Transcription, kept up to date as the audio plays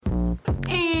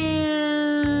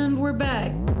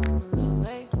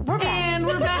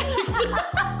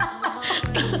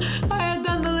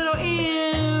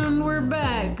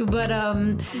But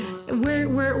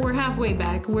we're halfway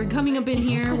back. We're coming up in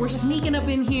here. We're sneaking up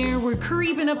in here. We're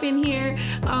creeping up in here,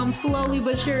 slowly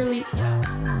but surely.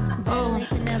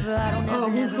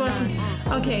 Who's watching?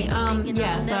 Okay,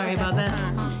 yeah, sorry about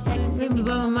that. But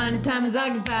my mind and time is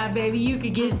occupied, baby. You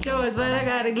could get yours, but I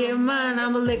gotta get mine.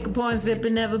 I'm a liquor porn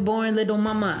sipping, never born little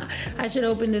mama. I should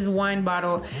open this wine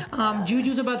bottle.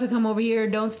 Juju's about to come over here.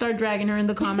 Don't start dragging her in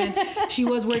the comments. She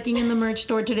was working in the merch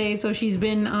store today, so she's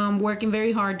been working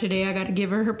very hard today. I gotta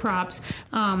give her her props.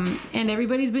 And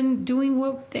everybody's been doing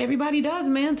what everybody does,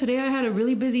 man. Today I had a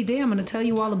really busy day. I'm gonna tell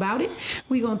you all about it.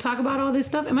 We're gonna talk about all this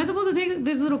stuff. Am I supposed to take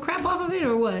this little crap off of it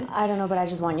or what? I don't know, but I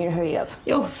just want you to hurry up.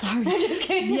 Oh, sorry. I'm just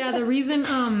kidding. Yeah, the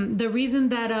reason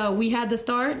that we had to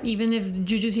start, even if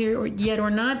Juju's here yet or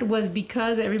not, was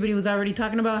because everybody was already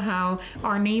talking about how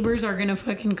our neighbors are gonna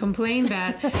fucking complain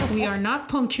that we are not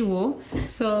punctual.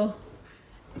 So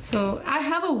I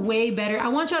have a way better. I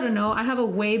want y'all to know I have a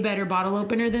way better bottle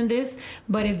opener than this.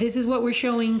 But if this is what we're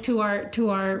showing to our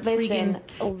freaking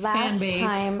fan base.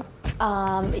 Last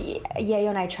time, Yayo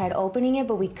and I tried opening it,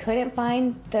 but we couldn't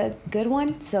find the good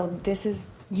one. So this is.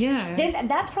 Yeah.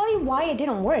 That's probably why it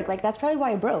didn't work. Like, that's probably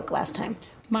why it broke last time.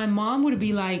 My mom would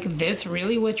be like, "This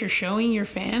really what you're showing your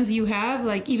fans you have?"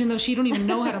 Like, even though she don't even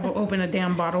know how to open a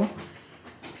damn bottle.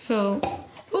 So,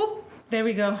 oop, there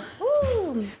we go.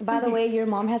 Ooh. By the way, your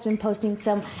mom has been posting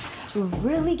some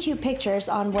really cute pictures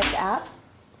on WhatsApp.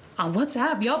 On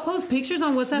WhatsApp? Y'all post pictures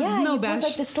on WhatsApp? Yeah, no, you Bash. post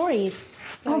like the stories.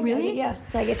 So really? Yeah,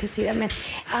 so I get to see them.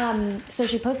 And so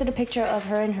she posted a picture of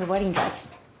her in her wedding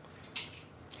dress.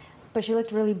 But she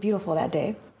looked really beautiful that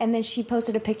day. And then she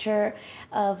posted a picture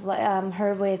of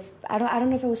her with, I don't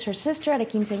know if it was her sister at a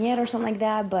quinceañera or something like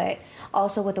that, but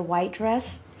also with a white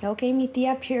dress. Okay, mi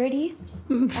tía Purity.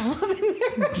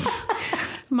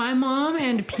 My mom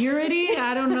and Purity?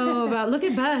 I don't know about... Look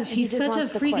at Bash. He's such a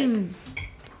freaking...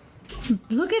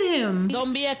 Look at him.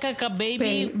 Don't be a caca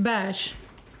baby. Bash.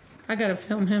 I gotta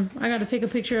film him. I gotta take a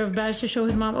picture of Bash to show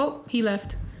his mom. Oh, he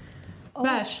left. Oh.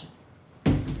 Bash.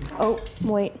 Oh,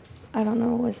 wait. I don't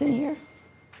know what's in here.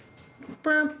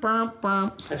 I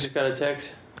just got a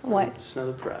text. What? From Snow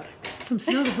the Product. From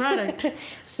Snow the Product.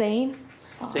 Saying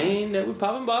that we're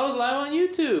popping bottles live on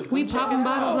YouTube. We popping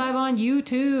bottles live on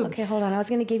YouTube. Okay, hold on. I was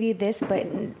going to give you this, but...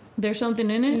 There's something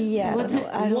in it? Yeah. What's it?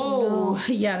 I don't know.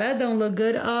 Yeah, that don't look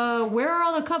good. Where are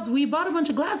all the cups? We bought a bunch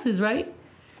of glasses, right?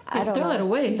 I don't throw know. that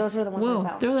away. Those were the ones I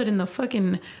found. Throw that in the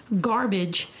fucking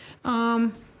garbage.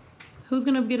 Who's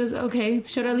gonna get us? Okay,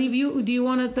 should I leave you? Do you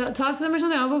want to talk to them or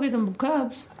something? I'll go get some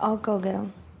cups. I'll go get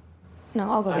them. No,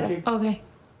 I'll go get them. Okay.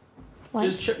 What?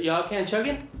 Just y'all can't chug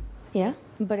it? Yeah,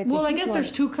 but it's I guess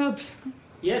there's 2 cups.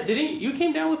 Yeah, you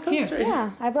came down with cups, Here. right?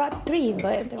 Yeah, I brought 3,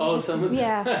 but there was some of them.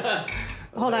 Yeah.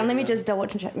 Hold on, let me just double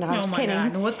check. No, I'm just kidding.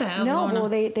 God, what the hell? No, well,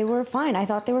 they were fine. I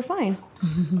thought they were fine. I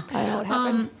don't know what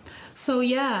happened. So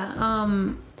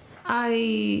yeah,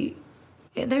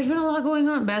 there's been a lot going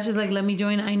on. Bash is like, let me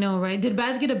join. I know, right? Did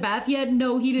Bash get a bath yet?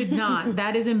 No, he did not.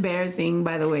 That is embarrassing,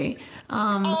 by the way.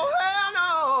 Oh, hell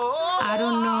no! I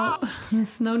don't know.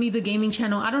 Snow needs a gaming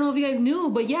channel. I don't know if you guys knew,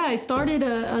 but yeah, I started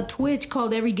a Twitch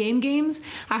called Every Game Games.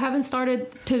 I haven't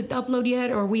started to upload yet,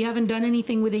 or we haven't done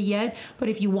anything with it yet. But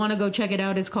if you want to go check it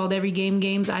out, it's called Every Game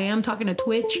Games. I am talking to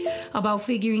Twitch about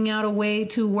figuring out a way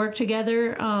to work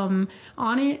together on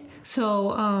it.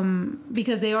 So,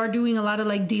 because they are doing a lot of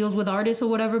like deals with artists or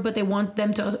whatever, but they want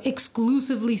them to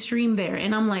exclusively stream there.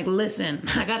 And I'm like, listen,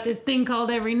 I got this thing called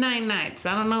Every Nights.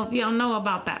 I don't know if y'all know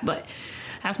about that, but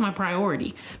that's my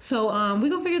priority. So, we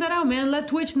gonna figure that out, man. Let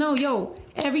Twitch know, yo,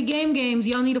 Every Games,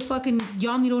 y'all need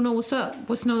to know what's up.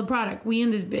 What's Know the Product? We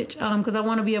in this bitch. Cause I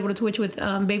want to be able to Twitch with,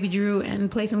 Baby Drew and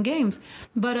play some games.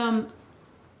 But,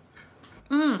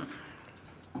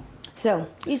 So,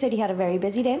 you said you had a very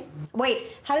busy day. Wait,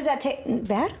 how does that take...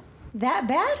 Bad? That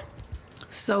bad?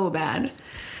 So bad.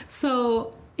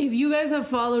 So, if you guys have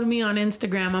followed me on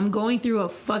Instagram, I'm going through a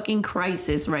fucking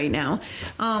crisis right now.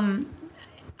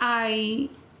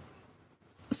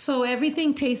 So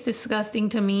everything tastes disgusting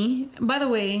to me. By the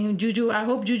way, Juju, I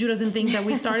hope Juju doesn't think that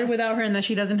we started without her and that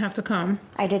she doesn't have to come.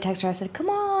 I did text her. I said, come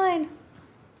on.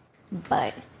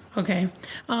 But... Okay.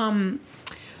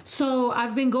 So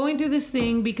I've been going through this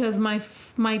thing because my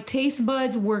taste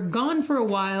buds were gone for a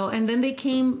while, and then they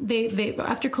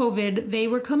after COVID, they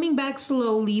were coming back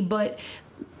slowly, but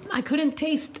I couldn't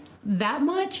taste that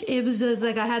much. It was just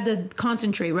like I had to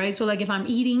concentrate, right? So like if I'm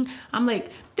eating, I'm like,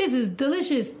 this is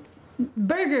delicious.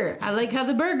 burger. I like how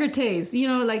the burger tastes. You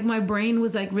know, like my brain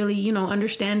was like really, you know,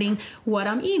 understanding what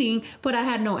I'm eating, but I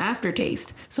had no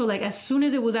aftertaste. So like as soon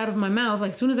as it was out of my mouth,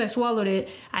 like as soon as I swallowed it,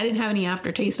 I didn't have any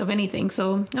aftertaste of anything.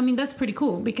 So, I mean, that's pretty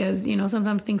cool because, you know,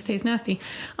 sometimes things taste nasty.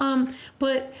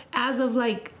 But as of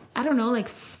like, I don't know, like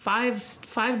five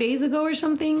days ago or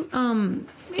something,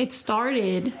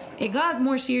 it got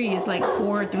more serious like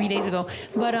 4 or 3 days ago.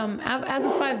 But as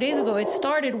of 5 days ago, it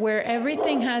started where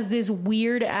everything has this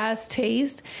weird ass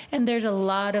taste, and there's a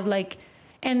lot of like,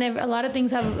 and a lot of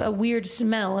things have a weird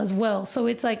smell as well. So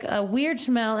it's like a weird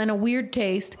smell and a weird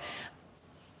taste.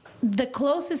 The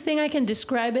closest thing I can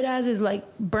describe it as is like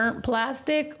burnt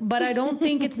plastic, but I don't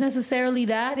think it's necessarily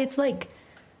that. It's like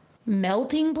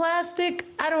melting plastic.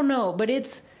 I don't know, but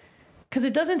it's because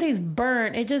it doesn't taste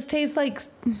burnt. It just tastes like,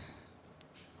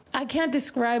 I can't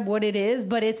describe what it is,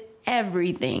 but it's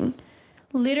everything.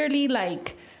 Literally,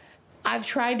 like, I've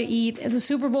tried to eat the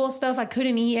Super Bowl stuff. I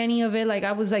couldn't eat any of it. Like,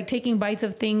 I was like taking bites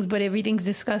of things, but everything's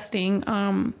disgusting.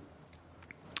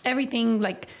 Everything,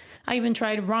 like, I even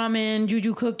tried ramen,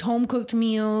 Juju cooked, home cooked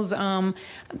meals. I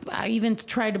even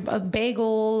tried a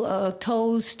bagel, a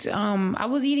toast. I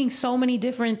was eating so many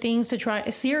different things to try.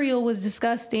 Cereal was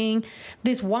disgusting.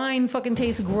 This wine fucking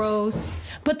tastes gross.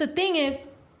 But the thing is,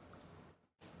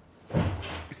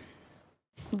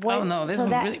 oh no, this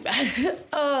one's really bad.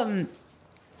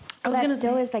 So that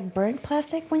still is like burnt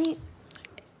plastic when you.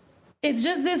 It's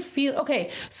just this feel.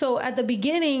 Okay, so at the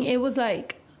beginning it was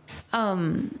like,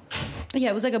 yeah,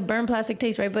 it was like a burnt plastic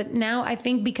taste, right? But now I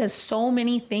think because so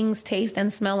many things taste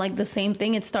and smell like the same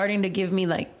thing, it's starting to give me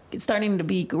like, it's starting to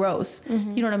be gross.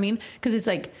 Mm-hmm. You know what I mean? Because it's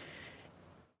like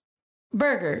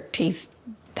burger tastes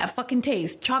that fucking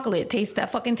taste, chocolate tastes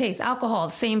that fucking taste, alcohol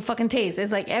same fucking taste.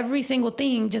 It's like every single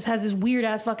thing just has this weird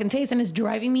ass fucking taste, and it's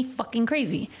driving me fucking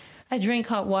crazy. I drink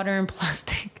hot water in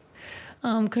plastic.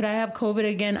 Could I have COVID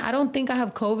again? I don't think I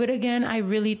have COVID again. I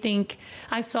really think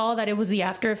I saw that it was the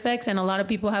after effects, and a lot of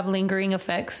people have lingering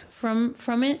effects from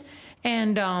it.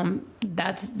 And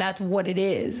that's what it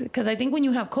is. Because I think when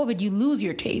you have COVID, you lose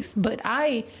your taste. But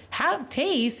I have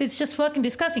taste. It's just fucking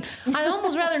disgusting. I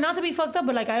almost rather, not to be fucked up,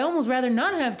 but like I almost rather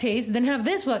not have taste than have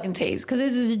this fucking taste. Because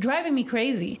it's driving me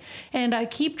crazy. And I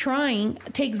keep trying.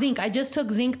 Take zinc. I just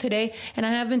took zinc today, and I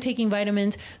have been taking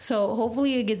vitamins. So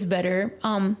hopefully it gets better.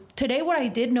 Today, what I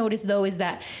did notice, though, is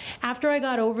that after I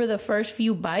got over the first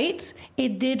few bites,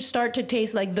 it did start to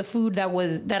taste like the food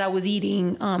that I was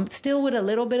eating. Still with a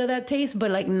little bit of that taste,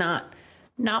 but like not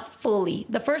fully.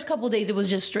 The first couple of days, it was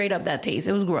just straight up that taste.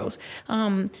 It was gross.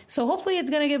 So hopefully it's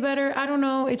going to get better. I don't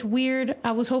know. It's weird.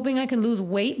 I was hoping I could lose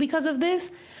weight because of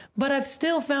this, but I've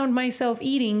still found myself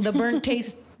eating the burnt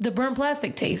taste, the burnt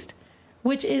plastic taste,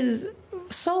 which is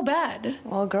so bad.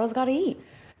 Well, girls got to eat.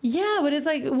 Yeah, but it's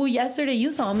like, well, yesterday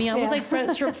you saw me. I was like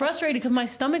frustrated because my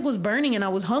stomach was burning and I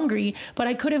was hungry, but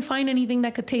I couldn't find anything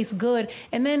that could taste good.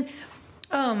 And then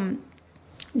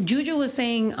Juju was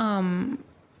saying, well,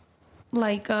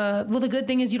 the good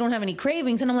thing is you don't have any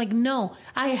cravings. And I'm like, no,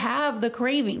 I have the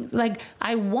cravings. Like,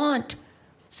 I want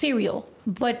cereal,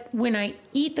 but when I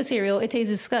eat the cereal, it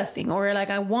tastes disgusting. Or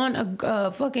like, I want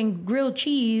a fucking grilled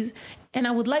cheese, and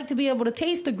I would like to be able to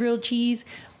taste the grilled cheese,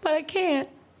 but I can't.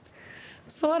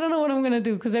 So I don't know what I'm going to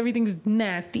do because everything's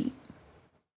nasty.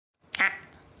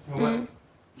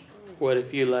 What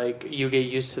if you get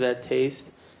used to that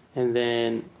taste, and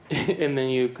then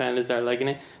you kind of start liking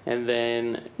it, and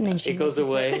then it goes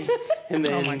away, and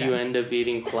then you end up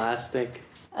eating plastic.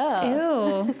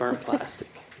 Oh. Ew. Burnt plastic.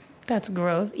 That's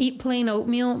gross. Eat plain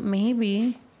oatmeal?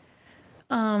 Maybe.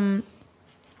 Try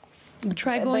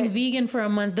going vegan for a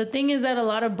month. The thing is that a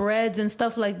lot of breads and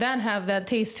stuff like that have that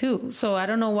taste too. So I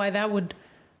don't know why that would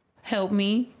help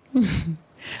me.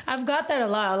 I've got that a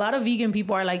lot. A lot of vegan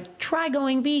people are like, try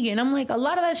going vegan. I'm like, a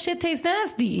lot of that shit tastes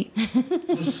nasty.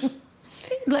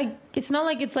 Like, it's not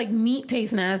like it's like meat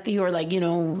tastes nasty or like, you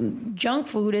know, junk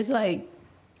food. It's like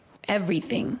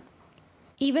everything.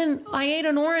 Even I ate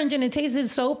an orange and it tasted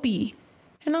soapy.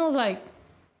 And I was like,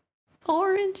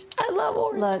 orange? I love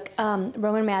orange. Look,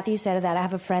 Roman Matthews said that I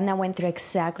have a friend that went through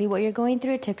exactly what you're going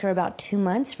through. It took her about 2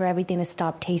 months for everything to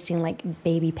stop tasting like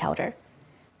baby powder.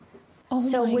 Oh,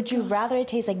 so would you rather it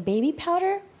taste like baby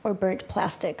powder or burnt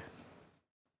plastic?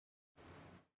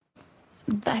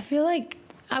 I feel like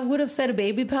I would have said a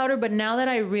baby powder, but now that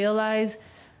I realize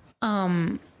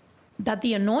that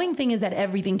the annoying thing is that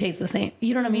everything tastes the same.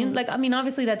 You know what I mean? Like, I mean,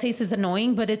 obviously that taste is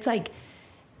annoying, but it's like,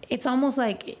 it's almost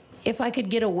like if I could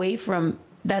get away from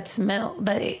that smell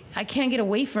that I can't get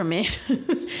away from it.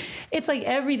 It's like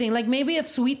everything. Like maybe if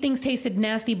sweet things tasted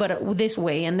nasty, but this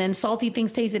way, and then salty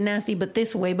things tasted nasty, but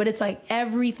this way. But it's like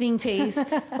everything tastes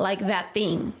like that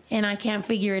thing, and I can't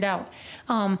figure it out.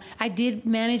 I did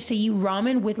manage to eat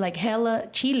ramen with like hella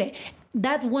chile.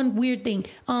 That's one weird thing.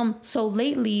 So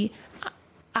lately,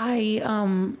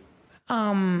 what's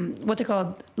it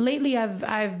called? Lately,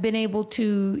 I've been able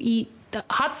to eat the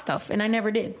hot stuff, and I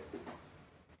never did.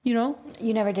 You know?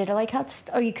 You never did like hot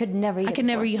stuff? Or you could never eat it? I could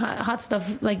never eat hot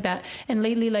stuff like that. And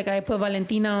lately, like, I put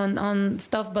Valentina on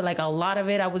stuff, but, like, a lot of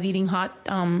it, I was eating hot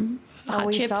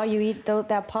we chips. saw you eat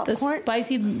that popcorn? The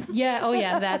spicy, yeah, oh,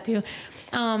 yeah, that too.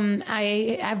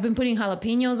 I've been putting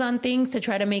jalapenos on things to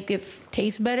try to make it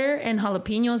taste better, and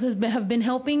jalapenos have been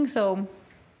helping, so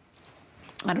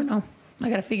I don't know.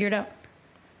 I got to figure it out.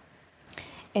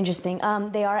 Interesting.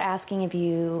 They are asking if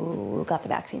you got the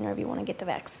vaccine or if you want to get the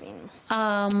vaccine.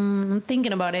 I'm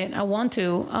thinking about it. I want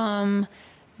to.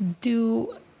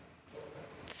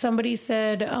 Somebody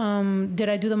said, did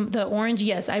I do the orange?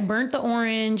 Yes, I burnt the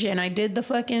orange and I did the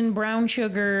fucking brown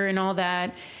sugar and all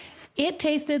that. It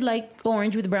tasted like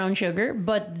orange with brown sugar,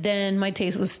 but then my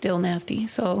taste was still nasty.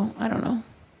 So I don't know.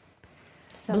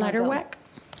 So bladder whack?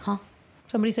 Huh?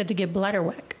 Somebody said to get bladder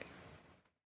whack.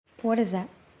 What is that?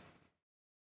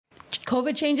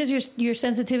 COVID changes your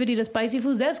sensitivity to spicy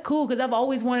foods. That's cool because I've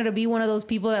always wanted to be one of those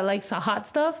people that likes hot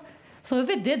stuff. So if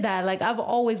it did that, like I've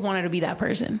always wanted to be that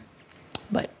person.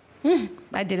 But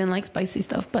I didn't like spicy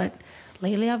stuff. But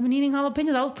lately I've been eating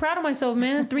jalapenos. I was proud of myself,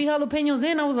 man. 3 jalapenos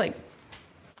in, I was like,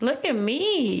 look at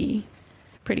me.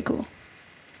 Pretty cool.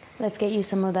 Let's get you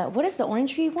some of that. What is the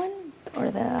orange tree one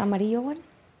or the amarillo one?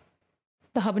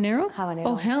 The habanero? Habanero.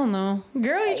 Oh, hell no.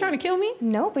 Girl, you trying to kill me?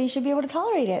 No, but you should be able to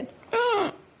tolerate it.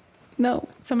 No.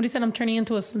 Somebody said I'm turning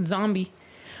into a zombie.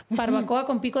 Barbacoa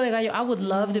con pico de gallo. I would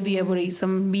love to be able to eat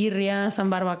some birria,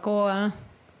 some barbacoa.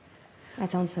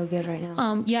 That sounds so good right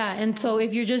now. Yeah, and so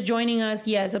if you're just joining us,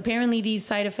 yes, apparently these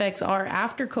side effects are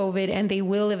after COVID and they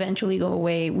will eventually go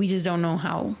away. We just don't know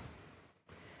how.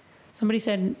 Somebody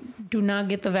said, do not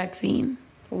get the vaccine.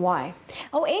 Why?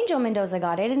 Oh, Angel Mendoza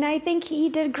got it, and I think he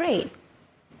did great.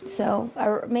 So,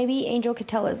 or maybe Angel could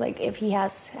tell us, like, if he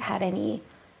has had any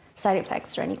side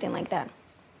effects or anything like that.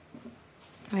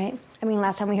 Right? I mean,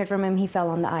 last time we heard from him, he fell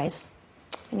on the ice,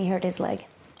 and he hurt his leg.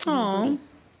 Oh,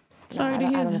 sorry to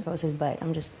hear I don't know that. if it was his butt.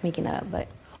 I'm just making that up, but...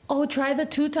 Oh, try the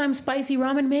 2-time spicy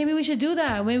ramen. Maybe we should do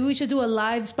that. Maybe we should do a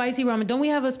live spicy ramen. Don't we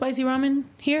have a spicy ramen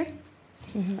here?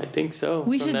 I think so.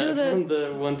 We should do from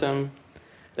the one time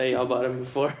that y'all bought him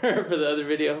before for the other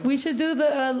video. We should do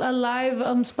a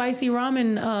live spicy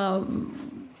ramen.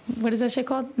 What is that shit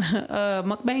called?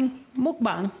 Mukbang.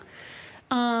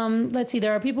 Let's see.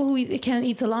 There are people who can't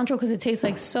eat cilantro because it tastes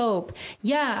like soap.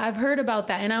 Yeah, I've heard about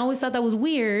that, and I always thought that was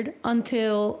weird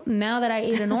until now that I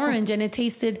ate an orange and it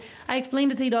tasted. I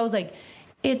explained it to you. I was like,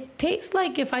 it tastes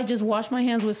like if I just washed my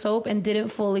hands with soap and didn't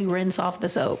fully rinse off the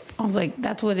soap. I was like,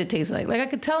 that's what it tastes like. Like I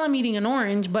could tell I'm eating an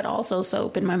orange, but also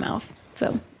soap in my mouth.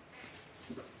 So,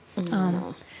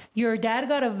 your dad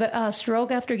got a stroke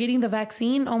after getting the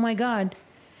vaccine. Oh my God.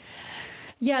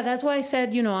 Yeah, that's why I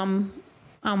said,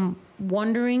 I'm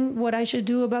wondering what I should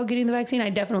do about getting the vaccine. I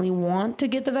definitely want to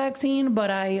get the vaccine, but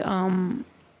I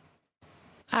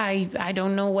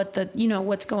don't know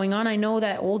what's going on. I know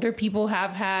that older people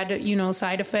have had,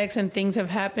 side effects and things have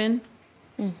happened.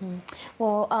 Mm-hmm.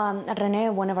 Well, Rene,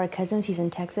 one of our cousins, he's in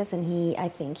Texas, and I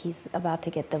think he's about to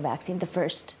get the vaccine, the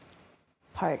first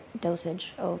part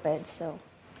dosage of it. So,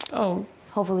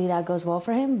 hopefully that goes well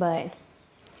for him. But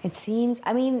it seems,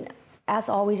 I mean, as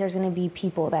always, there's going to be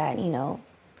people that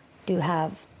do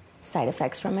have side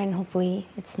effects from it, and hopefully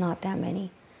it's not that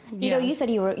many. Yeah. You said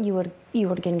you were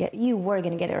gonna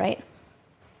get it, right?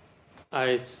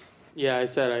 I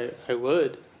said I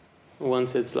would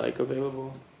once it's like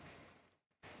available.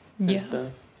 Yeah.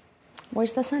 Stuff.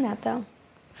 Where's the sun at though?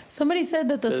 Somebody said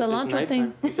that the cilantro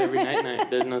thing. It's every night.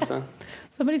 There's no sun.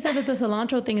 Somebody said that the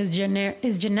cilantro thing is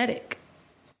genetic.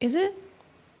 Is it?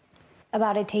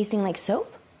 About it tasting like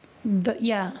soap?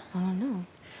 Yeah. I don't know.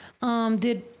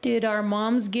 Did our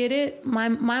moms get it? My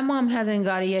mom hasn't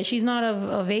got it yet. She's not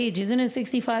of age. Isn't it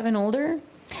 65 and older?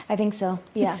 I think so.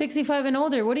 Yeah. It's 65 and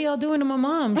older. What are y'all doing to my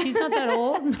mom? She's not that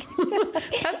old.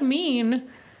 That's mean.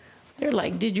 They're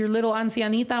like, did your little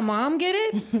ancianita mom get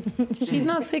it? She's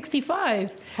not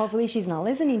 65. Hopefully she's not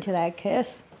listening to that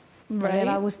kiss. Right. Me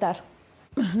va a gustar.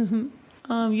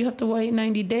 You have to wait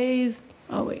 90 days.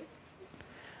 Oh, wait.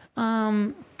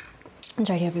 I'm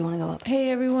sorry, if you want to go up. Hey,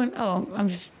 everyone. Oh, I'm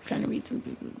just trying to read some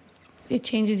people. It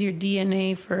changes your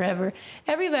DNA forever.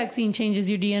 Every vaccine changes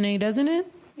your DNA, doesn't it?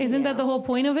 Isn't that the whole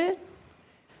point of it?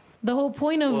 The whole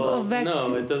point of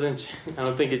vaccine. No, it doesn't. I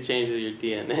don't think it changes your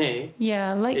DNA.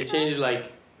 Yeah, like it changes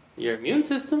like your immune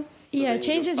system. Yeah, it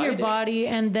changes your body,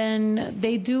 and then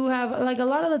they do have like a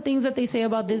lot of the things that they say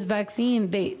about this vaccine.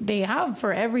 They have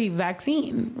for every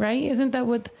vaccine, right? Isn't that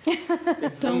what?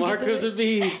 It's the mark of the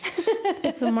beast.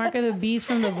 It's the mark of the beast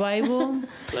from the Bible.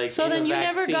 Like so then you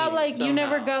never got like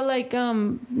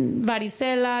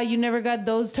varicella. You never got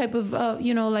those type of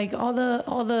like all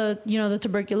the the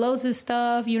tuberculosis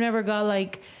stuff. You never got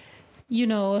like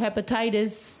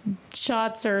hepatitis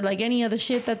shots or like any other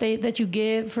shit that you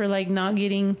get for like not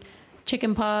getting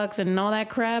chicken pox and all that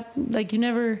crap. Like you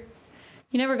never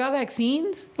got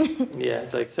vaccines. Yeah,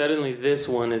 it's like suddenly this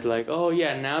one is like, oh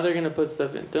yeah, now they're gonna put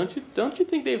stuff in. Don't you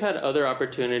think they've had other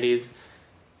opportunities,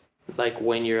 like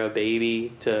when you're a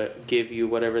baby, to give you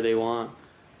whatever they want?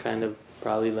 Kind of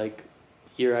probably like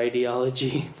your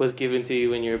ideology was given to you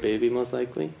when you're a baby, most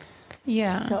likely.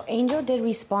 Yeah. So Angel did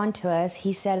respond to us.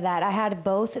 He said that I had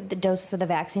both the doses of the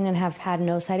vaccine and have had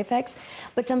no side effects.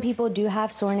 But some people do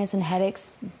have soreness and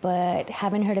headaches, but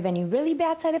haven't heard of any really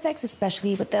bad side effects,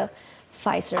 especially with the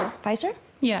Pfizer?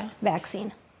 Yeah.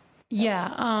 Vaccine.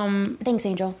 Yeah. Thanks,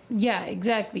 Angel. Yeah,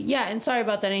 exactly. Yeah, and sorry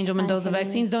about that, Angel Mendoza.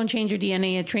 Vaccines don't change your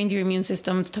DNA. It trains your immune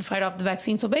system to fight off the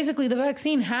vaccine. So basically, the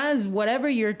vaccine has whatever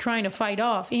you're trying to fight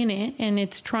off in it, and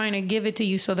it's trying to give it to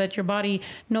you so that your body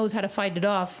knows how to fight it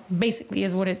off, basically,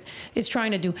 is what it is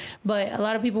trying to do. But a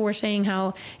lot of people were saying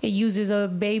how it uses a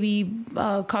baby,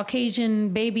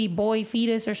 Caucasian baby boy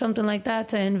fetus or something like that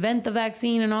to invent the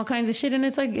vaccine and all kinds of shit. And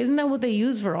it's like, isn't that what they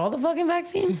use for all the fucking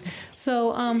vaccines?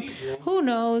 So who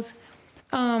knows?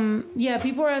 Yeah,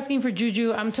 people are asking for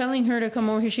Juju. I'm telling her to come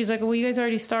over here. She's like, well, you guys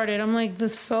already started. I'm like,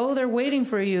 they're waiting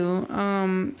for you.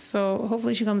 So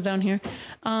hopefully she comes down here.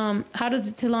 How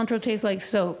does cilantro taste like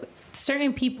soap? To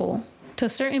certain people,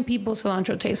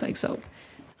 cilantro tastes like soap.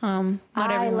 Not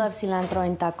I everyone. love cilantro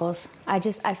in tacos.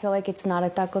 I feel like it's not a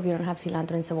taco if you don't have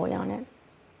cilantro and cebolla on it.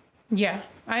 Yeah,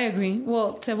 I agree.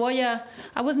 Well, cebolla,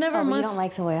 I was never You much... don't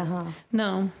like cebolla, huh?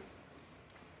 No.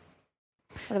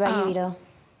 What about you, Ito?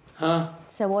 Huh?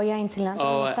 Cebolla and cilantro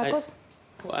en los tacos?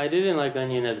 I didn't like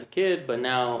onion as a kid, but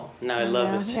now I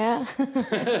love it.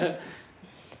 Yeah.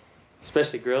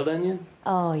 Especially grilled onion.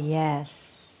 Oh,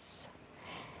 yes.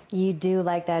 You do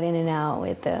like that in and out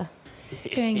with the...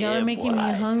 Dang, y'all are making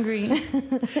me hungry.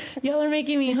 Y'all are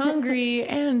making me hungry,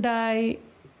 and I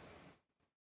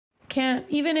can't...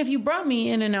 Even if you brought me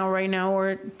In-N-Out right now,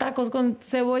 or tacos con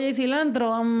cebolla y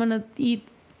cilantro, I'm gonna eat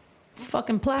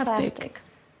fucking plastic.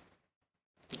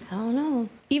 I don't know.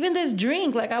 Even this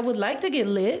drink, like, I would like to get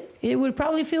lit. It would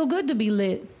probably feel good to be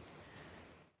lit.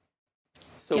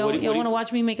 So y'all want to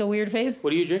watch me make a weird face?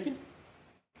 What are you drinking?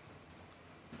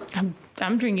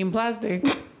 I'm drinking plastic.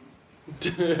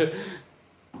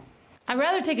 I'd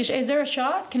rather take a shot. Is there a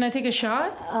shot? Can I take a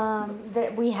shot?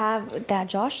 We have that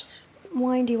Josh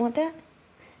wine. Do you want that?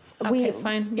 Okay,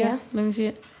 fine. Yeah, let me see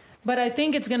it. But I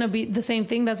think it's going to be the same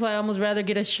thing. That's why I almost rather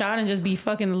get a shot and just be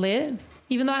fucking lit.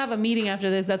 Even though I have a meeting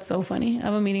after this. That's so funny. I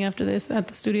have a meeting after this at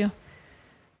the studio.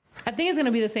 I think it's going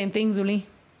to be the same thing, Zuli.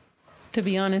 To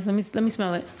be honest. Let me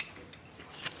smell it.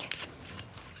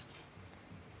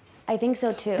 I think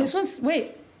so, too. This one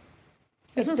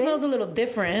smells a little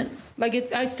different.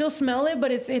 Like, I still smell it,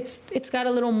 but it's got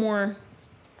a little more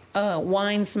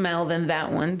wine smell than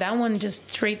that one. That one just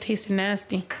straight tasted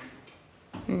nasty.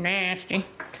 Nasty.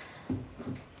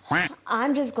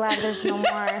 I'm just glad there's no more.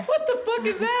 What the fuck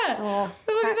is that? Oh, What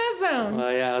the fuck is that sound?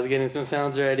 Well, yeah, I was getting some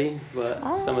sounds ready, but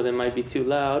some of them might be too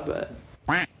loud, but...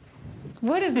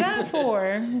 What is that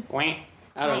for? I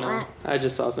don't know. I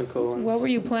just saw some cool ones. What were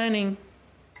you planning?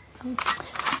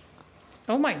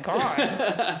 Oh my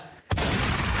god.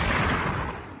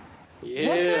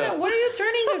 Yeah. What are you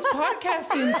turning this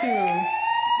podcast into?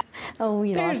 Oh,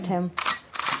 we lost him.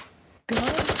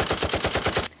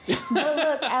 But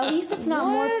look, at least it's not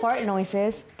more fart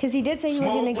noises. Because he did say he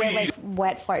was going to get, like,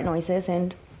 wet fart noises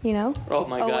and, you know. Oh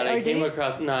my god, I came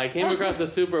across a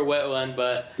super wet one,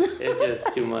 but it's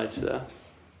just too much, so.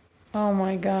 Oh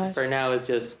my gosh. For now, it's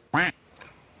just...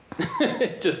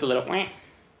 it's just a little...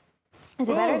 Is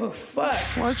it better? Oh, fuck.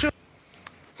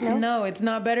 No, it's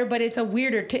not better, but it's a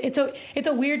weirder it's a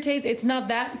weird taste. It's not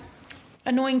that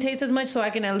annoying taste as much, so I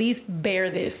can at least bear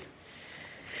this.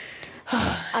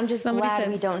 I'm just glad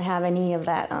we don't have any of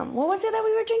that. What was it that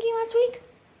we were drinking last week?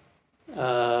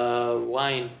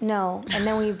 Wine. No, and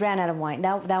then we ran out of wine.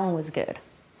 That one was good.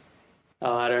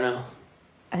 Oh, I don't know.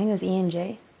 I think it was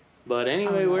E&J. But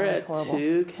anyway, we're at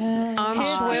 2K. I'm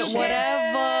sweat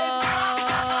whatever.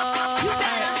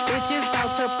 Bitches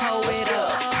about to pull it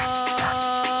up.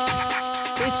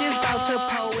 Bitches about to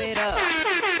pull it up.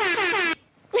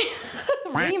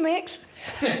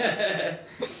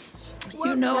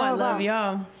 You know I love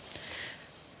y'all.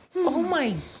 Oh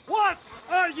my. What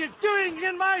are you doing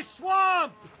in my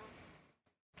swamp?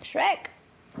 Shrek.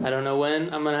 I don't know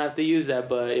when I'm going to have to use that,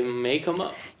 but it may come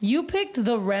up. You picked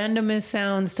the randomest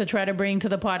sounds to try to bring to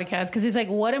the podcast because it's like,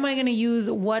 what am I going to use?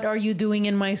 What are you doing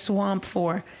in my swamp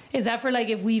for? Is that for like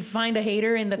if we find a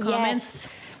hater in the comments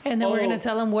and then we're going to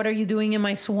tell them, what are you doing in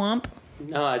my swamp?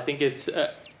 No, I think it's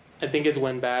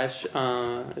when Bash,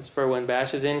 it's for when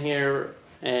Bash is in here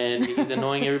and he's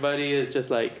annoying everybody. It's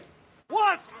just like,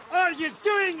 what are you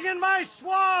doing in my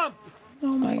swamp? Oh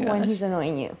my gosh. When he's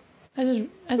annoying you. I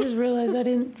just realized I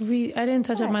didn't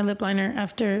touch up my lip liner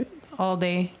after all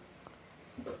day.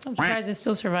 I'm surprised it's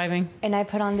still surviving. And I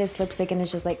put on this lipstick and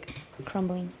it's just like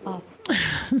crumbling off.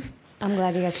 I'm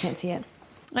glad you guys can't see it.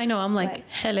 I know. I'm like,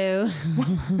 hello,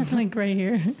 like right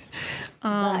here.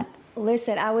 But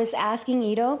listen, I was asking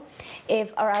Ito I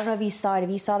don't know if you saw it. If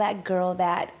you saw that girl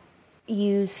that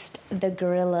used the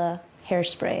gorilla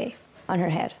hairspray on her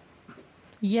head.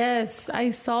 Yes, I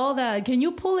saw that. Can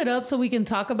you pull it up so we can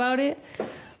talk about it?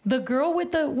 The girl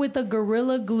with the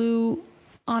gorilla glue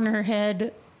on her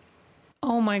head.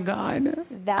 Oh my God.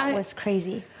 That was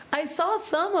crazy. I saw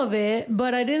some of it,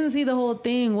 but I didn't see the whole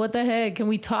thing. What the heck? Can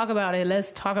we talk about it?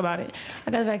 Let's talk about it.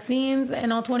 I got vaccines,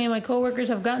 and all 20 of my coworkers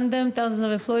have gotten them. Thousands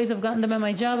of employees have gotten them at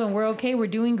my job, and we're okay. We're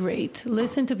doing great.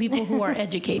 Listen to people who are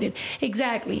educated.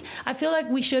 Exactly. I feel like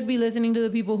we should be listening to the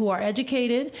people who are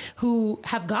educated, who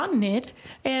have gotten it,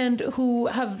 and who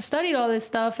have studied all this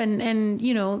stuff, and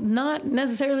you know, not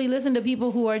necessarily listen to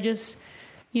people who are just,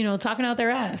 you know, talking out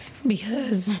their ass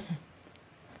because...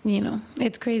 You know,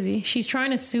 it's crazy. She's trying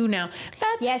to sue now.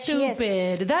 That's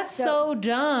stupid. That's so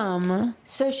dumb.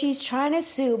 So she's trying to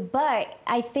sue, but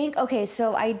I think, okay,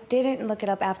 so I didn't look it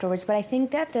up afterwards, but I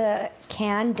think that the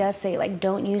can does say, like,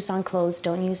 don't use on clothes,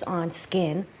 don't use on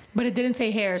skin. But it didn't say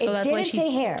hair, so that's why she... It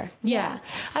didn't say hair. Yeah.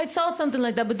 I saw something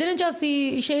like that, but didn't y'all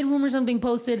see Shade Room or something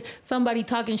posted somebody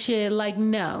talking shit? Like,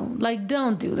 no. Like,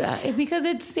 don't do that. Because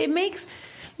it makes...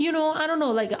 You know, I don't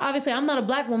know, like, obviously I'm not a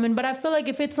black woman, but I feel like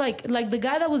if it's like the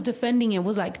guy that was defending it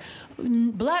was like,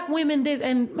 black women this,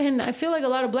 and I feel like a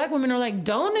lot of black women are like,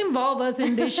 don't involve us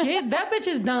in this shit. That bitch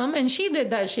is dumb, and she did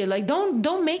that shit. Like,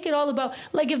 don't make it all about,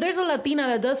 like, if there's a Latina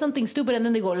that does something stupid and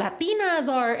then they go, Latinas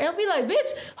are, I'll be like, bitch,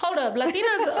 hold up,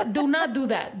 Latinas do not do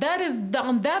that. That is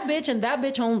that bitch and that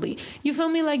bitch only. You feel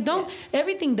me? Like,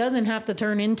 everything doesn't have to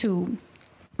turn into...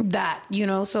 that, you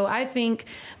know, so I think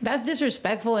that's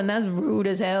disrespectful and that's rude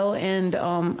as hell, and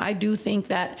I do think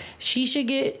that she should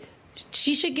get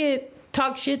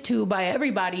talked shit to by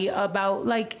everybody about,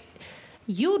 like,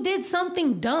 you did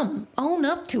something dumb, own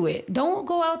up to it. Don't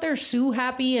go out there sue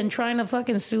happy and trying to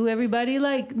fucking sue everybody.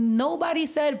 Like, nobody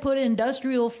said put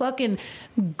industrial fucking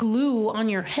glue on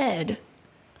your head.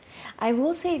 I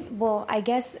will say, well, I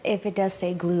guess if it does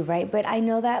say glue, right? But I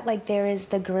know that, like, there is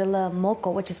the Gorilla Moco,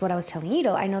 which is what I was telling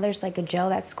Ito. I know there's, like, a gel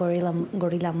that's Gorilla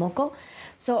Moco.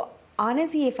 So,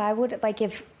 honestly, if I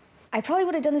probably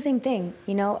would have done the same thing,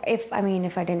 you know? If I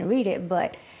didn't read it,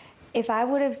 but if I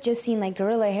would have just seen, like,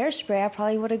 Gorilla hairspray, I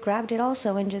probably would have grabbed it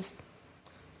also and just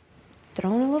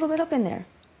thrown a little bit up in there.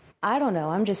 I don't know.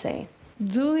 I'm just saying.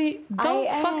 Julie, don't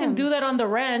fucking do that on the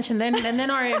ranch, and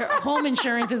then our home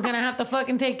insurance is gonna have to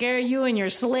fucking take care of you and your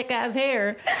slick ass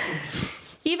hair.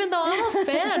 Even though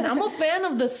I'm a fan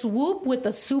of the swoop with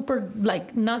the super,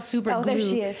 like, not super glue. Oh, there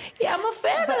she is. Yeah, I'm a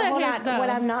fan of that hairstyle.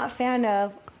 What I'm not a fan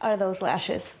of are those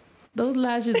lashes. Those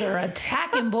lashes are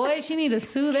attacking, boy. She need to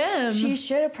sue them. She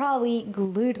should have probably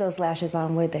glued those lashes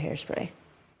on with the hairspray.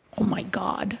 Oh my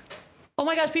god. Oh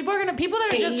my gosh, people that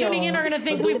are just tuning in are gonna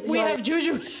think we have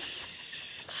juju.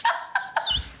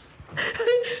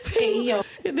 Hey, yo.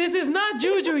 This is not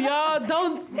juju, y'all.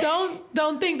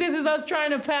 Don't think this is us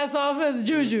trying to pass off as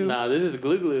juju. Nah, this is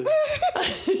glue.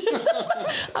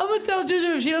 I'm gonna tell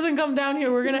Juju if she doesn't come down here,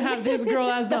 we're gonna have this girl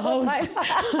as the host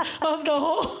of the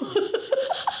whole.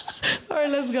 All right,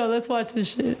 let's go. Let's watch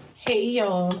this shit. Hey,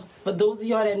 y'all. For those of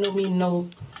y'all that know me, know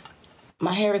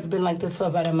my hair has been like this for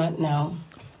about a month now.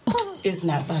 It's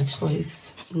not by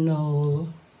choice. No,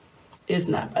 it's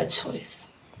not by choice.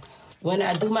 When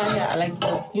I do my hair, I like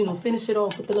to, finish it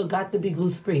off with the little Got to Be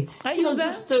glue spray. I use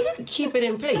that. Just to keep it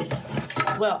in place.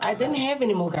 Well, I didn't have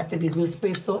any more Got to Be glue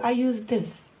spray, so I used this.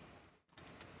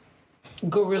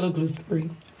 Gorilla glue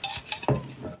spray.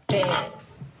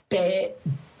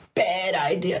 Bad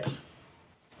idea.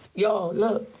 Y'all,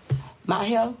 look. My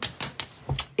hair,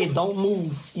 it don't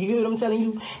move. You hear what I'm telling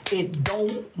you? It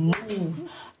don't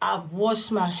move. I've washed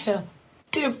my hair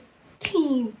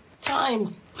 15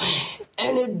 times.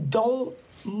 And it don't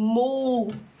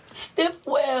move. Stiff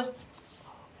wear.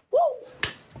 Woo.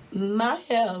 my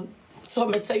hair. So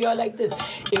I'm going to tell y'all like this.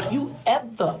 If you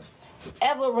ever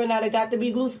run out of Got to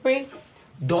Be glue spray,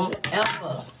 don't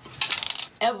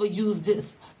ever use this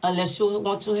unless you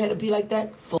want your hair to be like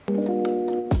that.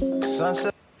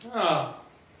 Sunset. Oh,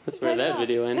 that's where that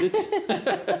video ended.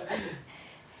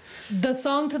 The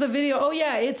song to the video. Oh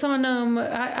yeah, it's on. I'm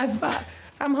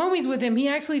homies with him. He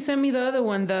actually sent me the other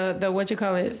one. The what you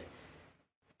call it?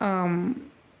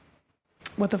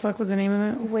 What the fuck was the name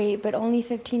of it? Wait, but only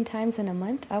 15 times in a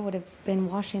month? I would have been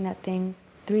washing that thing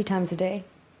 3 times a day.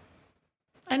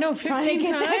 I know,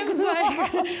 15 times.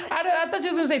 Like, I thought you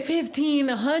was gonna say 15,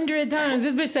 100 times.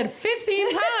 This bitch said 15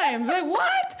 times. Like,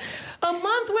 what? A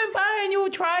month went by and you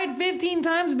tried 15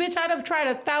 times? Bitch, I'd have tried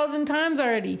 1,000 times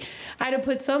already. I'd have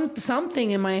put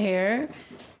something in my hair.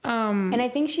 And I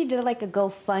think she did like a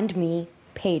GoFundMe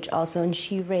page also, and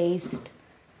she raised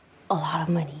a lot of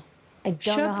money. I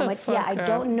don't know how much. Yeah, I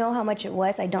don't know how much it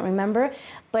was. I don't remember,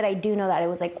 but I do know that it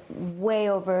was like way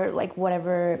over like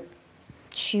whatever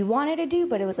she wanted to do,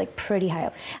 but it was like pretty high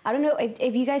up. I don't know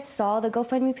if you guys saw the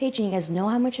GoFundMe page and you guys know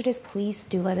how much it is. Please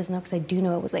do let us know, because I do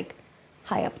know it was like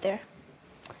high up there.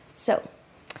 So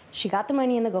she got the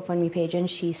money in the GoFundMe page and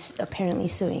she's apparently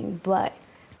suing, but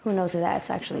who knows if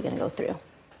that's actually going to go through.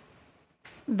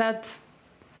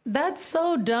 That's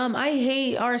so dumb. I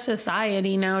hate our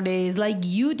society nowadays. Like,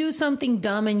 you do something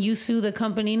dumb and you sue the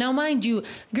company. Now, mind you,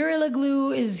 Gorilla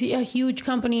Glue is a huge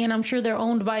company and I'm sure they're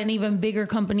owned by an even bigger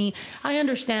company. I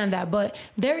understand that, but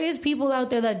there is people out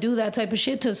there that do that type of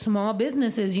shit to small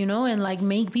businesses, you know, and like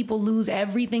make people lose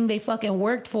everything they fucking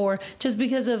worked for just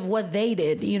because of what they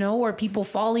did, you know, or people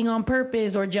falling on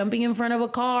purpose or jumping in front of a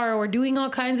car or doing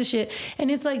all kinds of shit. And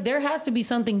it's like, there has to be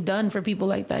something done for people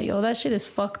like that, yo. That shit is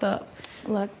fucked up.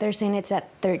 Look, they're saying it's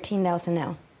at 13,000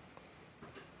 now.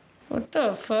 What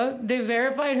the fuck? They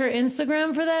verified her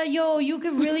Instagram for that? Yo, you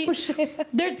could really...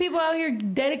 There's people out here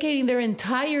dedicating their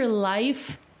entire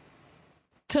life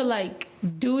to, like,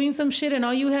 doing some shit, and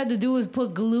all you had to do was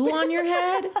put glue on your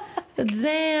head?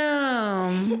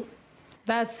 Damn.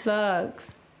 That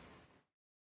sucks.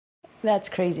 That's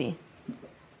crazy.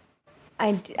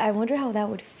 I wonder how that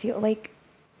would feel. Like,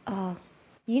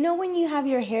 you know when you have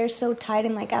your hair so tight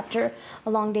and like after a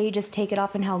long day you just take it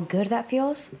off and how good that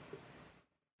feels?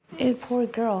 It's poor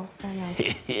girl. I know.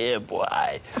 Yeah,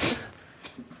 boy.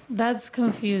 That's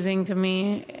confusing to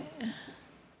me.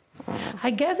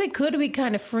 I guess it could be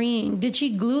kind of freeing. Did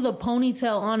she glue the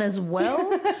ponytail on as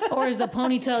well? Or is the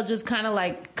ponytail just kind of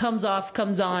like comes off,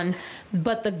 comes on,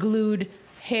 but the glued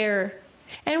hair?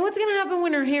 And what's going to happen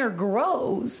when her hair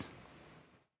grows?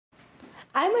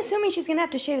 I'm assuming she's going to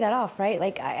have to shave that off, right?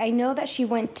 Like, I know that she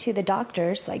went to the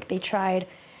doctors. Like, they tried,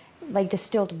 like,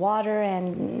 distilled water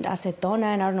and acetona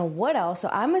and I don't know what else. So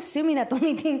I'm assuming that the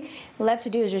only thing left to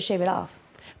do is just shave it off.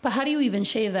 But how do you even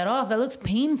shave that off? That looks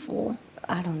painful.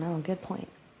 I don't know. Good point.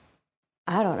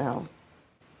 I don't know.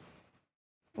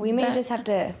 We may just have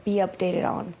to be updated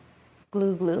on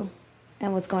Glue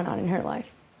and what's going on in her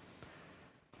life.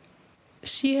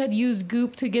 She had used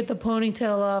Goop to get the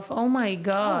ponytail off. Oh, my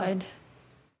God.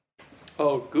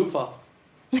 Oh, goof off.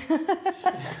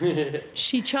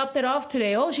 She chopped it off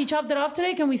today. Oh, she chopped it off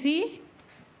today? Can we see?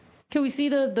 Can we see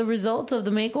the results of the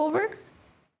makeover?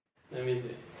 Let me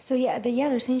see. So, yeah,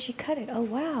 they're saying she cut it. Oh,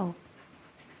 wow.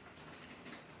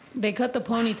 They cut the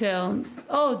ponytail.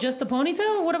 Oh, just the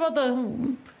ponytail? What about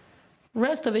the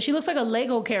rest of it? She looks like a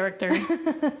Lego character.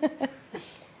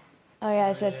 Oh, yeah,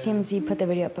 it says TMZ put the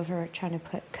video up of her trying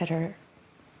to cut her.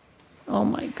 Oh,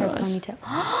 my gosh. Her ponytail.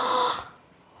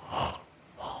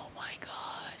 Oh, my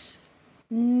gosh.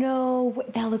 No,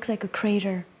 that looks like a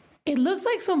crater. It looks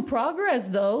like some progress,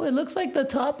 though. It looks like the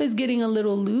top is getting a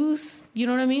little loose. You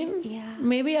know what I mean? Yeah.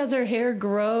 Maybe as her hair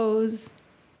grows.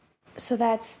 So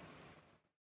that's...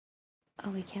 Oh,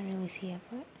 we can't really see it,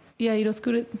 but... Yeah, you don't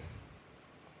scoot it.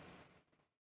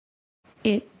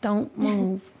 It don't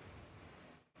move.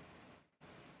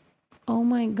 Oh,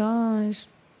 my gosh.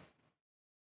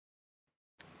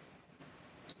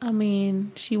 I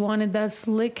mean, she wanted that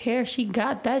slick hair. She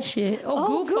got that shit.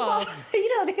 Oh, Goof Off.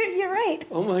 You know, you're right.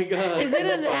 Oh my God. Is it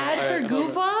an ad for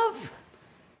Goof Off?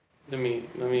 Let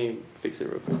me fix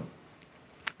it real quick.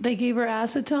 They gave her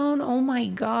acetone? Oh my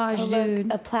gosh, dude.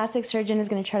 Look, a plastic surgeon is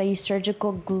going to try to use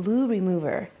surgical glue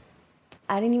remover.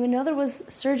 I didn't even know there was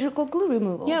surgical glue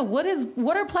removal. Yeah, what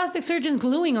are plastic surgeons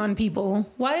gluing on people?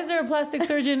 Why is there a plastic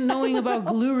surgeon knowing about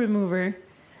glue remover?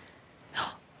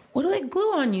 What do they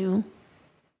glue on you?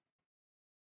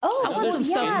 Oh, I want some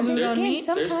stuff glued on me.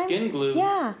 Sometimes, there's skin glue.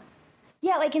 Yeah.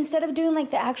 Yeah, like instead of doing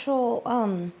like the actual,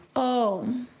 Oh.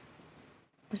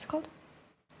 what's it called?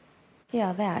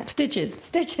 Yeah, that. Stitches.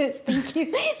 Thank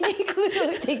you.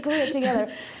 They glue it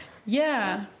together.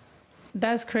 Yeah.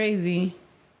 That's crazy.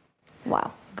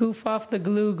 Wow. Goof off the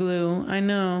glue. I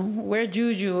know. Where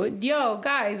Juju? Yo,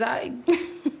 guys,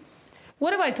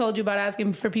 what have I told you about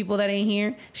asking for people that ain't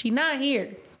here? She not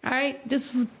here. All right?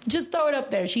 Just throw it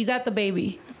up there. She's at the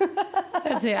baby.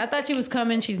 That's it. I thought she was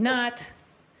coming. She's not.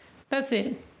 That's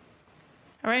it.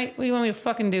 All right? What do you want me to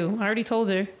fucking do? I already told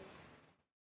her.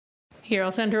 Here,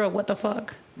 I'll send her a what the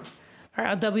fuck. All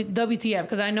right, I'll WTF,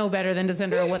 because I know better than to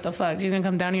send her a what the fuck. She's going to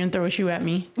come down here and throw a shoe at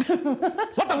me. What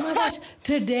the oh my gosh.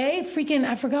 Today,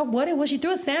 I forgot what it was. She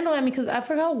threw a sandal at me because I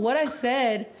forgot what I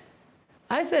said.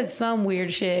 I said some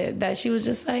weird shit that she was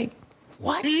just like,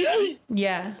 what?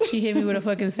 Yeah, she hit me with a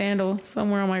fucking sandal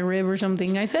somewhere on my rib or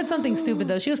something. I said something stupid,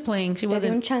 though. She was playing. She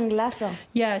wasn't. Un changlazo.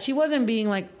 Yeah, she wasn't being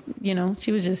like,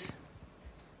 she was just.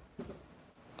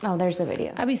 Oh, there's the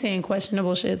video. I be saying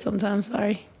questionable shit sometimes.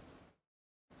 Sorry.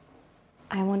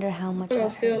 I wonder how much. I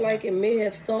feel like it may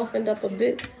have softened up a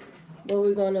bit, but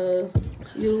we're gonna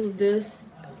use this.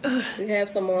 We have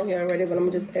some on here already, but I'm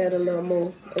gonna just add a little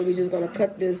more. And we're just gonna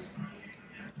cut this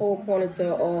whole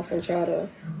ponytail off and try to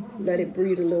let it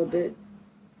breathe a little bit.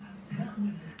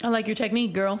 I like your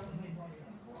technique, girl.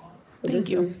 Thank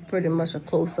you. This is pretty much a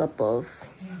close-up of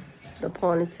the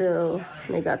ponytail.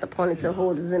 They got the ponytail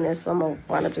holders in there, so I'm gonna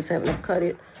wind up just having to cut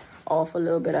it off a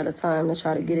little bit at a time to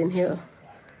try to get in here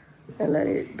and let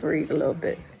it breathe a little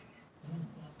bit.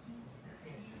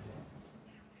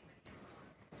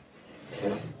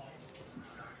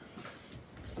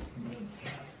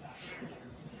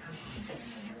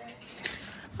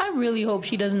 I really hope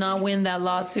she does not win that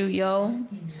lawsuit, yo.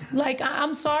 Like,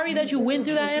 I'm sorry that you went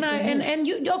through that, and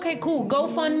you okay, cool.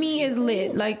 GoFundMe is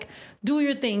lit. Like, do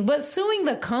your thing. But suing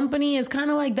the company is kind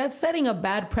of like that's setting a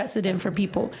bad precedent for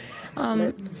people.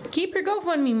 Keep your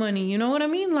GoFundMe money. You know what I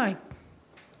mean? Like,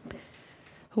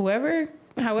 however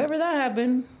that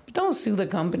happened, don't sue the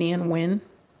company and win.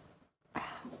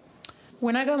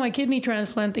 When I got my kidney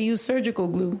transplant, they used surgical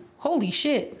glue. Holy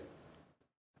shit.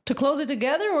 To close it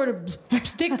together or to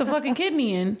stick the fucking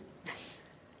kidney in?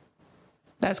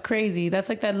 That's crazy. That's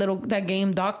like that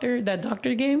game Doctor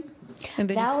game. And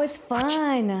that was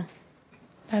fun.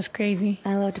 That's crazy.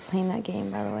 I loved playing that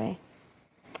game, by the way.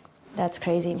 That's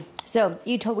crazy. So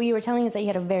you were telling us that you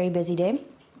had a very busy day.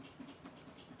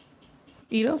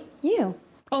 Ito? You.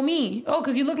 Oh, me. Oh,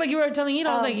 because you looked like you were telling Ito.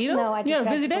 I was like, Ito? No, I just you had a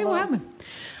busy day? What happened?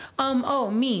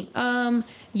 Me.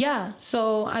 Yeah.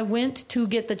 So I went to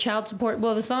get the child support.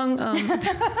 Well, the song,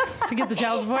 to get the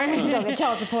child support. To go get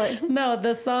child support. No,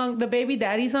 the Baby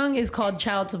Daddy song is called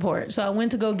Child Support. So I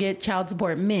went to go get child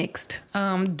support mixed.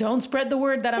 Don't spread the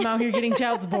word that I'm out here getting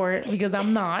child support because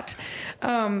I'm not.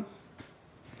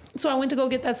 So I went to go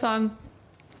get that song,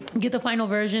 get the final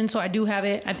version. So I do have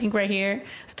it, I think, right here.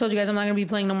 I told you guys I'm not going to be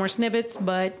playing no more snippets,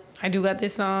 but I do got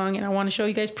this song, and I want to show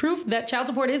you guys proof that child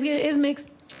support is mixed.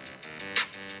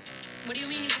 What do you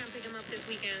mean you can't pick them up this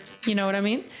weekend? You know what I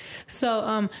mean? So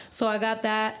I got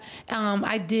that.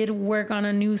 I did work on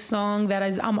a new song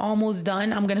I'm almost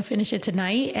done. I'm gonna finish it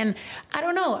tonight, and I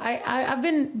don't know. I've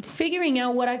been figuring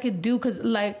out what I could do because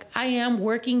like I am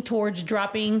working towards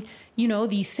dropping,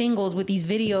 these singles with these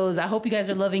videos. I hope you guys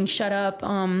are loving Shut Up.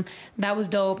 That was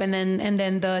dope. And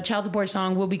then the child support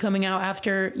song will be coming out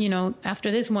after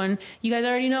this one. You guys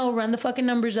already know, run the fucking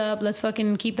numbers up. Let's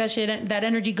fucking keep that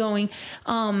energy going.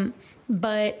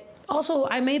 But also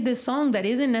I made this song that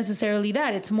isn't necessarily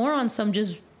that. It's more on some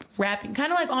just rapping,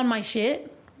 kind of like on my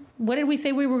shit. What did we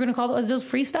say we were going to call those? Those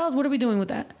freestyles? What are we doing with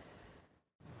that?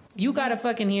 You gotta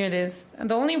fucking hear this.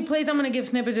 The only place I'm gonna give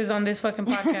snippets is on this fucking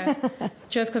podcast.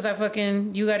 Just cause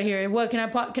you gotta hear it. What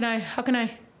how can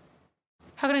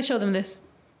I show them this?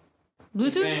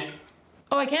 Bluetooth?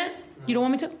 Oh, I can't? You don't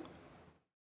want me to?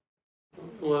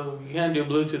 Well, you can't do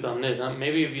Bluetooth on this.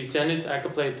 Maybe if you send it, I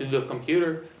could play it through the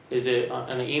computer. Is it on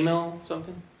an email or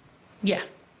something? Yeah.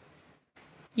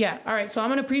 Yeah, alright, so I'm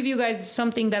gonna preview you guys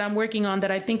something that I'm working on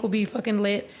that I think will be fucking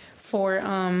lit for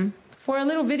a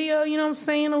little video, you know what I'm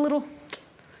saying? What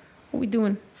we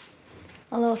doing?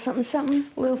 A little something, something.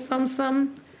 A little something,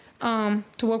 something.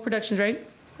 To Woke Productions, right?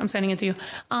 I'm sending it to you.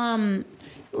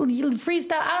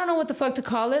 Freestyle, I don't know what the fuck to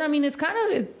call it. I mean, it's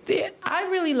I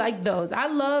really like those. I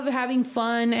love having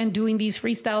fun and doing these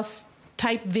freestyle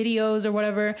type videos or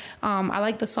whatever. I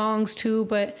like the songs too,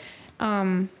 but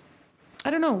I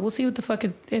don't know. We'll see what the fuck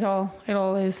it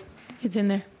all is. It's in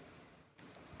there.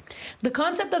 The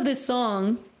concept of this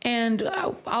song And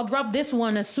I'll drop this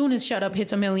one as soon as Shut Up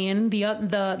hits 1 million. The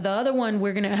other one,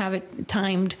 we're going to have it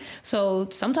timed. So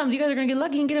sometimes you guys are going to get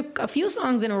lucky and get a few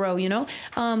songs in a row, you know?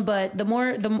 But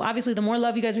obviously the more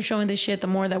love you guys are showing this shit, the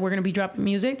more that we're going to be dropping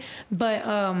music. But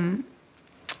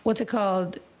what's it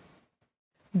called?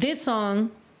 This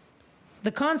song,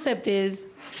 the concept is,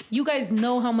 you guys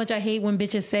know how much I hate when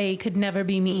bitches say could never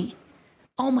be me.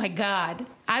 Oh my God.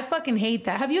 I fucking hate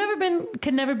that. Have you ever been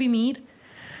could never be me?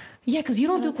 Yeah, because you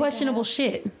don't do questionable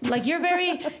shit. Like, you're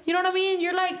very, you know what I mean?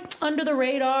 You're like under the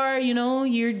radar, you know?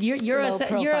 You're a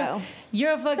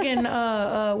fucking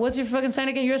what's your fucking sign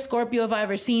again? You're a Scorpio if I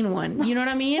ever seen one. You know what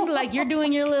I mean? Like, you're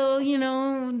doing your little, you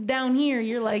know, down here,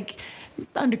 you're like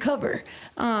undercover.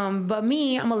 But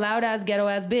me, I'm a loud ass ghetto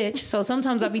ass bitch. So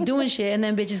sometimes I'll be doing shit and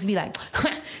then bitches can be like,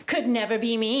 could never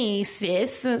be me,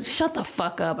 sis. Shut the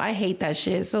fuck up. I hate that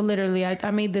shit. So literally, I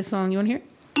made this song. You want to hear it?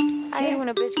 I hate when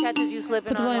a bitch catches you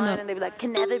slipping online and they be like,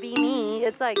 can never be me.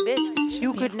 It's like, bitch,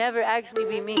 you could never actually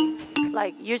be me.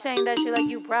 Like, you're saying that shit like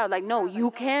you proud. Like, no,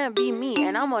 you can't be me,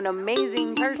 and I'm an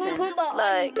amazing person.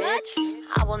 Like, bitch,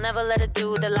 I will never let a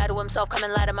dude that lie to himself come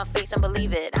and lie to my face and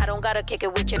believe it. I don't gotta kick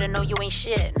it with you to know you ain't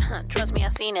shit. Trust me, I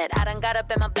seen it. I done got up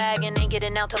in my bag and ain't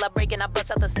getting out till I break and I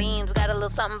bust out the seams. Got a little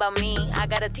something about me. I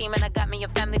got a team and I got me a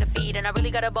family to feed, and I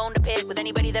really got a bone to pick with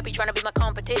anybody that be trying to be my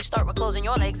competition. Start with closing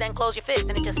your legs, then close your fists,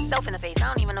 and it just self in the face. I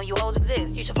don't even know you hoes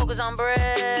exist. You should focus on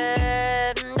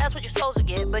bread. That's what you're supposed to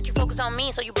get, but you focus on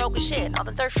me, so you broke as shit. All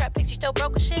the thirst trap pics, you still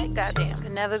broke as shit. Goddamn,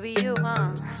 could never be you,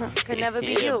 huh? Could never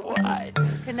be you.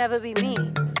 Could never be me.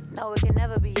 No, it can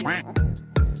never be you.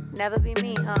 Never be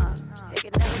me, huh? It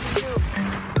can never be you.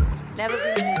 Never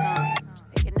be me, huh?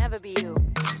 It can never be you.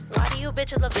 Why do you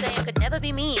bitches love saying could never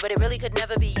be me, but it really could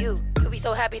never be you? You be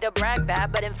so happy to brag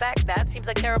that, but in fact that seems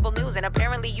like terrible news. And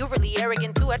apparently you really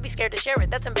arrogant too. I'd be scared to share it.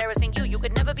 That's embarrassing you. You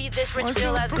could never be this rich,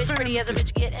 real ass bitch, pretty as a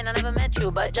bitch get, and I never met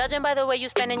you. But judging by the way you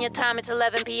spending your time, it's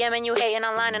 11 p.m. and you hating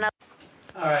online and I...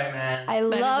 All right, man. I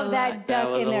love that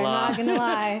duck in there, not gonna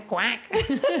lie. Quack.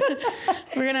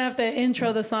 We're gonna have to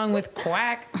intro the song with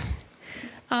quack.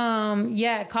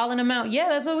 Yeah, calling them out. Yeah,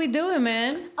 that's what we doing,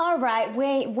 man. All right,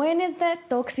 wait. When is that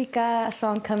Toxica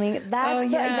song coming?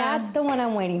 That's the one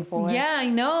I'm waiting for. Yeah, I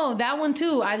know that one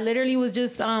too. I literally was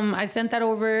just I sent that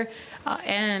over,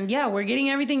 and yeah, we're getting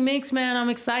everything mixed, man. I'm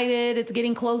excited. It's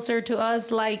getting closer to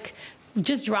us, like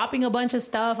just dropping a bunch of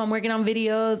stuff. I'm working on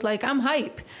videos. Like, I'm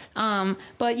hype.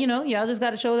 But you know, y'all just got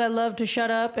to show that love to Shut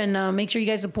Up, and make sure you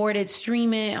guys support it.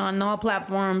 Stream it on all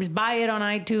platforms. Buy it on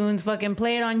iTunes. Fucking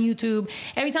play it on YouTube.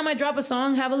 Every time I drop a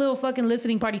song, have a little fucking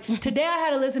listening party. Today I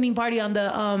had a listening party on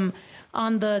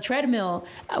the treadmill.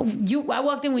 I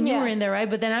walked in when you were in there, right?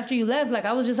 But then after you left, like,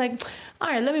 I was just like, all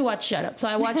right, let me watch Shut Up. So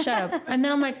I watched Shut Up. And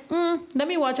then I'm like, let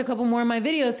me watch a couple more of my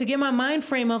videos to get my mind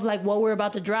frame of like what we're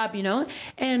about to drop, you know?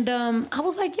 And I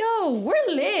was like, yo, we're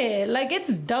lit. Like,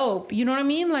 it's dope. You know what I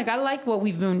mean? Like, I like what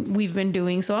we've been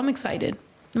doing. So I'm excited.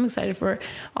 I'm excited for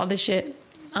all this shit.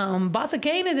 Bossa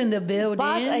Kane is in the building.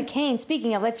 Bossa Kane.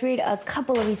 Speaking of, let's read a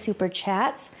couple of these super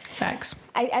chats. Facts.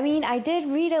 I mean, I did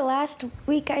read it last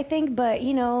week, I think, but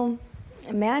you know,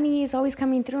 Manny is always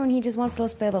coming through and he just wants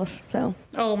los pedos, so.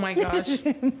 Oh my gosh.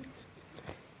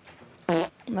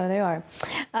 No, they are.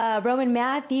 Roman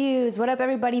Matthews, what up,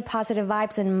 everybody? Positive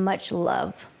vibes and much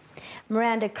love.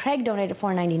 Miranda Craig donated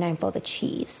 $4.99 for the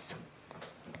cheese.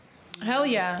 Hell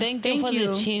yeah. Thank you for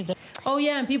the cheese. Oh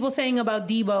yeah, and people saying about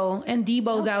Debo, and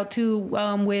Debo's out too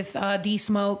with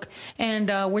D-Smoke, and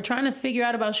we're trying to figure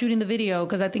out about shooting the video,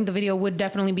 because I think the video would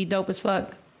definitely be dope as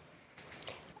fuck.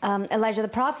 Elijah the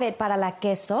Prophet, para la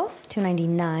queso,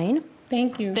 $2.99.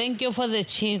 Thank you. Thank you for the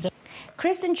cheese.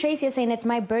 Kristen Tracy is saying, it's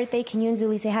my birthday. Can you and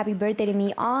Zuli say happy birthday to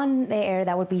me on the air?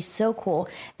 That would be so cool.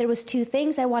 There was 2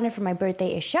 things I wanted for my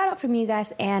birthday. A shout out from you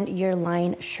guys and your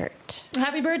line shirt.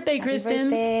 Happy birthday,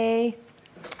 Kristen. Happy birthday.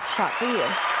 Shot for you.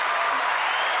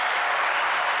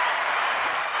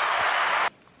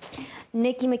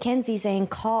 Nikki McKenzie saying,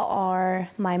 call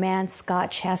my man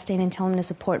Scott Chastain and tell him to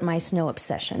support my snow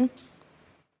obsession.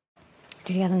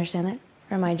 Did you guys understand that?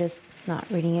 Or am I just not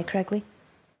reading it correctly?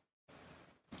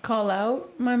 Call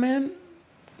out my man?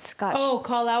 Scott. Oh,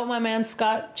 call out my man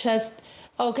Scott Chest.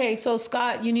 Okay, so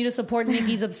Scott, you need to support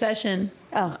Nikki's obsession.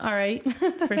 Oh. All right,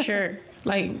 for sure.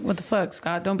 Like, what the fuck,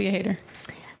 Scott? Don't be a hater.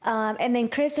 And then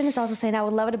Kristen is also saying, I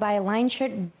would love to buy a line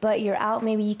shirt, but you're out.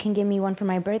 Maybe you can give me one for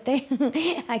my birthday.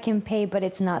 I can pay, but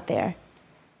it's not there.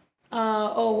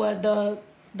 The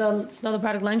Another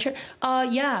Product line shirt?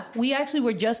 Yeah, we actually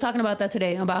were just talking about that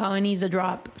today, about how it needs a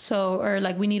drop. So, or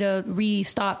like we need a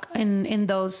restock in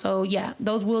those. So yeah,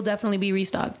 those will definitely be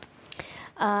restocked.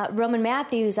 Roman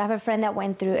Matthews, I have a friend that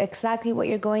went through exactly what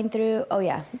you're going through. Oh,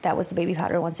 yeah, that was the baby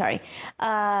powder one, sorry.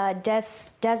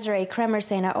 Desiree Kremer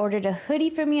saying, I ordered a hoodie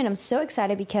from you, and I'm so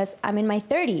excited because I'm in my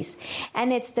 30s.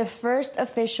 And it's the first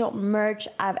official merch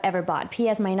I've ever bought.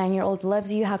 P.S. My 9-year-old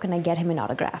loves you. How can I get him an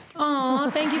autograph?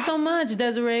 Oh, thank you so much,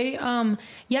 Desiree.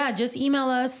 Yeah, just email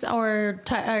us or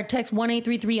text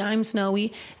 1833 I'm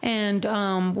Snowy, and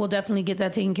we'll definitely get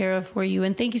that taken care of for you.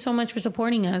 And thank you so much for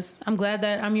supporting us. I'm glad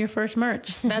that I'm your first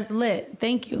merch. That's lit.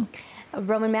 Thank you.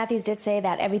 Roman Matthews did say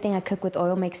that everything I cook with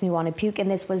oil makes me want to puke, and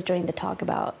this was during the talk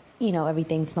about,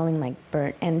 everything smelling like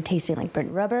burnt and tasting like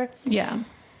burnt rubber. Yeah.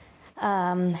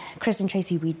 Chris and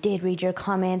Tracy, we did read your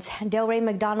comments. Delray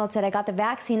McDonald said, I got the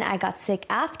vaccine. I got sick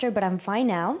after, but I'm fine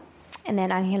now. And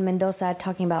then Angel Mendoza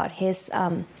talking about his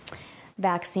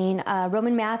vaccine.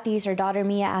 Roman Matthews, her daughter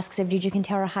Mia, asks if Juju can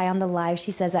tell her hi on the live.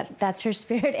 She says that that's her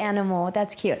spirit animal.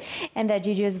 That's cute. And that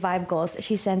Juju is vibe goals.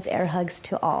 She sends air hugs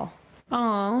to all.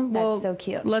 Oh, well, that's so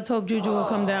cute. Let's hope Juju will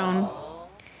come down.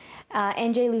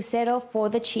 NJ Lucero for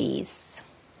the cheese.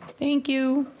 Thank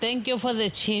you. Thank you for the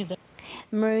cheese.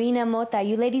 Marina Mota,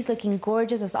 you ladies looking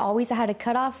gorgeous as always. I had to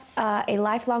cut off a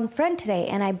lifelong friend today,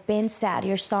 and I've been sad.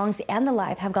 Your songs and the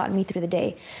live have gotten me through the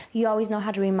day. You always know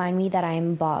how to remind me that I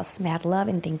am boss. Mad love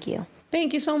and thank you.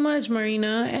 Thank you so much,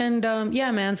 Marina. And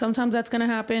yeah, man, sometimes that's gonna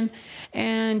happen,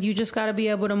 and you just gotta be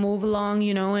able to move along,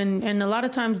 And a lot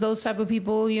of times, those type of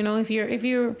people, if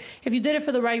you did it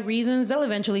for the right reasons, they'll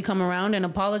eventually come around and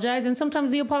apologize. And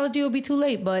sometimes the apology will be too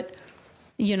late, but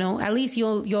at least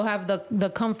you'll have the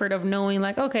comfort of knowing,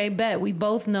 like, okay, bet we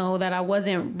both know that I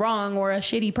wasn't wrong or a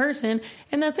shitty person,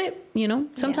 and that's it.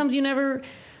 Sometimes you never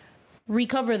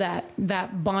recover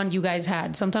that bond you guys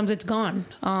had. Sometimes it's gone,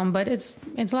 but it's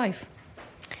life.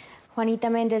 Juanita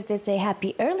Mendez did say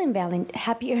happy early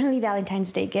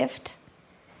Valentine's Day gift.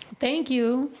 Thank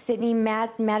you. Sydney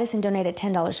Madison donated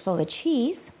 $10 for the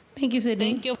cheese. Thank you,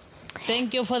 Sydney.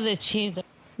 Thank you for the cheese.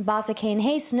 Bossa Kane,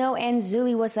 hey Snow and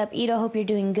Zuli, what's up? Ito, hope you're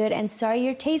doing good. And sorry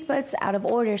your taste buds out of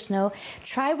order, Snow.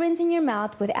 Try rinsing your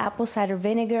mouth with apple cider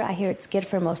vinegar. I hear it's good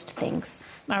for most things.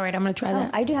 All right, I'm gonna try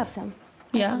that. I do have some.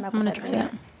 I'm gonna try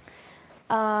that.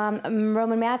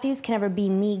 Roman Matthews, can never be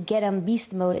me. Get 'em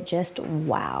beast mode. Just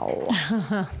wow.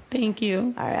 Thank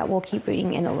you. All right, we'll keep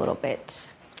reading in a little bit.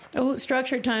 Oh,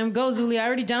 structure time. Go, Zuli. I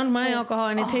already downed my alcohol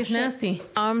and it tastes nasty.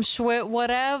 I'm Schwit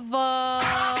whatever.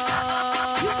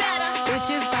 You better.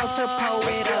 Bitches about to pull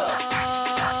it up.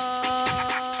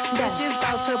 Bitches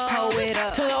about to pull it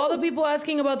up. To all the people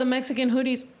asking about the Mexican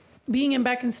hoodies being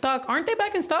back in stock, aren't they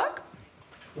back in stock?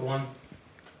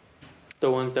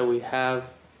 The ones that we have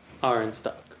are in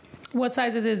stock. What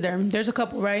sizes is there? There's a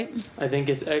couple, right? I think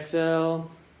it's XL,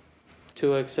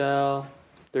 2XL,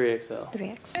 3XL.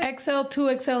 3X. XL,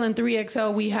 2XL, and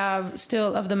 3XL we have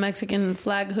still of the Mexican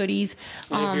flag hoodies.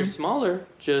 And if you're smaller,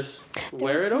 just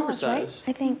wear it oversized. Right?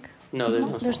 I think. No,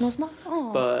 there's no smalls.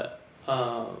 Oh. But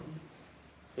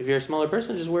if you're a smaller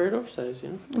person, just wear it oversized,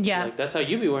 Yeah. Like, that's how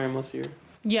you be wearing most of your...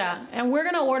 Yeah, and we're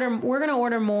gonna order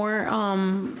more.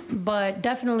 But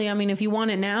definitely, I mean, if you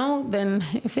want it now, then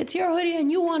if it's your hoodie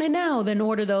and you want it now, then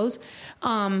order those.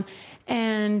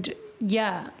 And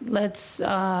yeah, let's.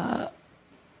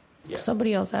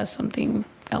 Somebody else asked something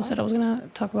else that I was gonna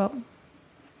talk about.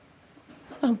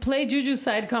 Play Juju's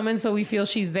side comment so we feel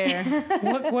she's there.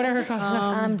 What are her comments?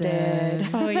 I'm dead.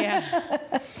 Oh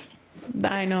yeah,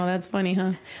 I know, that's funny,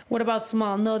 huh? What about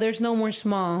small? No, there's no more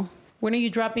small. When are you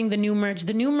dropping the new merch?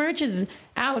 The new merch is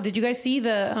out. Did you guys see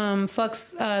the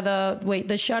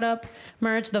the Shut Up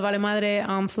merch, the Vale Madre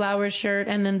flowers shirt,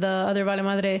 and then the other Vale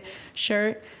Madre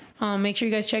shirt? Make sure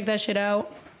you guys check that shit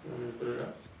out. You want me to put it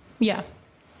up? Yeah.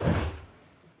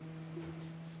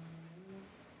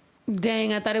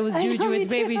 Dang, I thought it was Juju. It's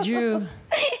Baby Drew.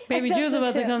 Baby Drew's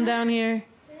about to come down here.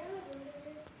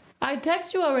 I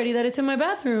texted you already that it's in my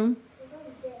bathroom.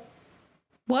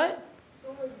 What?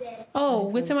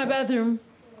 Oh, it's in my bathroom.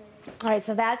 All right,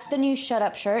 so that's the new Shut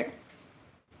Up shirt.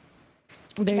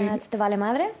 That's the Vale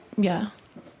Madre? Yeah.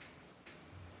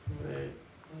 Wait,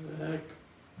 what the heck?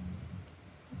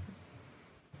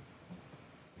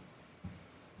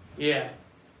 Yeah.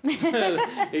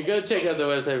 You go check out the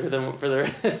website for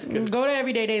the rest. Go to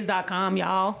everydaydays.com,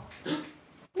 y'all.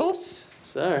 Oops.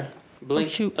 Sorry. Blink. Oh,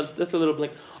 shoot. That's a little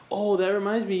blink. Oh, that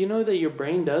reminds me. You know that your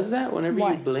brain does that whenever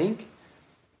you blink?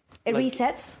 It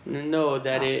resets? No,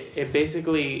 that it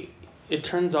basically, it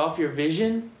turns off your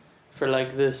vision for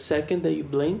like the second that you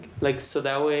blink. Like, so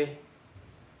that way...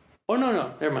 Oh,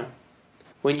 no, never mind.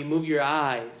 When you move your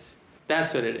eyes,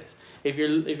 that's what it is. If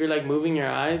you're like moving your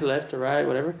eyes left to right,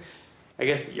 whatever, I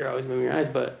guess you're always moving your eyes,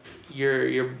 but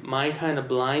your mind kind of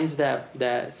blinds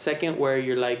that second where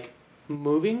you're like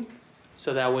moving,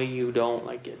 so that way you don't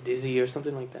like get dizzy or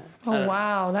something like that. Oh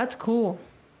wow, that's cool.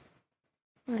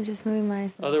 I'm just moving my.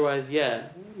 Otherwise, yeah,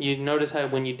 you notice how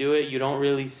when you do it, you don't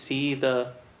really see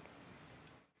the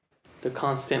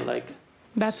constant like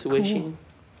swishing.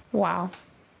 Cool. Wow,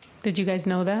 did you guys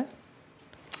know that?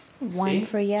 One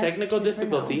for yes. Technical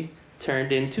difficulty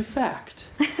turned into fact.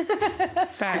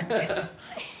 Facts.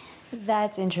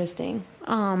 That's interesting.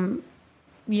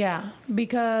 Yeah,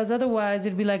 because otherwise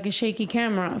it'd be like a shaky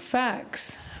camera.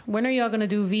 Facts. When are y'all gonna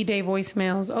do V-Day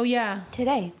voicemails? Oh yeah,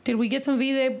 today. Did we get some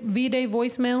V-Day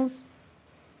voicemails?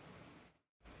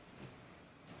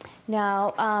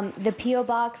 No, the P.O.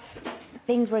 box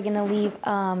things we're gonna leave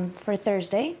for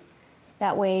Thursday.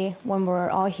 That way, when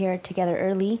we're all here together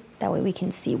early, that way we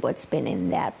can see what's been in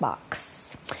that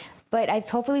box. But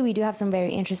hopefully we do have some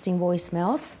very interesting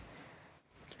voicemails.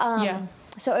 Yeah.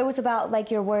 So it was about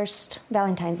like your worst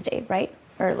Valentine's Day, right?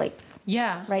 Or like.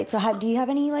 Yeah. Right. So do you have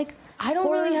any like? I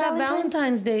don't really have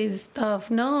Valentine's Day stuff,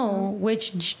 no.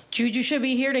 Which Juju should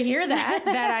be here to hear that.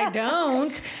 That I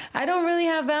don't. I don't really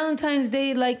have Valentine's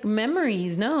Day like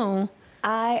memories, no.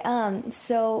 I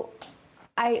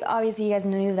obviously, you guys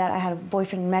knew that I had a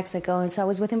boyfriend in Mexico, and so I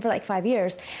was with him for like 5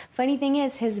 years. Funny thing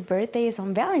is, his birthday is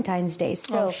on Valentine's Day.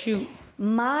 So shoot.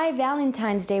 My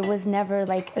Valentine's Day was never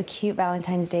like a cute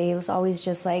Valentine's Day. It was always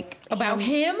just like about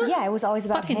him. Yeah, it was always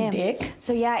about fucking him. Dick.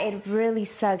 So yeah, it really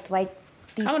sucked. Like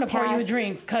these. I'm gonna pour you a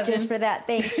drink, cousin. Just for that,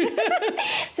 thanks.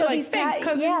 So like, thanks,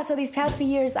 cousin. Yeah, so these past few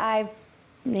years, like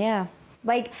I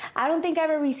don't think I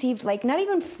ever received like not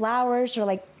even flowers or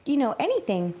like.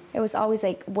 Anything. It was always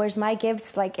like, where's my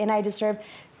gifts? Like, and I deserve,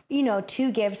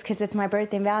 2 gifts because it's my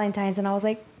birthday and Valentine's. And I was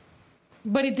like,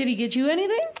 but did he get you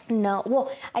anything? No.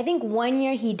 Well, I think one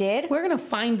year he did. We're going to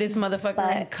find this motherfucker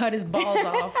and cut his balls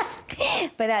off.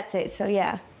 But that's it. So,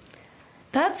 yeah.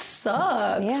 That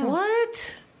sucks. Yeah.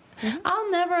 What? Mm-hmm.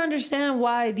 I'll never understand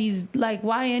why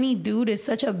why any dude is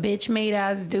such a bitch made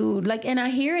ass dude. Like, and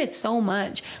I hear it so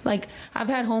much. Like, I've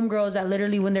had homegirls that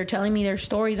literally, when they're telling me their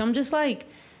stories, I'm just like,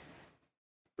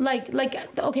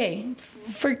 okay,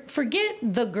 forget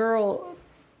the girl's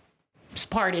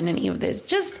part in any of this.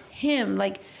 Just him.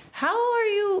 Like, how are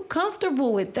you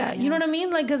comfortable with that? Yeah. You know what I mean?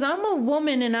 Like, because I'm a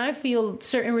woman and I feel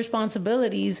certain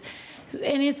responsibilities.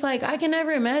 And it's like, I can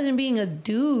never imagine being a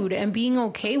dude and being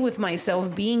okay with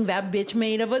myself being that bitch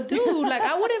made of a dude. Like,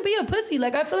 I wouldn't be a pussy.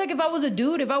 Like, I feel like if I was a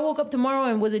dude, if I woke up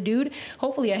tomorrow and was a dude,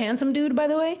 hopefully a handsome dude, by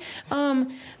the way,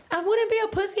 I wouldn't be a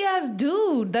pussy ass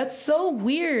dude. That's so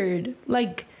weird.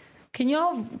 Like, can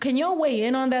y'all weigh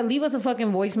in on that? Leave us a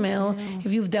fucking voicemail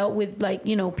if you've dealt with like,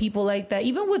 people like that.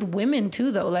 Even with women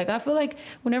too, though. Like, I feel like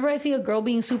whenever I see a girl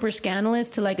being super scandalous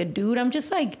to like a dude, I'm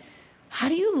just like, how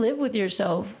do you live with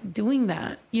yourself doing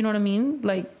that? You know what I mean?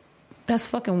 Like, that's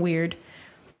fucking weird.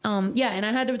 Yeah, and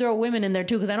I had to throw women in there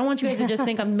too, because I don't want you guys to just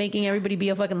think I'm making everybody be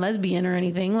a fucking lesbian or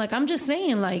anything. Like, I'm just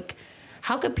saying, like,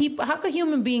 how could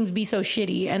human beings be so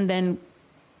shitty and then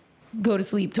go to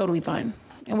sleep totally fine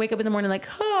and wake up in the morning like,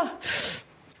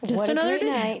 just another day,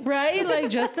 night. Right?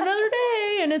 Like, just another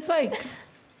day, and it's like,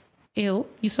 ew,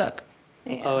 you suck.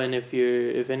 Yeah. Oh, and if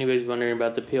anybody's wondering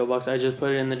about the P.O. box, I just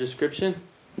put it in the description.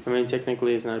 I mean,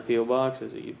 technically, it's not a P.O. box;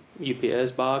 it's a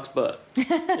UPS box, but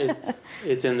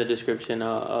it's in the description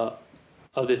of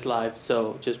this live.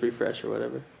 So just refresh or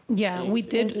whatever. Yeah, we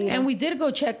did, and we did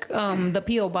go check the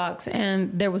P.O. box,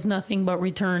 and there was nothing but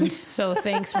returns. So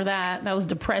thanks for that. That was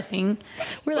depressing.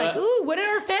 We're like, ooh, what did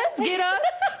our fans get us?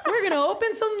 We're gonna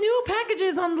open some new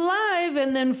packages on the live,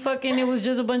 and then fucking it was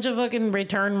just a bunch of fucking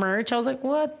return merch. I was like,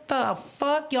 what the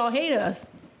fuck? Y'all hate us.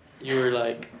 You were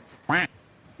like,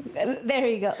 there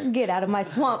you go. Get out of my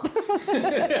swamp.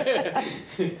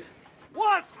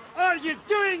 What are you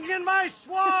doing in my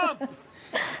swamp?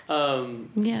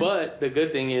 Yes. But the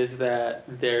good thing is that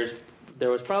there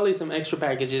was probably some extra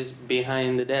packages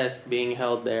behind the desk being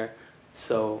held there,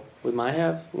 so we might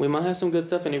have some good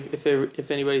stuff. And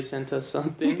if anybody sent us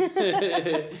something,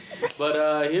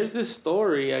 but here's the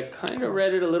story. I kind of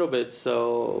read it a little bit,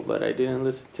 but I didn't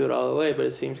listen to it all the way. But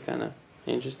it seems kind of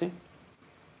interesting.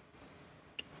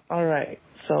 All right.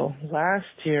 So last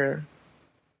year,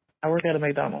 I worked at a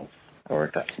McDonald's. I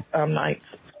worked at nights.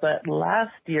 But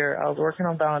last year, I was working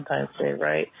on Valentine's Day,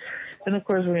 right? And, of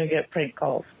course, we're going to get prank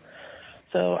calls.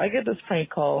 So I get this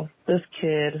prank call. This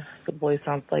kid, the boy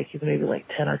sounds like he's maybe like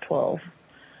 10 or 12.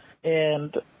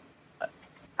 And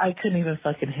I couldn't even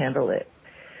fucking handle it.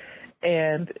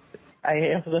 And I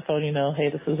answer the phone, hey,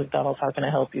 this is McDonald's. How can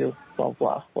I help you? Blah,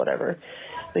 blah, whatever.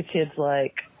 The kid's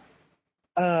like,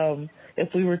 if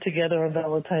we were together on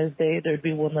Valentine's Day, there'd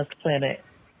be one less planet.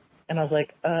 And I was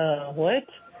like, what?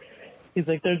 He's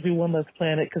like, there'd be one less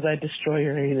planet because I destroy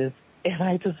your anus. and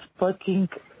I just fucking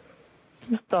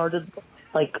started,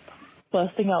 like,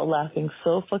 busting out laughing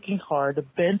so fucking hard,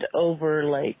 bent over,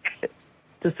 like,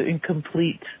 just in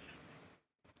complete...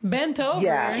 Bent over?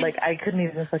 Yeah, like, I couldn't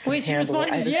even fucking handle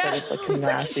it. I just started fucking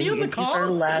laughing, and she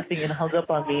started laughing and hung up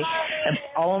on me, and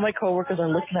all of my coworkers are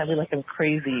looking at me like I'm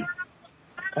crazy.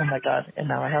 Oh, my God, and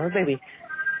now I have a baby.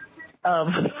 God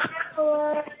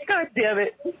damn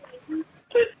it.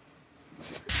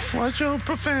 What's your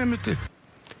profanity?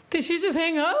 Did she just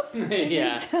hang up?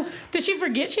 Yeah. Did she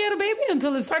forget she had a baby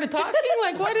until it started talking?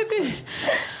 Like, why did they...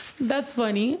 That's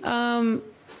funny.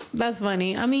 That's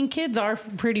funny. I mean, kids are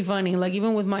pretty funny. Like,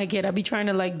 even with my kid, I'd be trying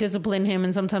to, like, discipline him,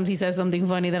 and sometimes he says something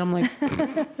funny that I'm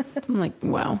like,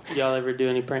 wow. Y'all ever do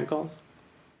any prank calls?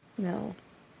 No.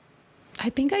 I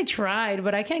think I tried,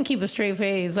 but I can't keep a straight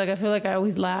face. Like, I feel like I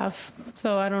always laugh.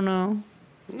 So, I don't know.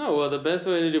 No, well, the best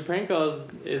way to do prank calls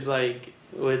is, like,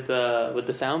 with the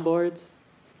soundboards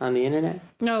on the internet.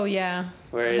 Oh, yeah.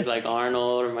 Where it's, like,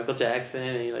 Arnold or Michael Jackson,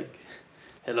 and you're like,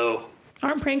 hello.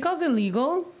 Aren't prank calls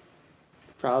illegal?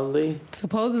 Probably.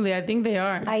 Supposedly, I think they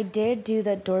are. I did do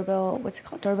the doorbell, what's it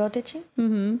called? Doorbell ditching?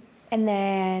 Mm-hmm. And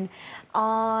then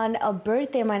on a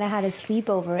birthday, mine, I had a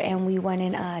sleepover, and we went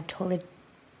in a toilet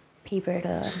paper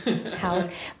to house.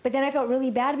 But then I felt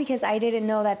really bad because I didn't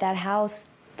know that house,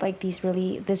 like this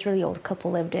really old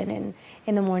couple lived in, and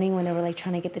in the morning when they were like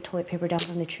trying to get the toilet paper down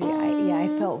from the tree,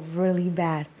 I felt really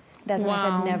bad. That's why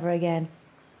I said never again.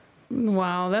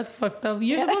 Wow, that's fucked up.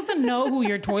 You're supposed to know who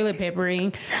you're toilet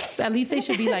papering. At least they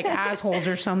should be like assholes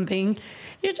or something.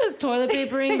 You're just toilet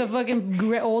papering the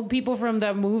fucking old people from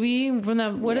that movie. From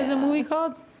that, what is the movie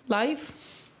called? Life?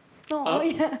 Oh,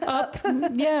 yeah. Up.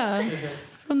 Yeah.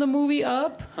 From the movie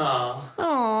Up.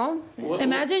 Aww.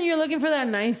 Imagine you're looking for that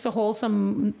nice,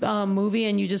 wholesome movie,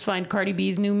 and you just find Cardi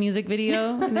B's new music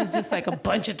video, and it's just like a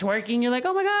bunch of twerking. You're like,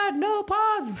 oh my God, no,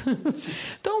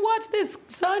 pause. Don't watch this,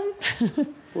 son.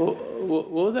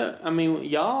 What was that? I mean,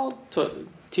 y'all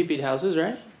TP'd houses,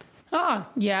 right?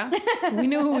 Yeah. We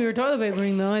knew who we were toilet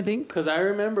papering, though, I think. Because I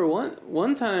remember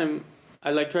one time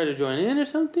I like tried to join in or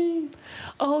something.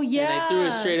 Oh, yeah. And I threw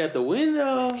it straight out the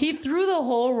window. He threw the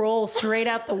whole roll straight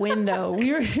out the window.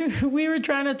 We were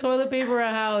trying to toilet paper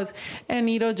a house, and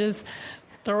Ito just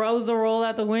throws the roll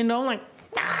out the window. I'm like,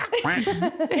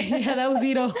 yeah, that was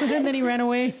Ito. And then he ran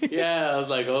away. Yeah, I was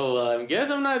like, oh, well, I guess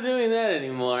I'm not doing that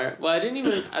anymore. Well, I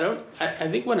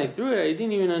think when I threw it, I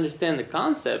didn't even understand the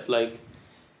concept. Like,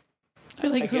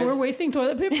 we're wasting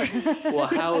toilet paper. Well,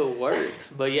 how it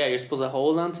works. But yeah, you're supposed to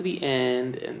hold on to the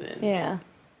end and then... Yeah.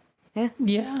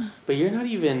 But you're not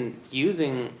even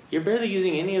you're barely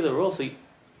using any of the roll. So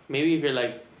maybe if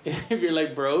you're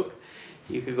like broke,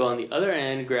 you could go on the other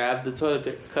end, grab the toilet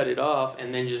paper, cut it off,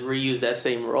 and then just reuse that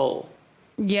same roll.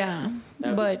 Yeah.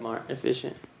 That would be smart,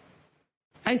 efficient.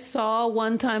 I saw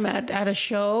one time at a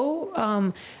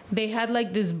show, they had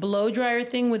like this blow dryer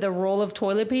thing with a roll of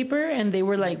toilet paper, and they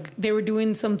were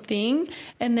doing something,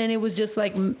 and then it was just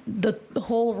like the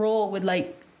whole roll would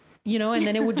like, you know, and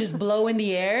then it would just blow in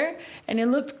the air, and it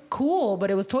looked cool,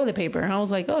 but it was toilet paper. I was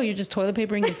like, oh, you're just toilet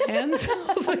papering your hands?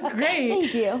 I was like, great.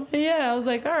 Thank you. Yeah, I was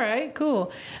like, all right,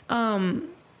 cool.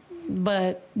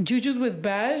 But Juju's with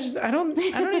Bash, I don't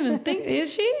even think,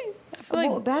 is she? I feel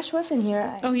like Bash wasn't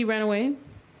here. Oh, he ran away?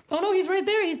 Oh, no, he's right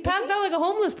there. He's passed out like a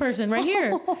homeless person right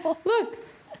here. Look.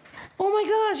 Oh, my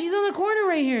gosh. He's on the corner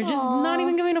right here. Just not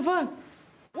even giving a fuck.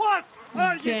 What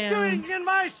are you doing in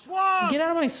my swamp? Get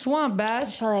out of my swamp, Bash.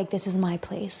 It's probably like, this is my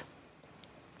place.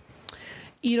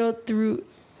 Ito threw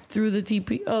the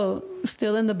TP. Oh,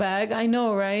 still in the bag? I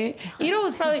know, right? Ito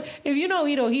was probably... If you know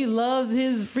Ito, he loves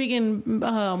his freaking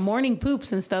morning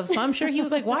poops and stuff. So I'm sure he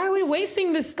was like, why are we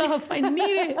wasting this stuff? I need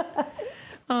it.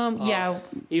 Yeah.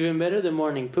 Even better than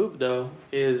morning poop though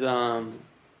is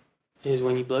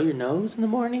when you blow your nose in the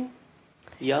morning.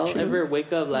 Y'all ever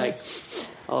wake up like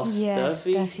all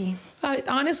stuffy?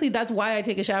 Honestly, that's why I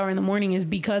take a shower in the morning, is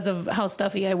because of how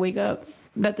stuffy I wake up.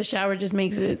 That the shower just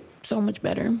makes it so much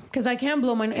better. Because I can't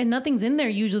blow and nothing's in there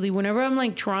usually. Whenever I'm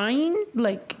like trying,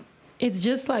 like it's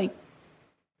just like,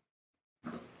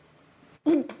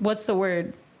 what's the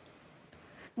word?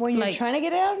 When you're trying to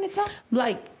get it out and it's not?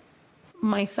 Like,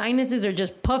 my sinuses are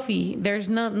just puffy. There's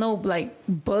no like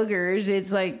boogers.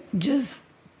 It's like just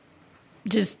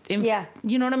yeah.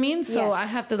 You know what I mean? So yes. I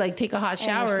have to like take a hot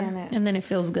shower and then it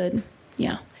feels good.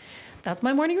 Yeah. That's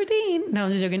my morning routine. No,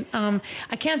 I'm just joking.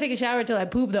 I can't take a shower till I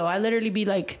poop though. I literally be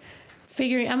like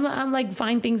figuring, I'm like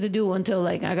find things to do until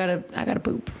like I gotta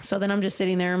poop. So then I'm just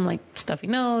sitting there. I'm like stuffy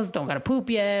nose, don't gotta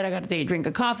poop yet. I gotta take a drink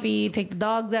of coffee, take the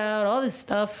dogs out, all this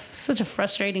stuff. Such a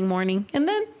frustrating morning. And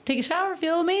then take a shower,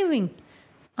 feel amazing.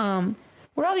 Where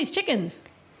are all these chickens?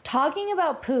 Talking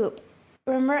about poop.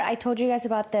 Remember I told you guys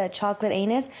about the chocolate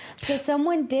anus? So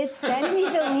someone did send me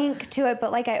the link to it,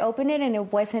 but like I opened it and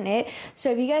it wasn't it.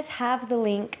 So if you guys have the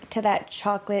link to that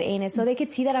chocolate anus so they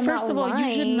could see that I'm First not of all, lying.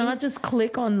 you should not just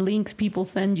click on links people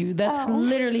send you. That's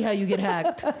literally how you get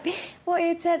hacked. Well,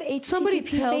 it said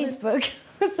HTTP Facebook.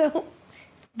 So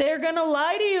they're gonna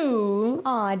lie to you.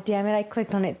 Aw, damn it. I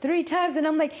clicked on it 3 times and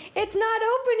I'm like, it's not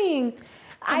opening.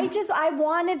 I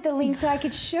wanted the link so I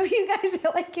could show you guys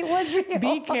that like it was real.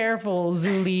 Be careful,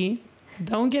 Zuli.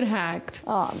 Don't get hacked.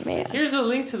 Oh, man. Here's a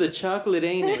link to the chocolate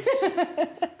anus.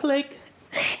 Click.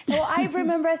 Well, I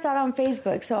remember I saw it on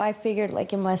Facebook, so I figured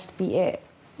like it must be it.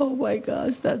 Oh my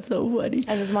gosh, that's so funny.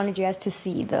 I just wanted you guys to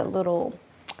see the little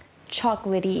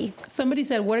chocolatey. Somebody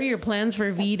said, what are your plans for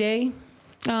V-Day?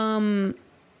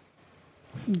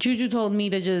 Juju told me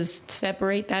to just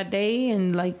separate that day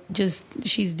and like just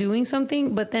she's doing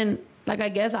something, but then like I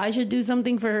guess I should do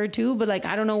something for her too, but like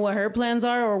I don't know what her plans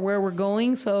are or where we're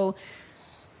going, so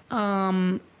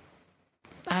I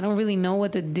don't really know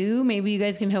what to do. Maybe you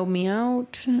guys can help me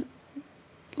out.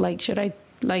 Like should I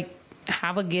like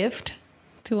have a gift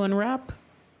to unwrap?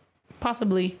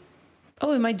 Possibly.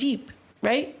 Oh, in my Jeep,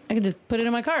 right? I can just put it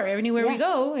in my car. Anywhere we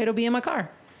go, it'll be in my car.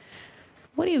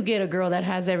 What do you get a girl that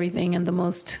has everything and the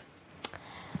most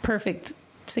perfect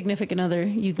significant other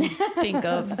you can think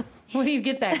of? What do you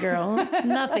get that girl?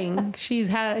 Nothing. She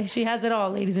has it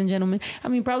all, ladies and gentlemen. I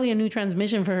mean, probably a new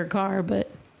transmission for her car, but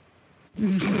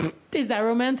is that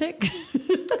romantic?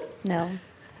 No.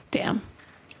 Damn.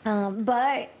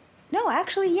 But no,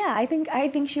 actually, yeah. I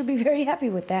think she'll be very happy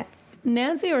with that.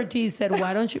 Nancy Ortiz said,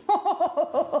 "Why don't you?"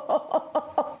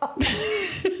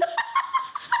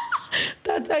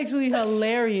 That's actually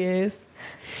hilarious.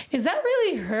 Is that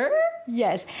really her?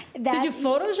 Yes. Did you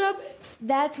Photoshop it?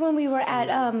 That's when we were at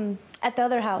the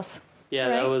other house. Yeah,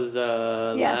 right? that was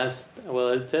last. Well,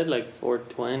 it said like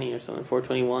 420 or something,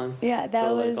 421. Yeah, that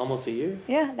so was like almost a year.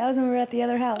 Yeah, that was when we were at the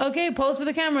other house. Okay, pose for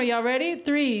the camera. Y'all ready?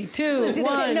 3, 2,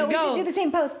 1, no, go. we should do the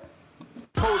same pose.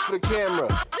 Pose for the camera.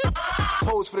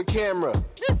 Pose for the camera.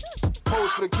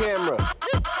 Pose for the camera.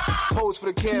 Pose for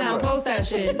the camera. Now post that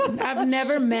shit. I've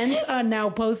never meant now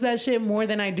post that shit more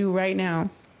than I do right now.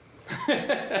 Post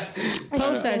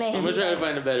that shit. I'm gonna try to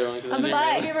find a better one. I'm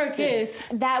gonna give her a kiss.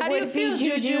 That How do you would feel, be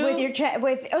Juju with your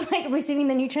with like receiving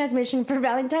the new transmission for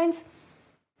Valentine's.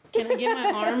 Can I get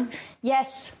my arm?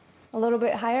 Yes, a little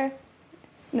bit higher.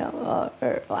 No,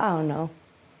 or I don't know.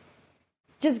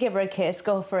 Just give her a kiss.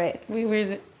 Go for it. Where is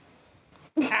it?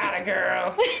 Atta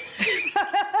girl.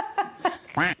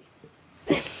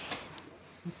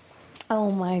 Oh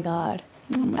my God.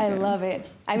 I love it.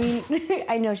 I mean,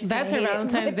 I know she's That's her gonna hate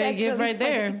Valentine's it, Day that's gift really right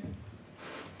funny. there.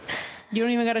 You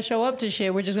don't even got to show up to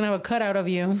shit. We're just going to have a cutout of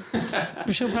you.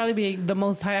 She'll probably be the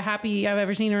most happy I've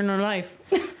ever seen her in her life.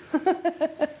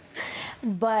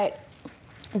 But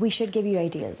we should give you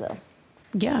ideas, though.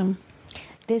 Yeah.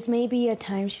 This may be a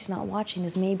time she's not watching.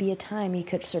 This may be a time you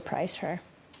could surprise her.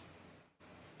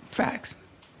 Facts.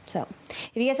 So,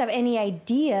 if you guys have any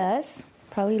ideas,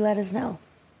 probably let us know.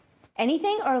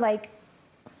 Anything or like...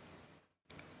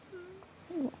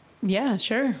 Yeah,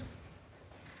 sure.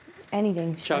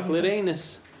 Anything. Chocolate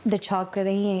anus. The chocolate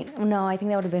ain't... No, I think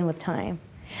that would have been with time.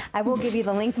 I will give you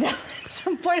the link though at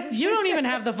some point. You don't even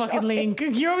have the fucking link.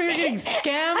 You're over here getting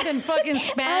scammed and fucking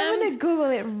spammed. I'm going to Google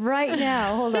it right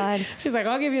now. Hold on. She's like,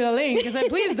 I'll give you the link. I said,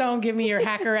 please don't give me your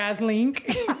hacker-ass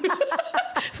link.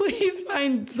 Please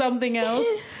find something else.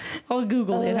 I'll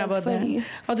Google it. How about that?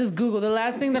 I'll just Google. The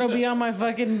last thing that'll be on my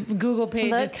fucking Google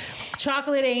page is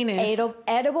chocolate anus.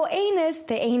 Edible anus.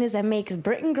 The anus that makes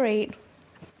Britain great.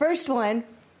 First one.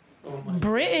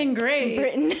 Britain great.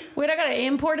 Britain. Wait, I gotta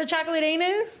import a chocolate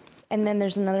anus? And then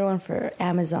there's another one for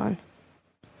Amazon.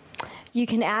 You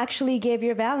can actually give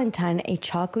your Valentine a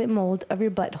chocolate mold of your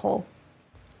butthole.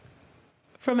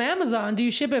 From Amazon? Do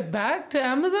you ship it back to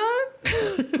Amazon?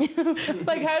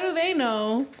 Like, how do they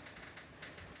know?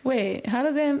 Wait, how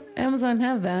does Amazon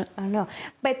have that? I don't know.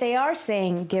 But they are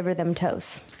saying give her them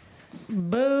toes.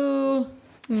 Boo.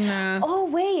 Nah. Oh,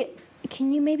 wait.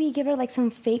 Can you maybe give her like some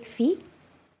fake feet?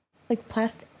 Like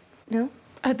plastic? No?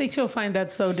 I think she'll find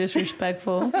that so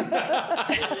disrespectful.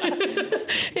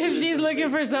 If she's looking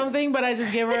for something, but I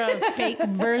just give her a fake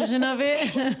version of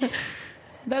it.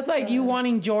 That's like you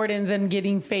wanting Jordans and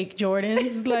getting fake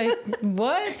Jordans. Like,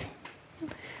 what?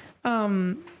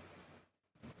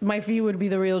 My feet would be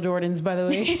the real Jordans, by the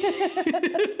way.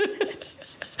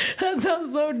 That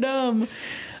sounds so dumb.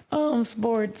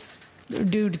 Sports.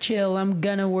 Dude, chill. I'm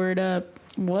gonna word up.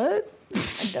 What? I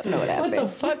don't know what happened. What the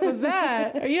fuck was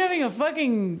that? Are you having a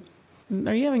fucking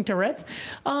Are you having Tourette's?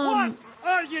 What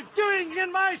are you doing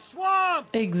in my swamp?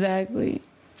 Exactly.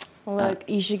 Look,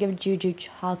 you should give Juju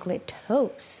chocolate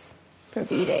toast for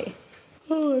B-Day.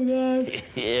 Oh my god.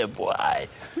 Yeah, boy.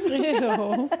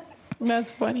 Ew.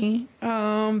 That's funny.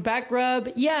 Back rub.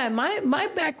 Yeah, my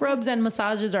back rubs and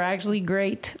massages are actually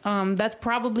great. That's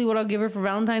probably what I'll give her for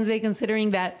Valentine's Day,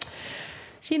 considering that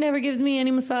she never gives me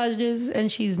any massages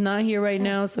and she's not here right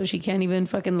now, so she can't even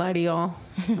fucking lie to y'all.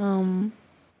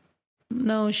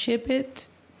 No, ship it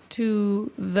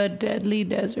to the deadly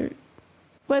desert.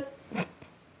 What?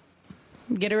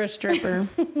 Get her a stripper.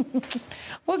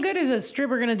 What good is a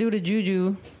stripper gonna do to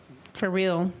Juju? For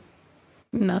real?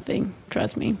 Nothing.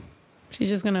 Trust me. She's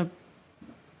just gonna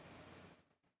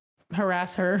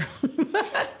harass her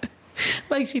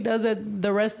like she does at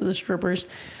the rest of the strippers.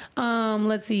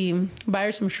 Let's see. Buy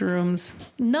her some shrooms.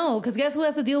 No, because guess who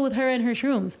has to deal with her and her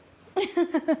shrooms?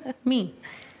 Me.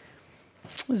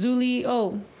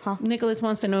 Zuli. Nicholas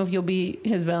wants to know if you'll be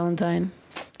his Valentine.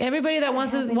 Everybody that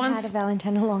wants had a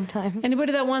Valentine in a long time.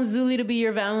 Anybody that wants Zuli to be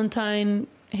your Valentine,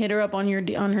 hit her up on her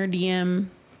DM.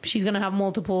 She's gonna have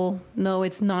multiple. No,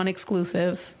 it's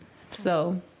non-exclusive.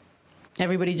 So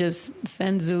everybody just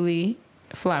send Zuli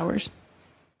flowers.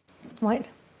 What?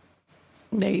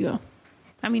 There you go.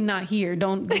 I mean, not here.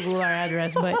 Don't Google our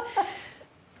address, but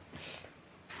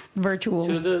virtual.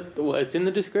 It's in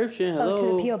the description. Hello.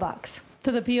 To the P.O. box.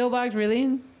 To the P.O. box,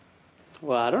 really?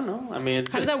 Well, I don't know. I mean,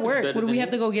 how does that work? Would we have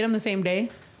to go get them the same day?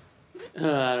 I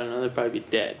don't know. They'd probably be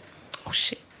dead. Oh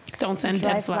shit! Don't send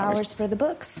Dry dead flowers for the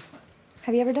books.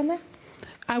 Have you ever done that?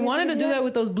 I wanted to do that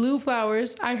with those blue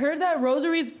flowers. I heard that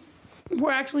rosaries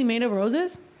were actually made of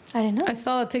roses. I didn't know. I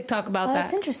saw a TikTok about that.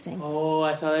 That's interesting. Oh,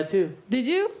 I saw that too. Did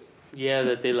you? Yeah,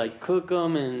 that they like cook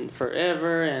them and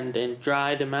forever and then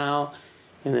dry them out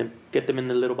and then get them in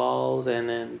the little balls and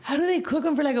then... How do they cook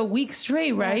them for like a week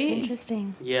straight, right? That's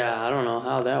interesting. Yeah, I don't know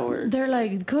how that works. They're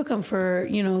like, cook them for,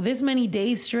 this many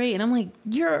days straight. And I'm like,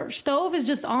 your stove is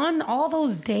just on all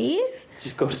those days?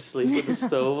 Just go to sleep with the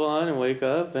stove on and wake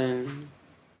up and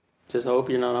just hope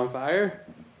you're not on fire?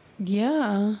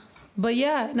 Yeah. But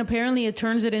yeah, and apparently it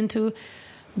turns it into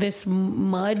this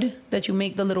mud that you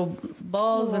make the little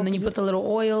balls and then you put the little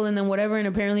oil and then whatever, and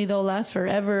apparently they'll last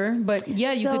forever. But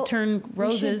yeah, you could turn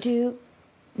roses. We should do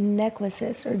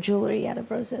necklaces or jewelry out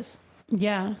of roses.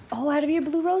 Yeah. Oh, out of your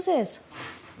blue roses.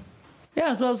 Yeah,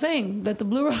 that's what I was saying. That the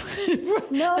blue roses.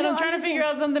 I'm trying to figure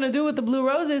out something to do with the blue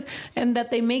roses, and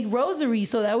that they make rosaries.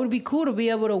 So that would be cool to be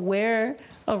able to wear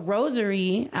a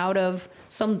rosary out of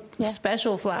some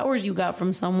special flowers you got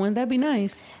from someone. That'd be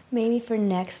nice. Maybe for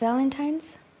next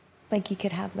Valentine's, like you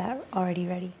could have that already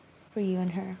ready for you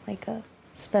and her, like a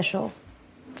special.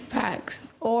 Facts.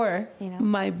 Or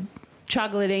my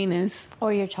chocolate anus.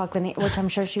 Or your chocolate, which I'm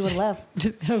sure she would love.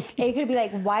 Just okay. It could be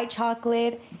like white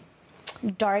chocolate,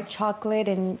 dark chocolate,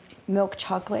 and milk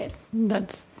chocolate.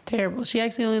 That's terrible. She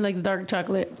actually only likes dark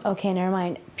chocolate. Okay, never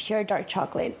mind. Pure dark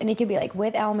chocolate. And it could be like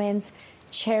with almonds,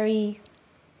 cherry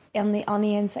on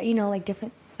the inside, like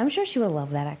different. I'm sure she would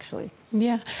love that actually.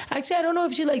 Yeah. Actually, I don't know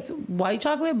if she likes white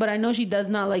chocolate, but I know she does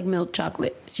not like milk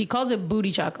chocolate. She calls it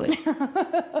booty chocolate,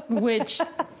 which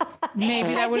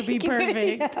maybe that would be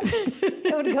perfect.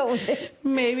 I would go with it.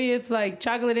 Maybe it's like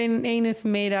chocolate anus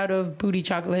made out of booty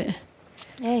chocolate.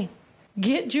 Hey.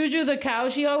 Get Juju the cow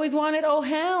she always wanted? Oh,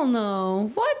 hell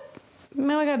no. What?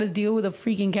 Now I got to deal with a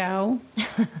freaking cow.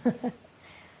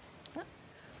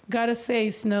 Gotta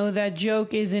say, Snow, that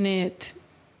joke, isn't it?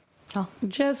 Oh.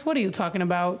 Jess, what are you talking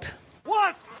about?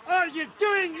 What are you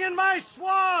doing in my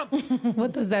swamp?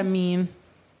 What does that mean?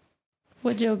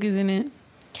 What joke, isn't it?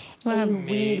 A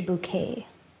weed bouquet.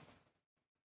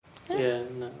 Yeah,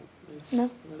 no. No.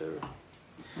 Whatever.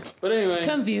 But anyway.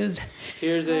 Confused.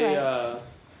 Here's another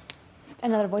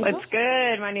voice. What's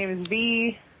good? My name is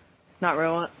V.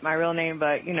 Not my real name,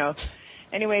 but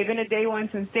Anyway, been a day one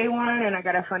since day one, and I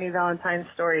got a funny Valentine's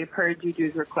story per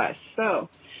Juju's request. So,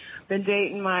 been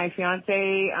dating my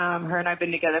fiance. Her and I've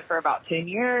been together for about 10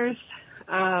 years.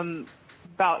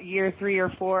 About year 3 or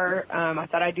 4, I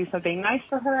thought I'd do something nice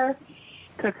for her.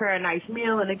 Cook her a nice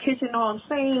meal in the kitchen, know what I'm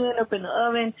saying, up in the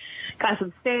oven. Got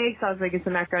some steaks. I was making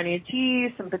some macaroni and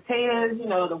cheese, some potatoes,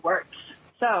 the works.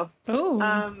 So,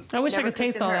 I wish I could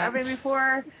taste all that. Oven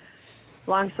before.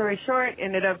 Long story short,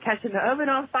 ended up catching the oven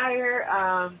on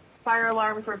fire. Fire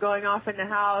alarms were going off in the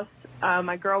house.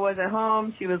 My girl wasn't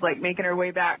home. She was making her way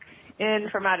back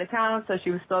in from out of town, so she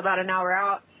was still about an hour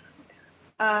out.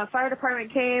 Fire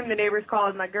department came. The neighbors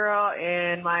called my girl,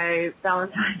 and my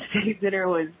Valentine's Day dinner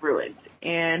was ruined.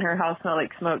 And her house smelled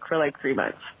like smoke for 3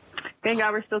 months. Thank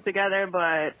God we're still together,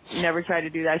 but never try to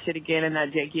do that shit again in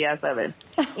that janky ass oven.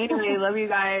 Anyway, love you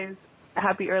guys.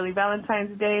 happy early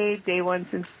Valentine's Day. Day one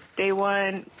since day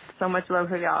one. So much love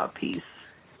for y'all. Peace.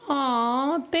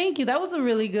 Aw, thank you. That was a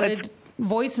really good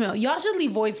voicemail. Y'all should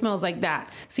leave voicemails like that.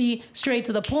 See, straight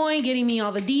to the point, getting me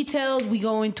all the details. We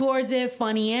going towards it.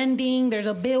 Funny ending. There's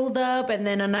a build up and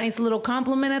then a nice little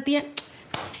compliment at the end.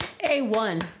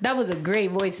 A1. That was a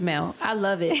great voicemail. I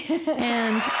love it.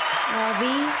 And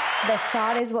the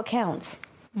thought is what counts.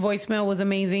 Voicemail was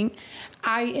amazing.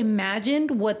 I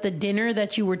imagined what the dinner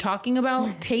that you were talking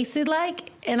about tasted like,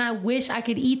 and I wish I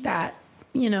could eat that.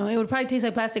 You know, it would probably taste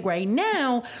like plastic right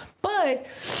now, but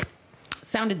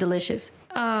sounded delicious.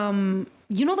 You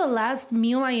know, the last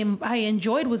meal I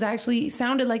enjoyed was actually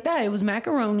sounded like that. It was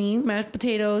macaroni, mashed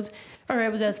potatoes, or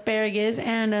it was asparagus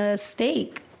and a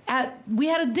steak. We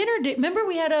had a dinner date. Remember,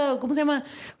 we had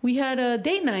a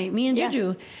date night, me and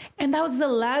Juju, and that was the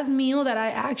last meal that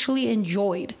I actually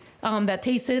enjoyed. That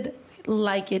tasted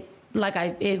like it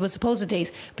was supposed to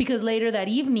taste. Because later that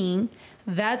evening,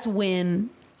 that's when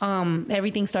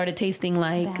everything started tasting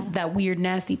like that weird,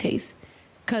 nasty taste.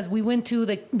 Because we went to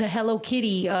the Hello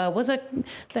Kitty. What's that?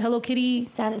 The Hello Kitty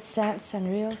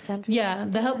Sanrio. Yeah,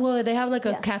 they have like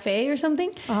a cafe or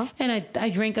something. And I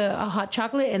drank a hot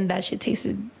chocolate, and that shit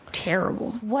tasted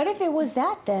terrible. What if it was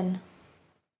that then?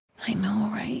 I know,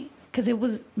 right? Because it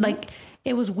was like,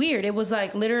 it was weird. It was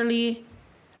like literally,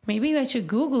 maybe I should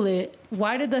Google it.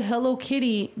 Why did the Hello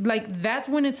Kitty, like that's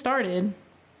when it started.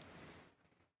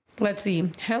 Let's see.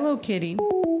 Hello Kitty.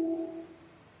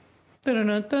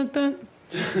 Dun-dun-dun-dun-dun.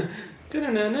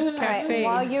 Cafe.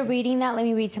 While you're reading that, let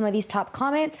me read some of these top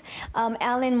comments.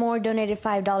 Alan Moore donated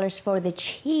 $5 for the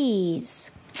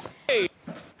cheese.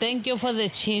 Thank you for the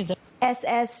cheese.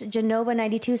 SS Genova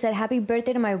 92 said, happy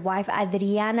birthday to my wife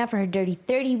Adriana for her dirty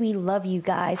 30. We love you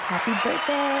guys. Happy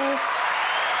birthday.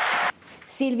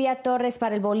 Silvia Torres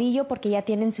para el bolillo porque ya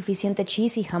tienen suficiente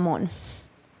cheese y jamón.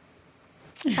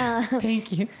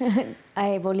 Thank you.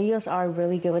 Bolillos are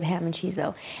really good with ham and cheese,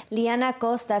 though. Liana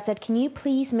Costa said, can you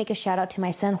please make a shout out to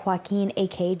my son Joaquin,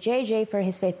 aka JJ, for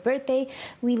his 5th birthday?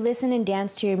 We listen and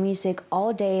dance to your music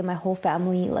all day. My whole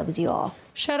family loves you all.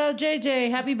 Shout out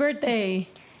JJ. Happy birthday.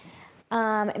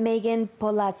 Megan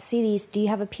Polatsiris, do you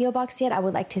have a P.O. box yet? I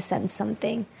would like to send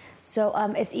something. So,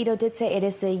 as Ito did say, it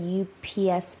is a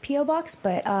UPS P.O. box,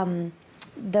 but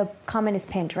the comment is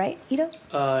pinned, right, Ito?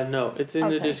 No, it's in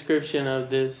the description of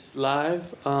this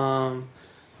live.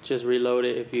 Just reload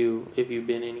it if you've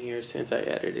been in here since I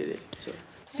edited it. So.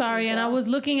 Sorry, and I was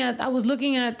looking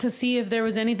at to see if there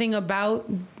was anything about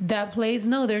that place.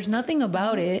 No, there's nothing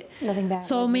about it. Nothing bad.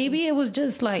 So maybe it was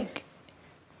just like,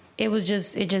 that's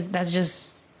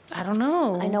just, I don't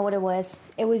know. I know what it was.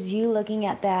 It was you looking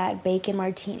at that bacon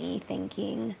martini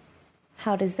thinking,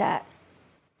 how does that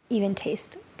even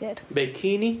taste good?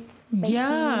 Bikini?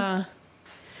 Yeah.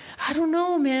 I don't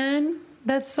know, man.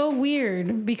 That's so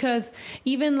weird because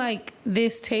even like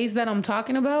this taste that I'm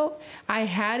talking about, I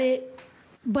had it,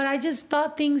 but I just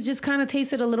thought things just kind of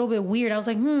tasted a little bit weird. I was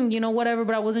like, whatever,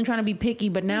 but I wasn't trying to be picky,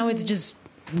 but now it's just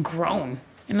grown.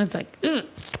 And it's like, ugh.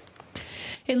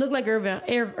 It looked like Irvine.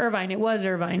 It was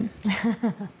Irvine.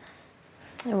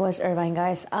 It was Irvine,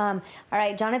 guys. All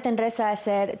right, Jonathan Reza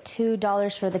said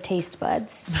 $2 for the taste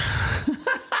buds.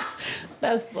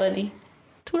 That's funny.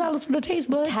 $2 for the taste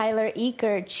buds. Tyler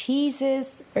Eaker, cheese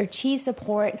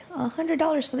support,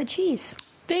 $100 for the cheese.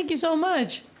 Thank you so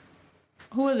much.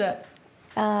 Who was that?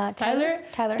 Tyler?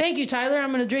 Tyler. Thank you, Tyler.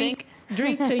 I'm going to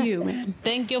drink to you, man.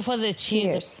 Thank you for the cheese.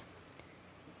 Cheers.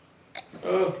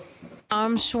 Oh.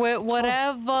 I'm Schwit,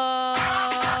 whatever.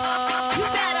 You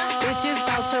better. Bitches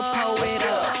about to pull it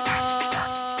up.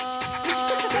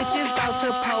 Bitches about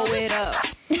to pull it up.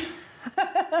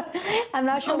 I'm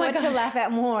not sure what to laugh at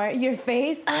more, your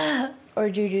face or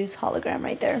Juju's hologram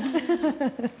right there.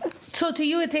 So to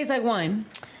you, it tastes like wine?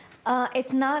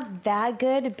 It's not that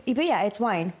good, but yeah, it's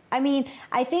wine. I mean,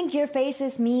 I think your face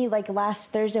is me like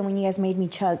last Thursday when you guys made me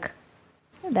chug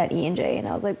that E&J, and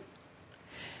I was like,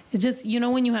 it's just,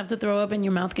 when you have to throw up and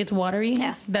your mouth gets watery?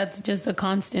 Yeah. That's just a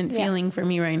constant feeling for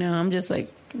me right now. I'm just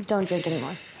like... Don't drink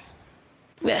anymore.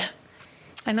 Yeah.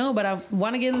 I know, but I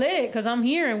want to get lit because I'm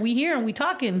here and we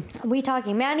talking. We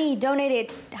talking. Manny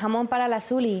donated jamón para la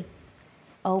Zuli.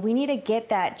 Oh, we need to get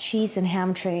that cheese and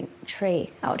ham tray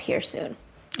out here soon.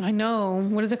 I know.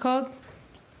 What is it called?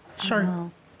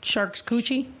 Shark's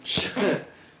Coochie?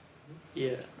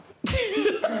 Yeah.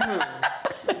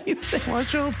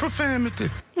 Watch your profanity.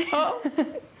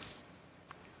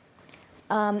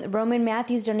 Roman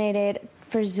Matthews donated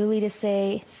for Zuli to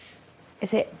say,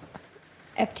 is it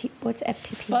FT? What's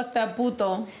FTP? Fuck that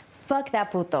puto. Fuck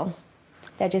that puto.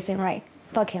 That just ain't right.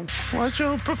 Fuck him. Watch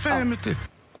your profanity.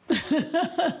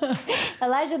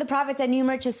 Elijah the Prophet said new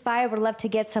merch is fire. Would love to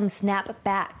get some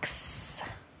snapbacks.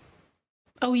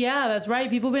 Oh, yeah, that's right.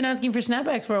 People have been asking for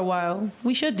snapbacks for a while.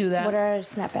 We should do that. What are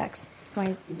snapbacks?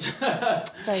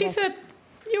 Sorry, she said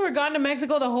you were gone to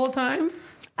Mexico the whole time?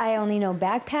 I only know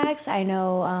backpacks. I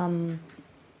know...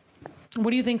 what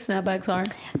do you think snapbacks are?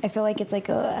 I feel like it's like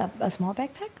a small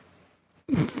backpack.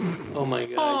 Oh my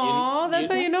god. Aw, that's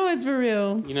how you know it's for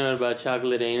real. You know about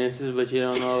chocolate anuses, but you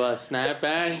don't know about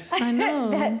snapbacks? I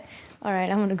know. All right,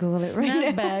 I'm going to Google it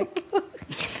right now. Snapback.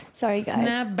 Sorry, guys.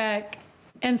 Snapback.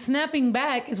 And snapping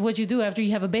back is what you do after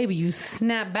you have a baby. You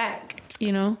snap back,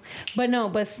 you know? But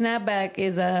snapback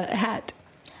is a hat.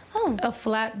 Oh. A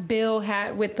flat bill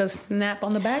hat with the snap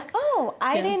on the back. Oh,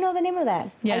 I didn't know the name of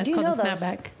that. Yeah, I it's do called know a those.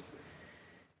 snapback.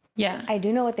 Yeah. I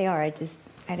do know what they are. I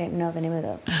didn't know the name of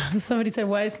them. Somebody said,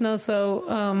 why is snow so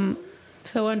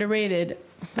underrated?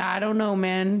 I don't know,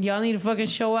 man. Y'all need to fucking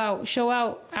show out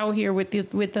here with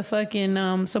the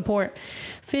fucking support.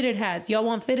 Fitted hats. Y'all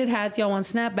want fitted hats. Y'all want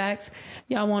snapbacks.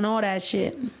 Y'all want all that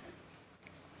shit.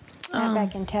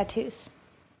 Snapback and tattoos.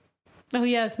 Oh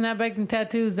yeah, snapbacks and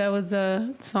tattoos. That was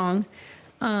a song.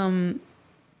 Oh,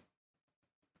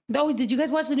 did you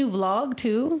guys watch the new vlog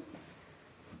too?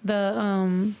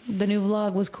 The new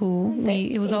vlog was cool.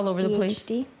 It was all over the place.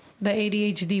 The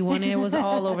ADHD one. It was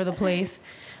all over the place.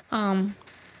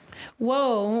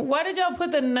 Whoa! Why did y'all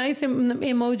put the nice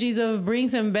emojis of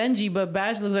Brinks and Benji, but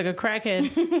Bash looks like a crackhead?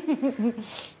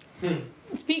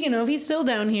 Speaking of, he's still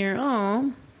down here.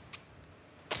 Oh,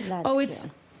 it's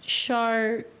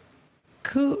charcuterie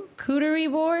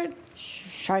board.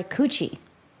 Charcuterie.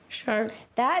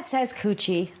 That says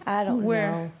coochie. I don't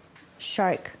know.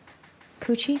 Shark.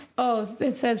 Coochie? Oh,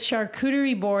 it says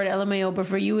charcuterie board, LMAO, but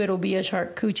for you it'll be a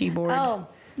charcuterie board. Oh,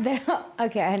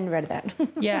 okay, I hadn't read that.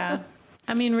 Yeah.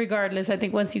 I mean, regardless, I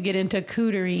think once you get into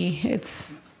cooterie,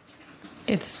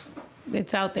 it's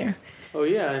out there. Oh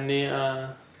yeah, in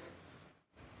the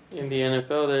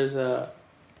NFL, there's a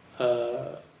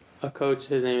coach.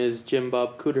 His name is Jim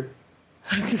Bob Cooter.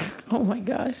 Oh my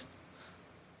gosh.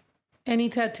 Any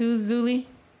tattoos, Zuli?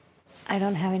 I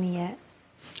don't have any yet.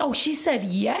 Oh, she said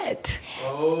yet.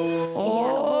 Oh.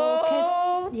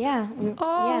 Yeah. My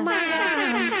God.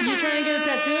 You trying to get a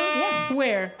tattoo? Yeah.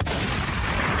 Where?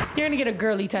 You're gonna get a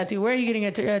girly tattoo. Where are you getting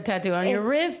a tattoo? On your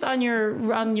wrist, on your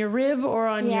rib, or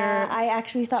on your? Yeah, I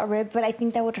actually thought rib, but I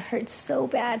think that would hurt so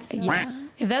bad. So. Yeah.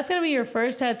 If that's gonna be your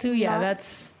first tattoo,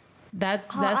 that's.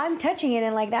 I'm touching it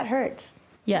and like that hurts.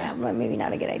 Yeah, maybe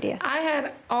not a good idea. I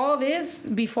had all this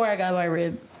before I got my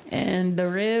rib, and the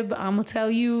rib. I'm gonna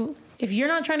tell you, if you're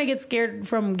not trying to get scared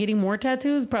from getting more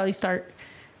tattoos, probably start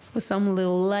with some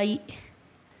little light.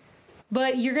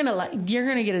 But you're gonna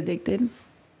get addicted.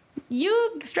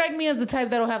 You strike me as the type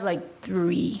that'll have like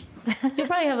 3. You'll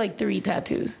probably have like 3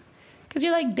 tattoos. Because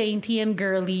you're like dainty and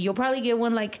girly. You'll probably get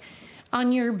one like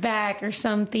on your back or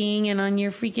something and on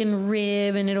your freaking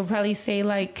rib. And it'll probably say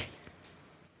like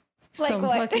some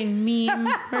fucking meme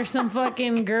or some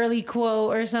fucking girly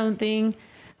quote or something.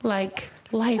 Like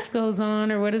life goes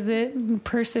on, or what is it?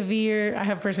 Persevere. I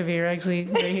have persevere actually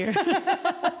right here.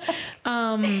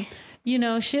 You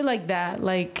know, shit like that.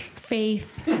 Like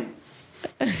faith.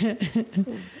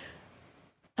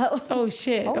 Oh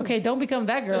shit. Oh. Okay, don't become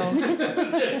that girl.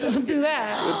 Don't do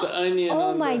that. With the onion.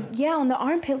 Oh my, on the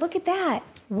armpit. Look at that.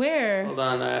 Where? Hold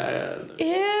on.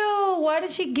 Ew, why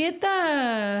did she get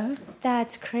that?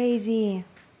 That's crazy.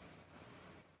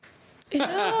 Ew,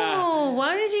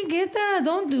 why did she get that?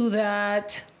 Don't do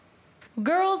that.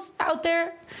 Girls out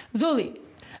there, Zuli,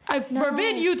 I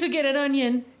forbid you to get an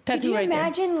onion tattoo. Could you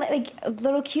imagine like a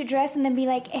little cute dress and then be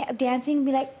like dancing,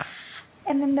 be like,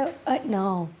 and then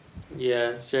no.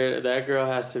 Yeah, straight. That girl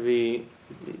has to be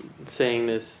saying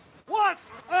this. What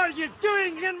are you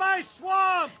doing in my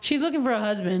swamp? She's looking for a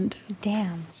husband.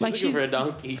 Damn. She's looking for a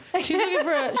donkey.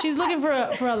 She's looking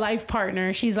for a life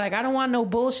partner. She's like, I don't want no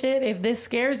bullshit. If this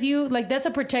scares you, like that's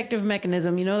a protective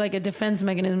mechanism, you know, like a defense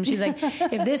mechanism. She's like,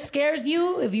 if this scares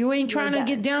you, if you ain't trying to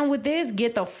get down with this,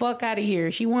 get the fuck out of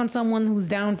here. She wants someone who's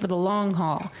down for the long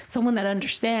haul. Someone that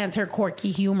understands her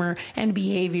quirky humor and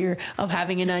behavior of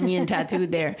having an onion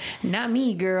tattooed there. Not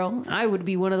me, girl. I would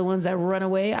be one of the ones that run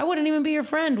away. I wouldn't even be your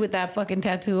friend with that fucking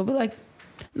tattoo. I'll be like,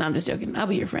 no, I'm just joking. I'll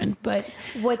be your friend. But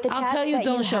with the I'll tell you,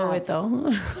 don't show it though.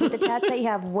 With the tats that you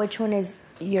have, which one is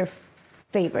your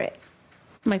favorite?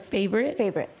 My favorite?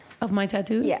 Favorite. Of my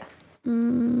tattoos? Yeah.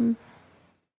 Damn.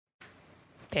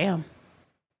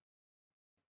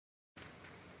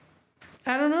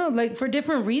 I don't know. Like for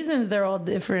different reasons, they're all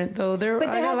different though.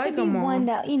 But there has to be one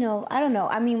that, you know, I don't know.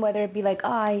 I mean, whether it be like,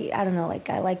 I don't know, like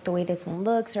I like the way this one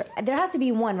looks, or there has to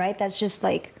be one, right? That's just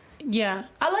like. Yeah.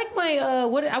 I like my,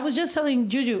 what I was just telling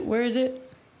Juju, where is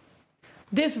it?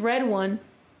 This red one,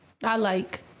 I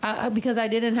like. Because I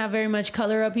didn't have very much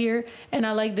color up here, and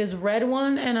I like this red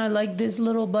one, and I like this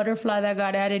little butterfly that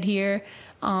got added here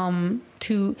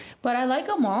but I like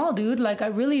them all, dude. Like I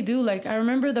really do. Like I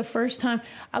remember the first time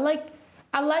I like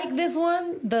this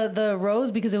one, the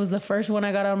rose, because it was the first one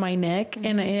I got on my neck,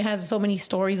 and it has so many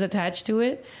stories attached to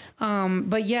it.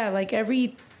 But yeah, like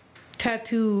every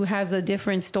tattoo has a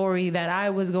different story that I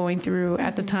was going through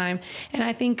at the time, and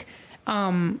I think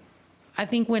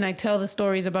when I tell the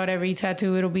stories about every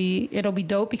tattoo, it'll be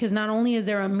dope, because not only is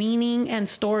there a meaning and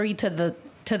story to the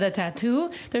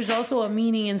tattoo, there's also a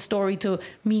meaning and story to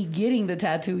me getting the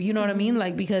tattoo. You know what I mean?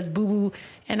 Like, because Boo Boo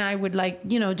and I would like,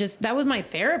 just, that was my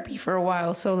therapy for a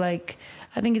while. So like,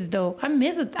 I think it's dope. I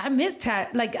miss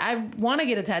like I want to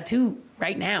get a tattoo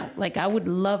right now. Like I would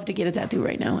love to get a tattoo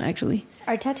right now, actually.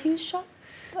 Are tattoos shop?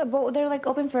 But they're like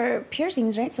open for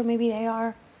piercings, right? So maybe they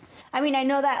are. I mean, I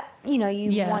know that, you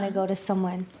want to go to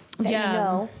someone that you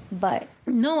know, but...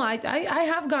 No, I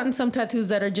have gotten some tattoos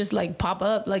that are just, like, pop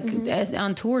up, like,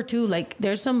 on tour, too. Like,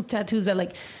 there's some tattoos that,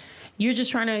 like, you're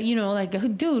just trying to,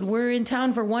 like, dude, we're in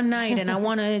town for one night,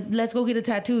 and let's go get a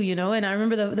tattoo, And I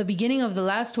remember the beginning of the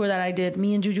last tour that I did,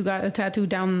 me and Juju got a tattoo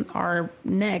down our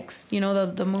necks, the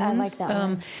moons. I like that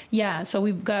one. Yeah, so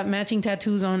we've got matching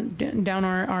tattoos down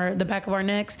our the back of our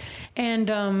necks.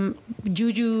 And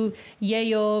Juju,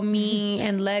 Yayo, me,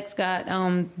 and Lex got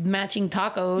matching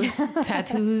tacos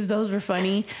tattoos. Those were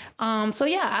funny. So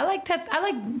yeah, I like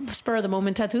spur of the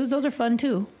moment tattoos. Those are fun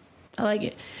too. I like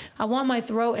it. I want my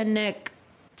throat and neck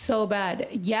so bad.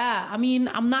 Yeah, I mean,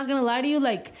 I'm not gonna lie to you.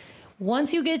 Like,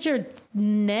 once you get your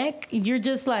neck, you're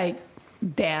just like,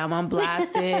 damn, I'm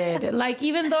blasted. Like,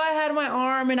 even though I had my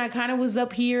arm and I kind of was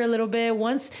up here a little bit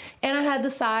and I had the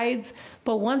sides,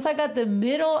 but once I got the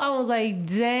middle, I was like,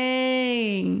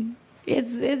 dang.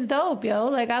 It's dope, yo.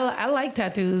 Like I like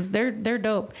tattoos. They're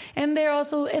dope, and they're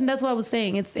also, and that's what I was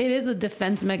saying. It is a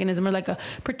defense mechanism, or like a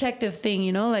protective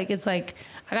thing, Like it's like,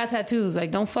 I got tattoos.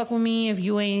 Like, don't fuck with me if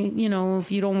you ain't,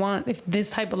 if you don't want this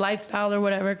type of lifestyle or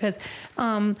whatever. Because,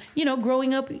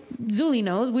 growing up, Zuli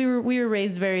knows we were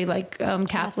raised very like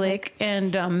Catholic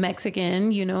and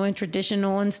Mexican, and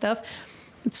traditional and stuff.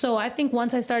 So I think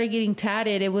once I started getting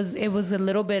tatted, it was a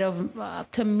little bit of,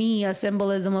 to me, a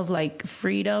symbolism of like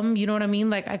freedom. You know what I mean?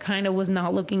 Like I kind of was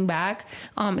not looking back,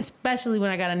 especially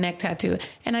when I got a neck tattoo,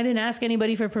 and I didn't ask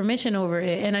anybody for permission over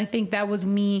it. And I think that was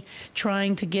me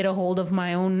trying to get a hold of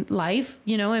my own life,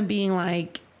 and being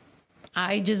like,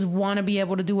 I just want to be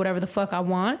able to do whatever the fuck I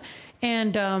want.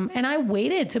 And I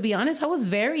waited, to be honest. I was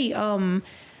very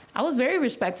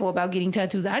respectful about getting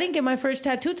tattoos. I didn't get my first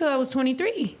tattoo till I was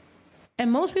 23. And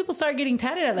most people start getting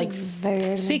tatted at like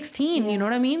 16, you know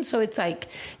what I mean? So it's like,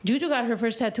 Juju got her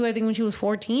first tattoo, I think, when she was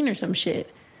 14 or some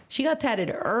shit. She got tatted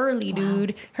early,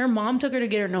 dude. Her mom took her to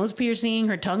get her nose piercing,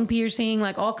 her tongue piercing,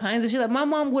 like all kinds of shit. Like, my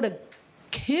mom would have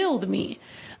killed me.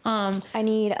 I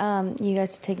need you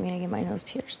guys to take me to get my nose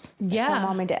pierced. That's my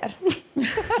mom and dad.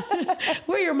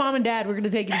 We're your mom and dad. We're going to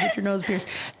take you to get your nose pierced.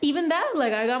 Even that,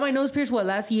 like, I got my nose pierced,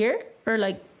 last year? Or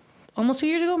like, almost 2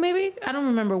 years ago, maybe? I don't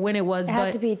remember when it was. It has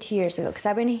to be 2 years ago, because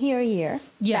I've been here a year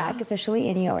back officially,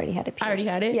 and you already had it pierced. I already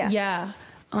had it? Yeah.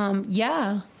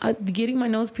 Getting my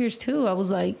nose pierced, too. I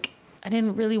was like, I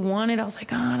didn't really want it. I was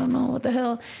like, I don't know, what the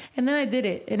hell? And then I did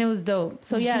it, and it was dope.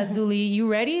 So, yeah, Zuli,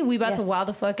 you ready? We about to wow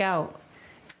the fuck out.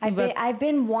 I've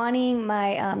been wanting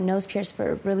my nose pierced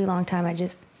for a really long time. I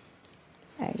just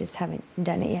haven't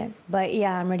done it yet. But,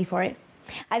 yeah, I'm ready for it.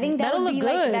 I think that'll be good.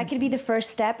 Like, that could be the first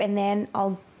step, and then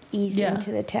I'll ease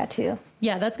into the tattoo.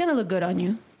 Yeah, that's gonna look good on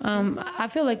you. I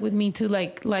feel like with me too,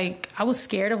 like I was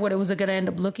scared of what it was gonna end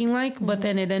up looking like, but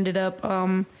then it ended up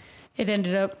the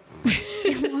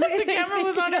camera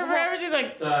was on her forever. She's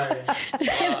like, sorry.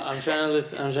 I'm trying to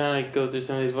listen. I'm trying to go through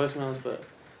some of these voicemails, but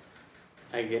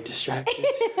I get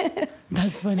distracted.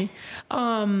 That's funny.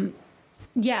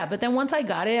 Yeah, but then once I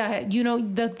got it, I had,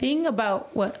 the thing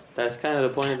about what? That's kind of the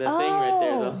point of that thing right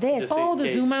there, though. The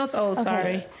zoom outs. Oh,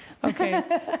 sorry. Okay.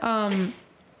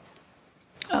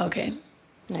 Okay.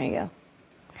 There you go.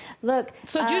 Look.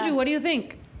 So Juju, what do you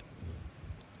think?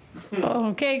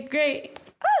 Okay, great.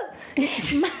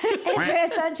 Andrea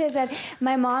Sanchez said,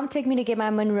 my mom took me to get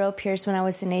my Monroe pierced when I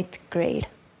was in 8th grade.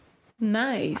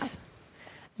 Nice.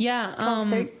 Yeah.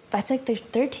 That's like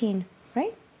 13,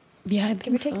 right? Yeah, I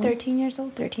think so. 13 years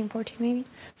old, 13, 14 maybe.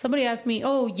 Somebody asked me,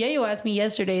 Yayo asked me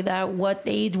yesterday that what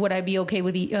age would I be okay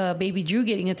with baby Drew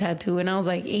getting a tattoo? And I was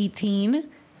like, 18.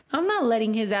 I'm not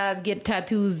letting his ass get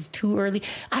tattoos too early.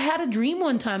 I had a dream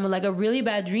one time, like a really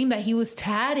bad dream, that he was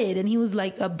tatted and he was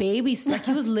like a baby, like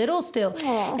he was little still.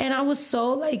 And I was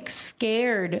so like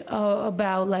scared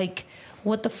about like,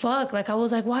 what the fuck? Like I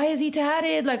was like, why is he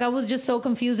tatted? Like I was just so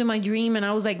confused in my dream, and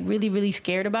I was like really, really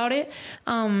scared about it.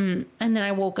 And then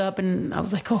I woke up and I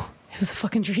was like, oh, it was a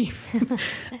fucking dream.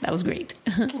 That was great.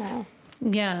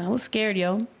 Yeah, I was scared,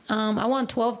 yo. I want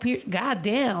 12 piercings. God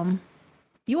damn.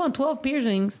 You want 12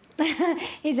 piercings?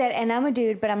 He said, and I'm a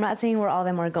dude, but I'm not saying where all of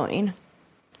them are going.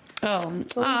 Oh,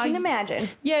 but you can imagine.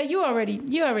 Yeah, you already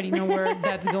know where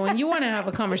that's going. You want to have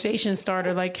a conversation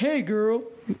starter like, hey, girl,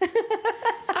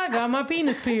 I got my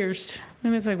penis pierced.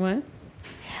 And it's like, what?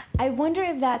 I wonder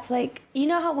if that's like, you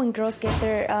know how when girls get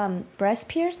their breast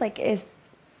pierced, like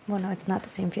well, no, it's not the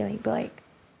same feeling, but like,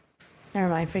 never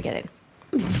mind, forget it.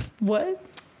 What?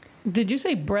 Did you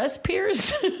say breast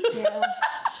pierced? Yeah.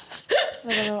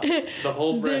 The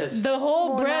whole breast. The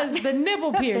whole breast. The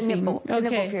nipple piercing. The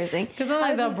nipple piercing. Because I'm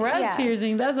like, the breast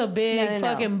piercing, that's a big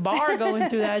fucking bar going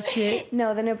through that shit.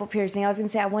 No, the nipple piercing. I was going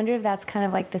to say, I wonder if that's kind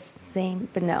of like the same,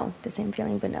 but no. The same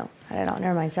feeling, but no. I don't know.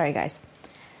 Never mind. Sorry, guys.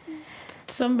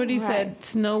 Somebody said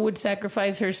Snow would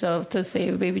sacrifice herself to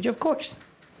save Baby Joe. Of course.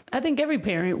 I think every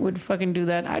parent would fucking do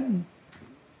that.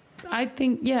 I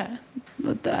think, yeah.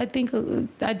 I think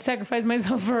I'd sacrifice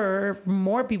myself for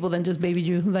more people than just Baby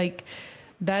Drew. Like,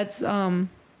 that's, I've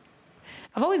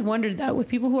always wondered that with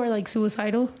people who are, like,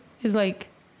 suicidal, is like,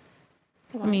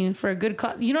 I mean, for a good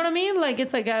cause. You know what I mean? Like,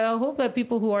 it's like, I hope that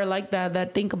people who are like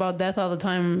that think about death all the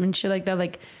time and shit like that,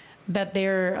 like, that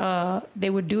they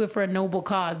would do it for a noble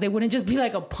cause. They wouldn't just be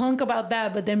like a punk about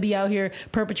that, but then be out here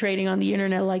perpetrating on the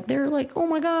internet. Like, they're like, oh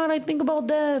my God, I think about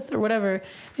death or whatever.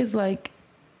 It's like,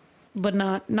 but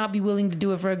not be willing to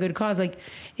do it for a good cause. Like,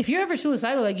 if you're ever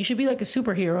suicidal, like, you should be like a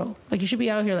superhero. Like, you should be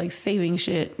out here like saving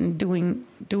shit and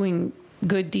doing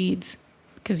good deeds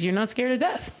because you're not scared of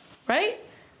death, right?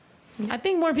 I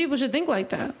think more people should think like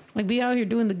that. Like, be out here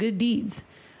doing the good deeds.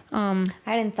 I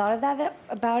hadn't thought of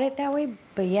about it that way,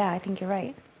 but yeah, I think you're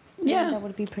right. Yeah, that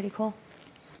would be pretty cool.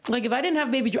 Like, if I didn't have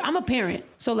Baby Drew, I'm a parent,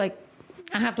 so like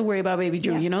I have to worry about Baby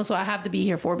Drew, you know, so I have to be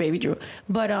here for Baby Drew.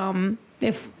 But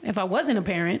if I wasn't a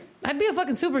parent, I'd be a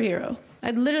fucking superhero.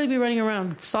 I'd literally be running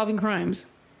around solving crimes.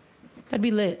 That'd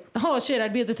be lit. Oh shit,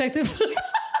 I'd be a detective.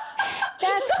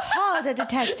 That's called a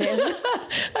detective.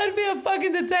 I'd be a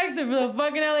fucking detective for the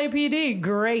fucking LAPD.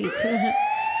 Great.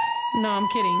 No, I'm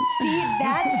kidding. See,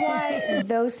 that's why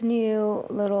those new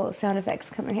little sound effects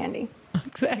come in handy.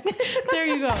 Exactly. There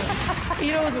you go.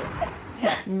 You know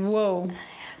what's... Whoa.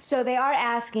 So they are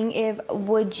asking if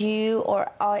would you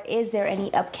or is there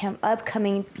any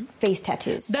upcoming face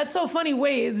tattoos? That's so funny.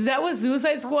 Wait, is that what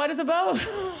Suicide Squad is about?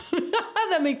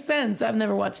 That makes sense. I've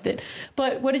never watched it.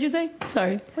 But what did you say?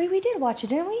 Sorry. Wait, we did watch it,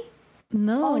 didn't we?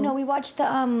 No. Oh no, we watched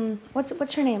the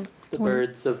what's her name? The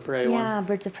Birds of Prey one. Yeah,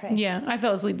 Birds of Prey. Yeah, I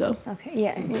fell asleep though. Okay,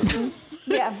 yeah.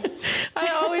 Yeah. I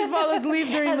always fall asleep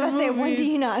during the movies. Say, when do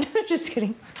you not? Just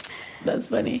kidding. That's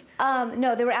funny.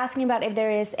 No, they were asking about if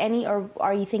there is any, or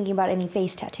are you thinking about any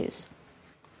face tattoos?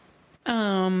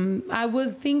 I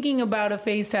was thinking about a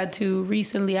face tattoo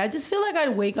recently. I just feel like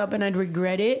I'd wake up and I'd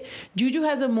regret it. Juju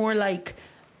has a more like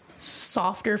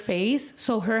softer face,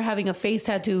 so her having a face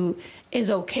tattoo is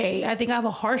okay. I think I have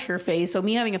a harsher face, so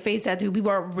me having a face tattoo,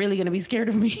 people are really gonna be scared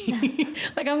of me.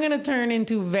 Like, I'm gonna turn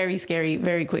into very scary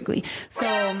very quickly. So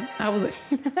I was like,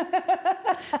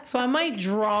 so I might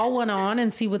draw one on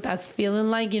and see what that's feeling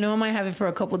like. You know, I might have it for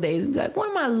a couple days and be like, what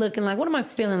am I looking like? What am I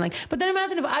feeling like? But then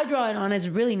imagine if I draw it on, it's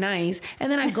really nice,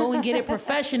 and then I go and get it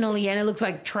professionally and it looks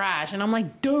like trash, and I'm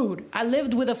like, dude, I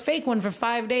lived with a fake one for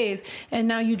 5 days and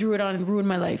now you drew it on and ruined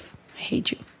my life. I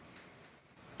hate you.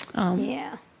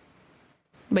 Yeah.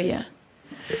 But yeah.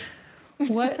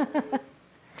 What?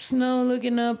 Snow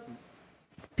looking up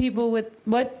people with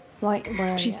what?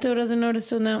 Where she still doesn't notice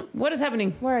till now. What is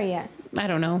happening? Where are you at? I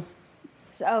don't know.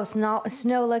 So,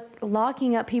 Snow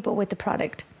locking up people with the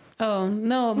product. Oh,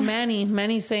 no,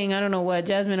 Manny's saying, I don't know what.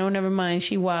 Jasmine, oh, never mind.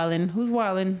 She wildin'. Who's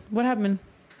wildin'? What happened?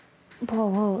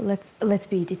 Whoa, let's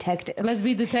be detectives. Let's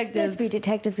be detectives. Let's be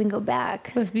detectives and go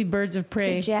back. Let's be birds of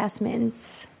prey. To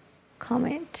Jasmine's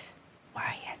comment. Where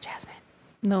are you at, Jasmine?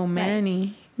 No, Manny.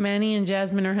 Right. Manny and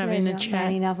Jasmine are having a chat.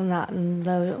 Manny, not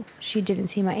low. She didn't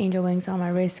see my angel wings on my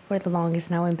wrist for the longest,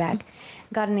 and I went back.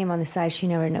 Got a name on the side. She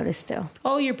never noticed still.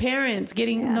 Oh, your parents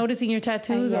noticing your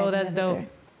tattoos? Yeah, oh, that's dope.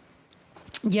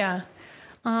 Yeah.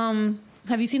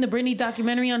 Have you seen the Britney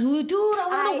documentary on Hulu? Dude, I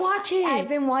want to watch it. I've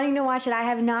been wanting to watch it. I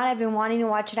have not. I've been wanting to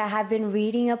watch it. I have been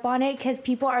reading up on it because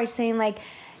people are saying, like,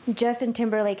 Justin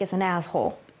Timberlake is an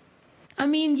asshole. I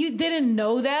mean, you didn't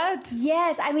know that?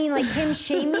 Yes. I mean, like, him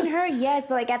shaming her, yes.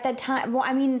 But, like, at that time, well,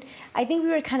 I mean, I think we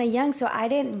were kind of young, so I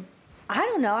don't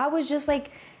know. I was just,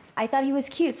 like, I thought he was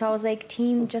cute, so I was like,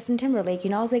 Team Justin Timberlake. You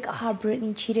know, I was like,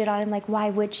 Britney cheated on him. Like, why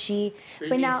would she?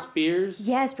 Britney Spears?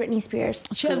 Yes, Britney Spears.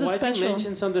 She has a special. Why'd you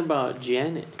mention something about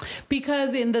Janet?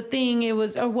 Because in the thing, it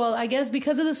was, well, I guess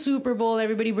because of the Super Bowl,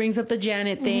 everybody brings up the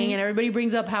Janet thing, and everybody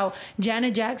brings up how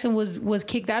Janet Jackson was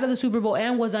kicked out of the Super Bowl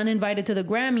and was uninvited to the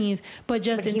Grammys, but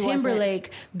Justin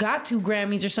Timberlake got 2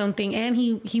 Grammys or something, and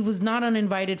he was not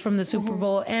uninvited from the Super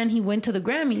Bowl, and he went to the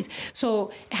Grammys.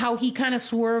 So how he kind of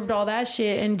swerved all that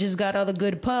shit and just got all the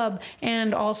good pub.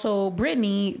 And also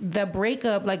Britney, the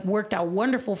breakup like worked out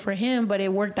wonderful for him, but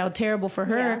it worked out terrible for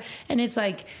her. Yeah. And it's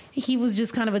like he was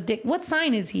just kind of a dick. What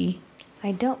sign is he?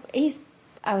 I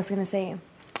was gonna say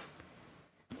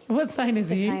what sign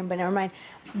is he? Sign, but never mind.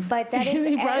 But that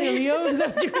is probably a Leo. Is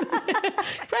that he's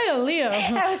probably a Leo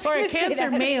or a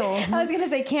Cancer male. I was gonna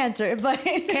say Cancer, but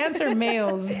Cancer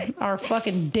males are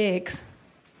fucking dicks.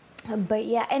 But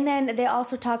yeah, and then they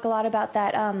also talk a lot about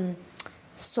that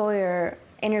Sawyer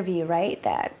interview, right?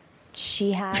 That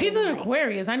she had. He's an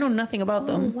Aquarius. I know nothing about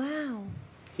them. Wow.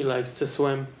 He likes to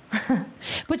swim.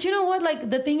 But you know what? Like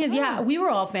the thing is, we were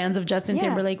all fans of Justin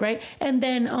Timberlake, right? And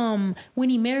then when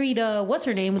he married, what's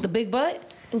her name with the big butt?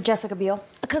 Jessica Biel.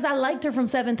 Because I liked her from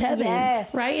Seventh Heaven,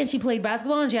 right? And she played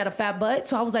basketball and she had a fat butt,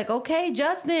 so I was like, okay,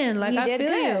 Justin, like I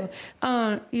feel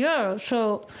you. Yeah.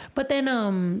 So, but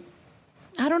then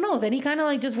I don't know. Then he kind of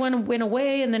like just went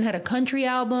away and then had a country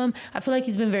album. I feel like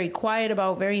he's been very quiet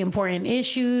about very important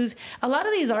issues. A lot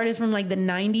of these artists from like the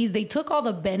 90s, they took all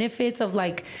the benefits of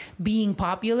like being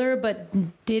popular, but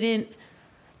didn't,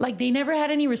 like they never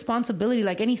had any responsibility,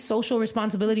 like any social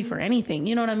responsibility for anything.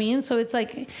 You know what I mean? So it's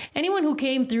like anyone who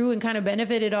came through and kind of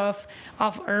benefited off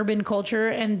urban culture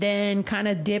and then kind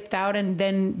of dipped out and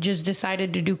then just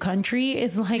decided to do country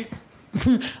is like...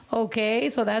 Okay,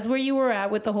 so that's where you were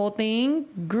at with the whole thing.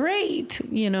 Great,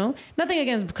 you know. Nothing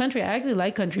against country. I actually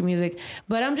like country music,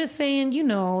 but I'm just saying, you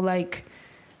know, like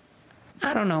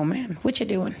I don't know, man. What you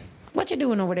doing? What you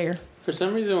doing over there? For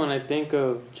some reason, when I think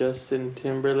of Justin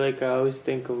Timberlake, I always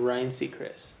think of Ryan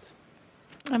Seacrest.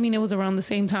 I mean, it was around the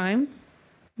same time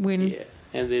when. Yeah,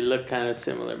 and they look kind of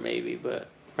similar, maybe, but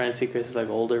Ryan Seacrest is like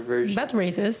older version. That's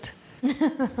racist.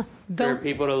 For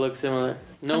people to look similar.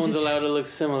 No one's allowed to look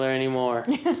similar anymore.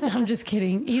 I'm just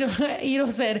kidding. Ito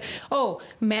said, oh,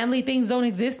 manly things don't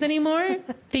exist anymore?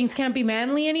 Things can't be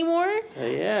manly anymore?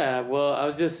 Yeah, well, I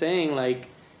was just saying, like,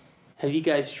 have you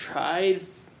guys tried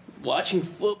watching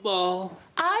football?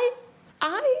 I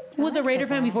was a Raider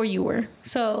fan before you were,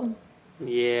 so...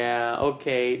 Yeah,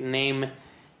 okay. Name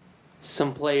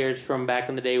some players from back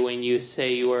in the day when you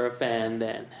say you were a fan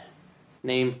then.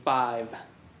 Name 5.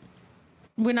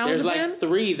 When I was There's a fan? like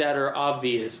 3 that are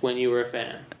obvious when you were a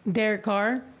fan. Derek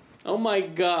Carr. Oh my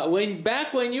God!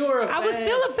 Back when you were a fan, I was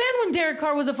still a fan when Derek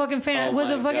Carr was a fucking fan.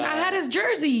 I had his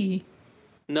jersey.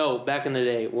 No, back in the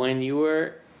day when you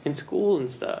were in school and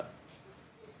stuff.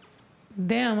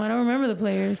 Damn, I don't remember the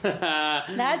players.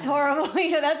 That's horrible.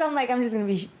 That's why I'm like, I'm just gonna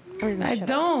be. I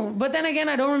don't. But then again,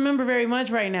 I don't remember very much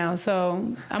right now, so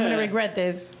I'm going to regret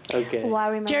this. Okay. Well, I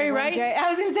remember Jerry Rice? I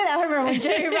was going to say that. I remember when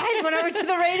Jerry Rice went over to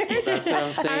the Raiders. That's what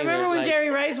I'm saying. I remember when Jerry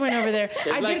Rice went over there.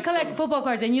 I did collect football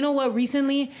cards. And you know what?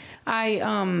 Recently,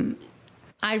 I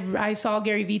saw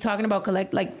Gary Vee talking about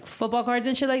collect like football cards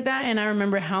and shit like that. And I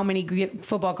remember how many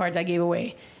football cards I gave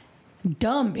away.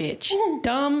 Dumb bitch.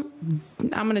 Dumb.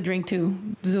 I'm going to drink too,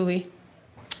 Zuli.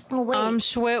 Oh, wait.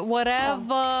 Schwit,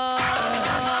 whatever.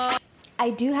 I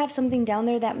do have something down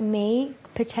there that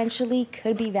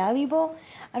could be valuable.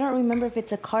 I don't remember if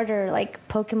it's a card or like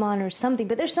Pokemon or something,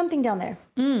 but there's something down there.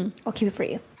 I'll keep it for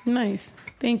you. Nice.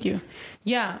 Thank you.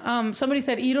 Yeah. Somebody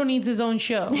said Ito needs his own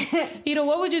show. Ito,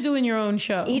 what would you do in your own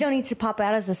show? Ito needs to pop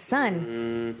out as a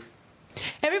son.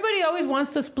 Everybody always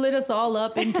wants to split us all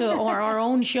up into our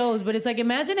own shows, but it's like,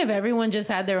 imagine if everyone just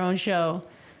had their own show.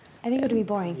 I think it would be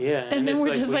boring. Yeah. And then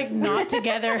we're just like not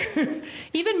together.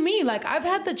 Even me, like I've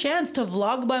had the chance to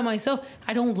vlog by myself.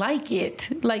 I don't like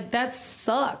it. Like that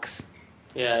sucks.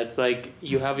 Yeah, it's like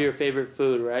you have your favorite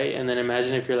food, right? And then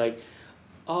imagine if you're like,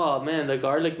 oh man, the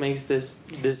garlic makes this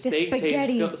steak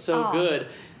taste so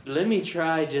good. Let me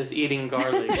try just eating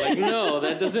garlic. Like, no,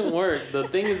 that doesn't work. The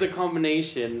thing is a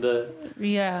combination.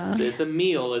 It's a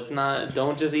meal. It's not.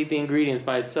 Don't just eat the ingredients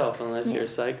by itself unless you're a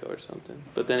psycho or something.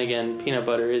 But then again, peanut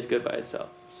butter is good by itself.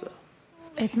 So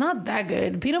it's not that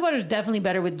good. Peanut butter is definitely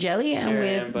better with jelly and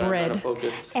with bread.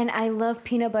 And I love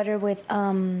peanut butter with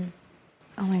oh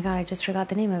my God, I just forgot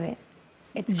the name of it.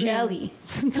 It's jelly.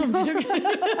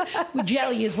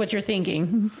 Jelly is what you're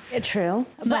thinking. True.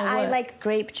 But I like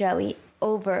grape jelly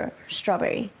over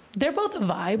strawberry. They're both a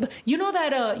vibe. You know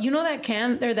that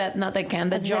can, or that, not that can,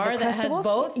 the jar that has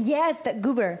both? Yes, that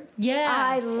goober. Yeah.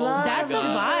 I love that's a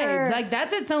vibe. Like,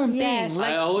 that's its own thing.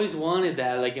 Like, I always wanted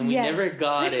that, like, and we never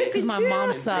got it. Because my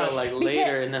mom sucked. Until, like,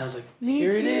 later, and then I was like, here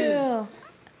it is.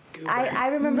 I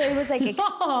remember it was like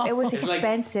it was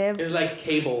expensive. It's like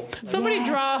cable. Somebody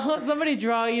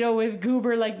draw, you know, with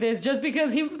goober like this, just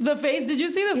because the face. Did you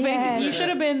see the face? Yes. You should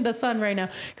have been the son right now,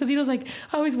 because he was like,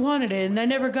 I always wanted it and I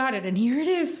never got it, and here it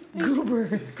is,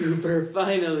 goober. Goober,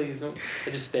 finally. So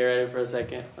I just stare at it for a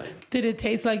second. Like, did it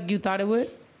taste like you thought it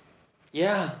would?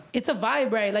 Yeah. It's a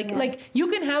vibe, right? Like you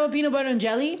can have a peanut butter and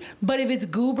jelly, but if it's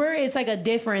goober, it's like a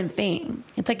different thing.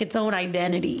 It's like its own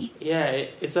identity. Yeah,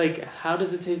 it's like, how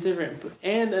does it taste different?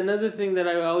 And another thing that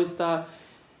I always thought,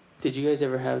 did you guys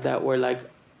ever have that where, like,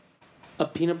 a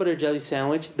peanut butter jelly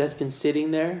sandwich that's been sitting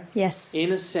there? Yes.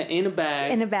 In a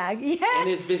bag. In a bag,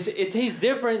 yes. And it tastes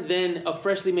different than a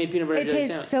freshly made peanut butter jelly sandwich.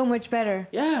 It tastes so much better.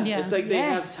 Yeah. It's like they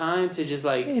have time to just,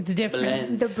 like, it's different.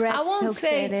 blend. The bread soaks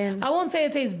it in. I won't say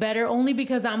it tastes better, only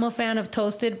because I'm a fan of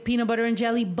toasted peanut butter and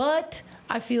jelly, but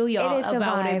I feel y'all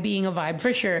about it being a vibe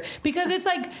for sure. Because it's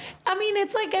like, I mean,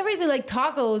 it's like everything, like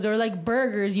tacos or like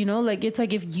burgers, you know? Like, it's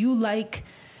like if you like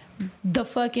the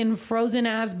fucking frozen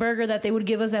ass burger that they would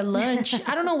give us at lunch.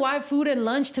 I don't know why food at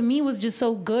lunch to me was just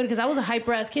so good, because I was a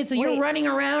hyper ass kid. So you're running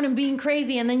around and being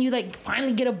crazy, and then you like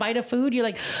finally get a bite of food. You're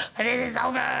like, this is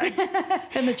so good.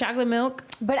 And the chocolate milk.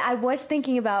 But I was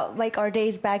thinking about like our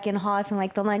days back in Haas and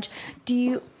like the lunch.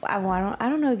 I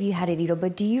don't know if you had it, Ito,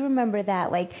 but do you remember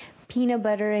that like peanut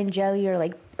butter and jelly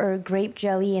or grape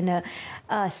jelly and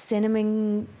a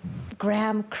cinnamon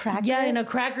graham cracker? Yeah, in a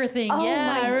cracker thing. Oh yeah,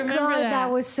 my I remember God,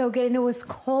 that was so good, and it was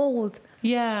cold.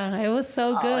 Yeah, it was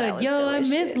so good. Was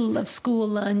delicious. I miss school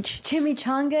lunch.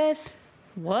 Chimichangas.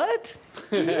 What?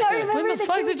 Do you not remember when the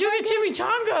fuck did you get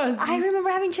chimichangas? I remember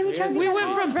having chimichangas. We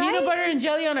went from peanut butter and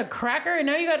jelly on a cracker, and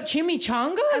now you got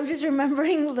chimichangas? I'm just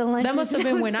remembering the lunches. That must have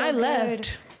been when I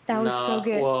left. That was so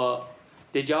good. Well,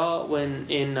 did y'all, when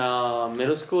in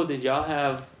middle school, did y'all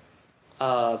have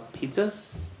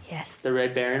pizzas? Yes. The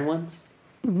Red Baron ones?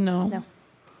 No.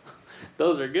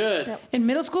 Those were good. No. In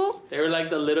middle school? They were like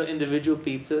the little individual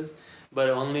pizzas, but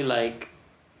only like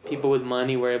people with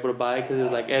money were able to buy it because it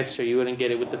was like extra. You wouldn't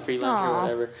get it with the free lunch or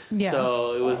whatever. Yeah.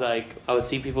 So it was like, I would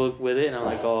see people with it and I'm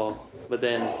like, oh. But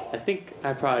then I think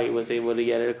I probably was able to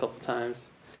get it a couple times.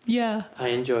 Yeah. I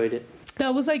enjoyed it.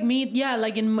 That was like me. Yeah,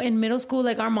 like in middle school,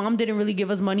 like our mom didn't really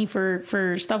give us money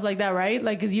for stuff like that, right?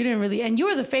 Like, because you didn't really, and you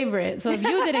were the favorite. So if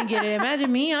you didn't get it,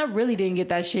 imagine me, I really didn't get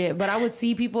that shit. But I would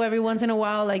see people every once in a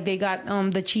while, like they got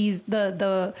the cheese,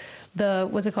 the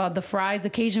what's it called? The fries, the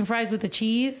Cajun fries with the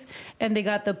cheese. And they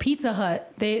got the Pizza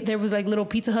Hut. There was like little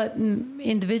Pizza Hut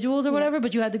individuals or whatever,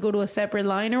 but you had to go to a separate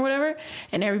line or whatever.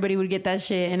 And everybody would get that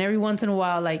shit. And every once in a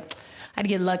while, like, I'd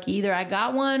get lucky. Either I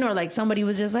got one or like somebody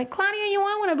was just like, Claudia, you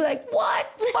want one? I'd be like, what?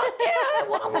 Fuck yeah, I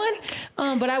want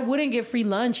one. But I wouldn't get free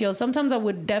lunch, yo. Sometimes I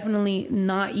would definitely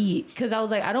not eat because I was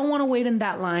like, I don't want to wait in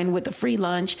that line with the free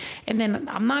lunch. And then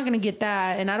I'm not going to get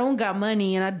that. And I don't got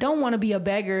money and I don't want to be a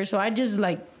beggar. So I just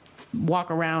like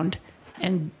walk around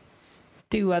and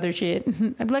do other shit.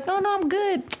 I'd be like, oh no, I'm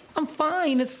good. I'm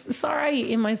fine. It's all right.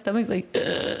 And my stomach's like,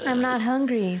 ugh. I'm not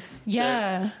hungry.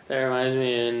 Yeah. That reminds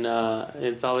me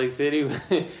in Salt Lake City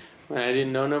when I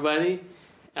didn't know nobody,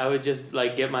 I would just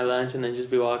like get my lunch and then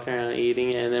just be walking around eating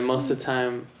it. And then most of the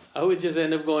time I would just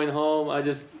end up going home. I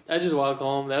just walk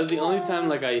home. That was the only time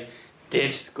like I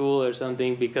ditched school or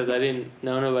something because I didn't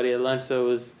know nobody at lunch.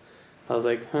 So I was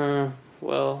like,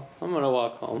 well, I'm going to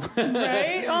walk home.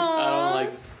 Right? I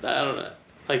don't know.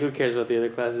 Like, who cares about the other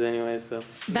classes anyway? So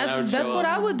that's what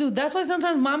I would do. That's why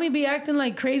sometimes mommy be acting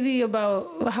like crazy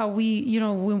about how we, you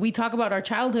know, when we talk about our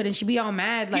childhood, and she be all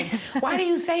mad, like, why do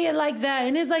you say it like that?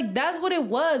 And it's like, that's what it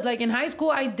was. Like in high school,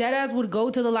 I dead ass would go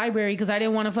to the library because I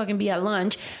didn't want to fucking be at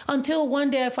lunch until one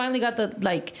day I finally got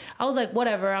I was like,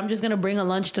 whatever, I'm just gonna bring a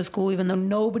lunch to school even though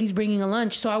nobody's bringing a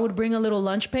lunch. So I would bring a little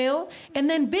lunch pail, and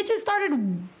then bitches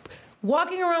started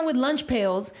walking around with lunch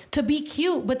pails to be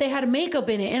cute, but they had makeup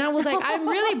in it. And I was like, I'm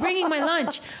really bringing my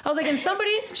lunch. I was like, and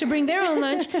somebody should bring their own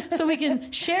lunch so we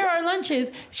can share our lunches.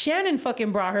 Shannon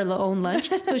fucking brought her own lunch.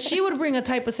 So she would bring a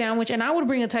type of sandwich and I would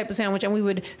bring a type of sandwich, and we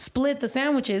would split the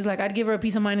sandwiches. Like I'd give her a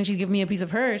piece of mine and she'd give me a piece of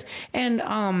hers. And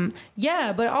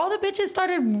yeah, but all the bitches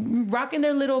started rocking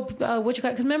their little,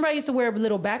 because remember I used to wear a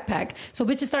little backpack. So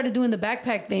bitches started doing the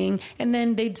backpack thing, and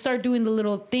then they'd start doing the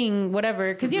little thing,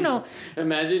 whatever. Because, you know.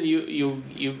 Imagine you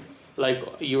like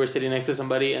you were sitting next to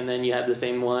somebody and then you had the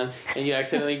same one and you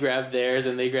accidentally grab theirs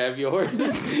and they grab yours and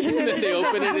then they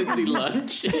open it and see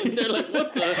lunch and they're like,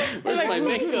 what the? Where's my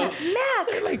makeup?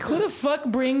 They're like, who the fuck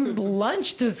brings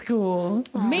lunch to school?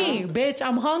 Me, bitch.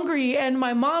 I'm hungry and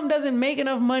my mom doesn't make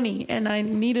enough money and I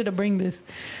needed to bring this.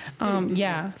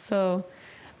 Yeah, so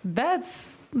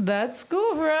that's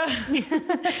cool for us.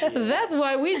 That's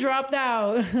why we dropped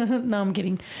out. No, I'm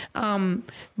kidding.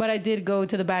 But I did go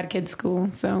to the bad kid school,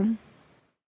 so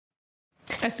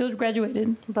I still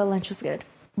graduated. But lunch was good.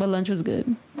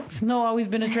 Snow always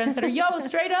been a trendsetter. Yo,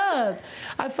 straight up.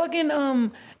 I fucking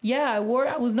I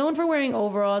was known for wearing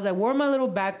overalls. I wore my little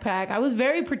backpack. I was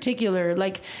very particular.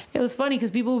 Like, it was funny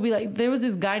because people would be like, there was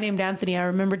this guy named Anthony, I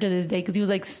remember to this day, because he was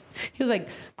like,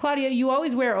 Claudia, you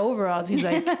always wear overalls. He's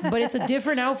like, but it's a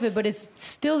different outfit, but it's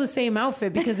still the same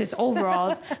outfit because it's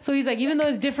overalls. So he's like, even though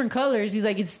it's different colors, he's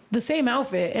like, it's the same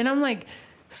outfit. And I'm like,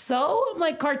 so? I'm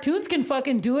like, cartoons can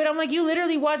fucking do it. I'm like, you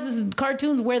literally watch this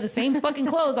cartoons wear the same fucking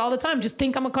clothes all the time. Just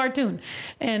think I'm a cartoon.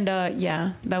 And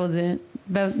that was it.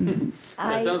 That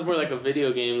sounds more like a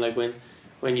video game, like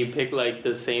when you pick like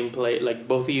the same play, like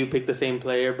both of you pick the same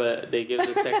player, but they give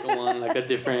the second one like a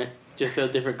different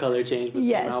color change, but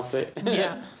same outfit.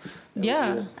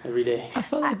 Yeah. Every day. I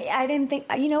feel like I didn't think.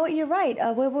 You know what? You're right.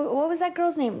 What was that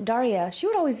girl's name? Daria. She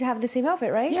would always have the same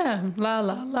outfit, right? Yeah. La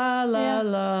la la la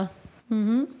la.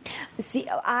 Mm-hmm. See,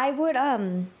 I would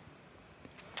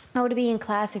be in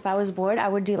class if I was bored. I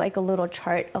would do like a little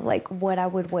chart of like what I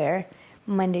would wear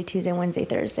Monday, Tuesday, Wednesday,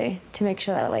 Thursday to make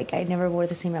sure that like I never wore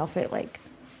the same outfit like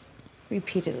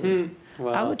repeatedly.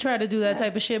 Wow. I would try to do that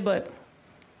type of shit, but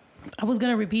I was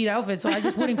gonna repeat outfits, so I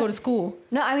just wouldn't go to school.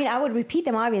 No, I mean I would repeat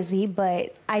them obviously,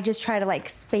 but I just try to like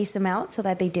space them out so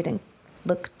that they didn't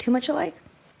look too much alike.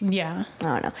 Yeah. I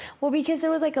don't know. Well, because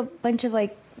there was like a bunch of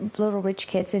like little rich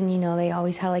kids, and you know they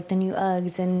always had like the new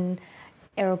Uggs and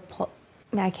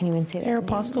I can't even say that.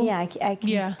 Aeropostale? Yeah, I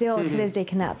can still to this day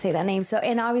cannot say that name. So,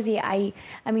 and obviously I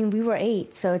mean we were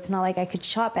 8, so it's not like I could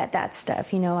shop at that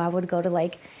stuff. You know, I would go to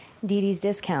like DD's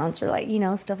discounts or like, you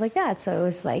know, stuff like that. So it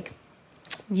was like,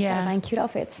 gotta find cute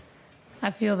outfits.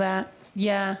 I feel that.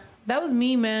 Yeah, that was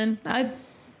me, man.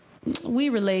 We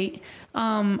relate.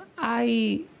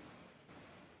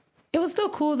 It was still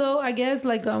cool though, I guess.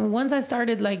 Like once I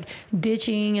started like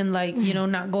ditching and like, you know,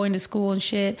 not going to school and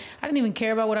shit, I didn't even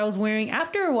care about what I was wearing.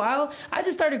 After a while, I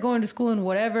just started going to school and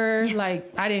whatever.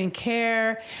 Like I didn't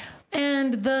care.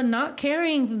 And the not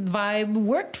caring vibe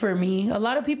worked for me. A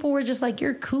lot of people were just like,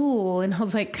 you're cool. And I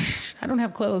was like, I don't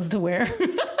have clothes to wear.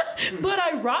 But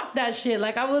I rocked that shit.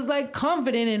 Like I was like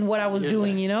confident in what I was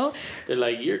doing, you know? They're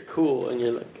like, you're cool. And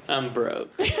you're like, I'm broke.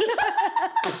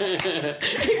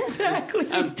 Exactly.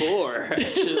 I'm poor,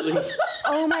 actually.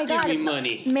 Oh my God. Give me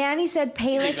money. Manny said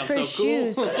Payless for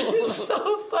shoes. It's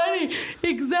so funny.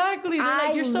 Exactly. They're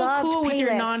like, you're so cool with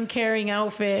your non-caring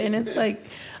outfit. And it's like,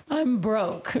 I'm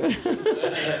broke.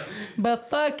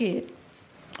 But fuck it.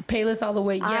 Payless all the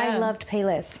way. Yeah. I loved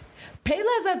Payless.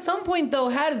 Payless at some point though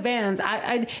had Vans.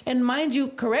 And mind you,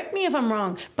 correct me if I'm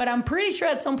wrong, but I'm pretty sure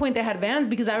at some point they had Vans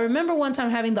because I remember one time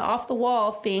having the off the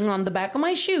wall thing on the back of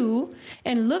my shoe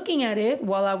and looking at it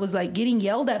while I was like getting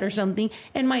yelled at or something,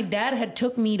 and my dad had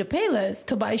took me to Payless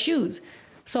to buy shoes.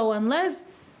 So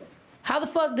how the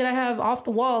fuck did I have off the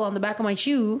wall on the back of my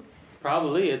shoe?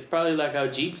 Probably. It's probably like how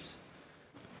Jeeps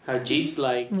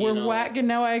like, we're whack and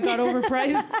now I got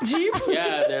overpriced Jeep.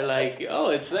 Yeah, they're like, oh,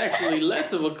 it's actually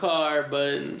less of a car,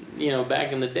 but you know,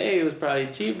 back in the day it was probably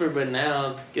cheaper, but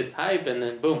now it gets hype and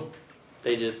then boom,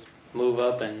 they just move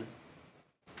up and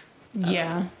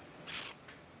Yeah,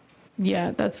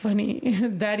 that's funny.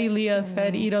 Daddy Leah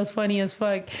said Ito's funny as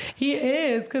fuck. He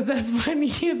is, because that's funny.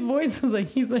 His voice is like,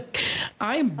 he's like,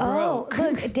 I'm broke.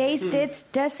 Oh, look, Dace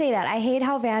does say that. I hate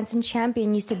how Vans and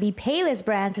Champion used to be Payless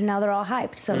brands and now they're all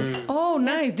hyped. So, Oh,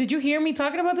 nice. Did you hear me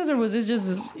talking about this, or was this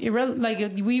just like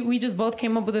we just both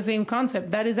came up with the same concept?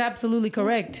 That is absolutely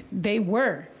correct. They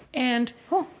were. And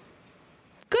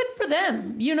good for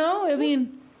them, you know? I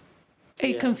mean,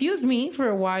 it confused me for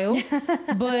a while,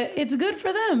 but it's good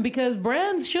for them because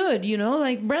brands should, you know,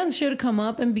 like brands should come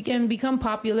up and become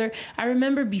popular. I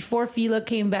remember before Fila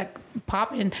came back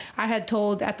popping, I had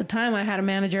told at the time I had a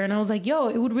manager and I was like, yo,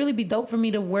 it would really be dope for me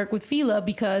to work with Fila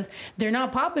because they're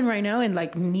not popping right now and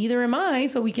like neither am I,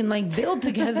 so we can like build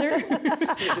together.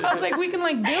 I was like, we can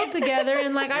like build together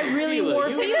and like I really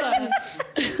wore Fila.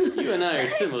 You and I are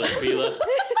similar, Fila.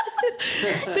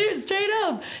 Straight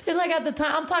up. And like at the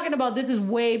time, I'm talking about this is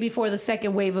way before the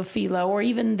second wave of Fila or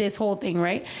even this whole thing,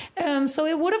 right? So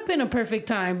it would have been a perfect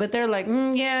time, but they're like,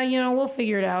 yeah, we'll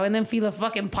figure it out. And then Fila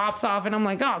fucking pops off, and I'm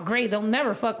like, oh, great, they'll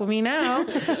never fuck with me now.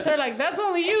 They're like, that's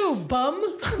only you,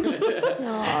 bum.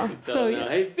 So yeah.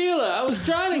 Hey, Fila, I was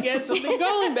trying to get something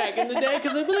going back in the day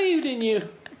because I believed in you.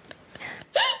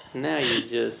 Now you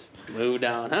just moved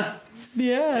on, huh?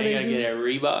 Yeah. You gotta get a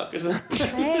Reebok or something.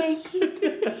 Hey.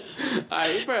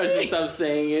 Alright, you probably should stop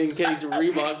saying it in case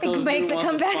Reebok comes through and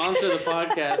wants to sponsor the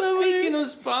podcast. Speaking of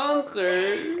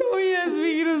sponsors. Oh yeah,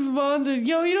 speaking of sponsors.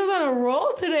 Yo, Ito's on a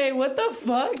roll today. What the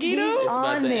fuck, Ito? He's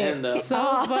on it. End, though.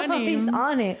 So funny. He's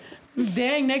on it.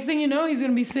 Dang, next thing you know, he's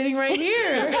going to be sitting right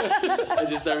here. I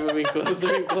just start moving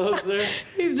closer and closer.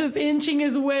 He's just inching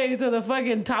his way to the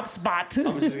fucking top spot.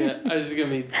 I'm just gonna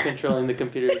be controlling the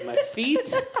computer with my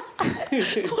feet.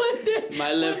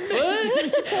 My left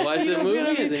foot. Why is it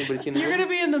moving? Has anybody seen that? You're going to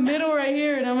be in the middle right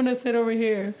here, and I'm going to sit over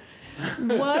here.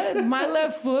 What? My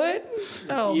left foot?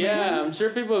 Oh, yeah, man. I'm sure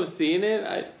people have seen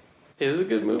it. It was a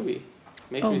good movie.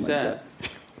 Makes me sad.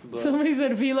 Somebody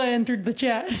said Fila entered the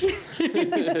chat.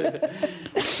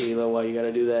 Fila, why you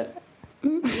gotta do that?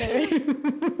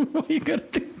 Why you gotta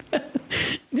do that?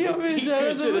 Do you want me to show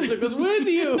You should have took us with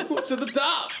you to the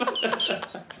top.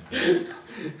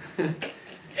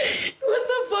 What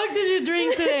the fuck did you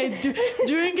drink today?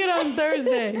 Drink it on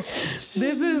Thursday. This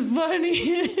is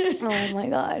funny. Oh my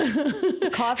god.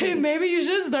 Coffee. Hey, maybe you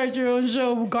should start your own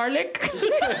show. Garlic.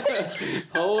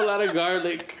 Whole lot of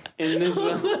garlic in this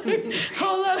one.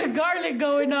 Whole lot of garlic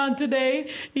going on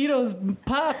today. Ito's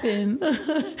popping.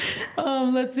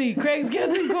 Let's see. Craig's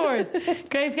Cats and Cores.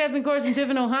 Craig's Cats and Cores from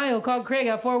Tiffin, Ohio. Call Craig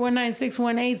at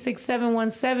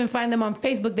 419-618-6717. Find them on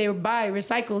Facebook. They buy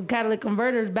recycled catalytic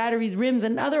converters, batteries, rims,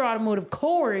 and other automotive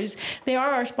cores. They are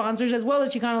our sponsors, as well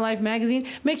as Chicano Life magazine.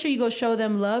 Make sure you go show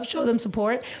them love, show them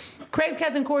support. Craig's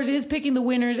Cats and Cores is picking the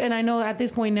winners, and I know at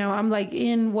this point now I'm like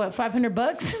in what,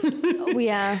 $500?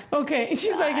 Yeah. Okay.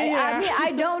 She's like, yeah. I mean,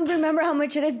 I don't remember how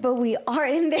much it is, but we are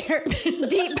in there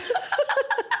deep.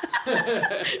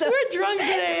 We're drunk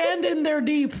today and in there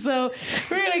deep, so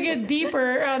we're gonna get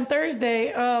deeper on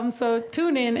Thursday. So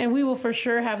tune in, and we will for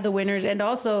sure have the winners. And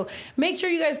also make sure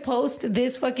you guys post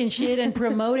this fucking shit and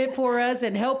promote it for us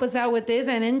and help us out with this.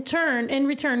 And in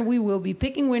return, we will be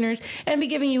picking winners and be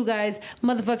giving you guys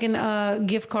motherfucking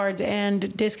gift cards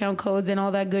and discount codes and all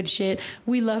that good shit.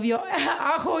 We love you.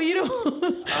 Ajo,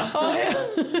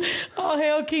 all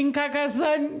hail King Kaka's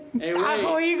son. Hey, wait.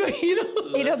 Ajo,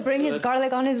 Ito bring his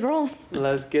garlic on his roll.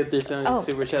 Let's get this on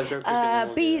super chats real quick.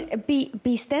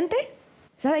 Vicente?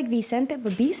 Is that like Vicente,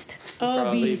 but Beast? Oh,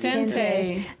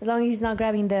 Vicente. As long as he's not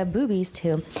grabbing the boobies,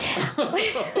 too.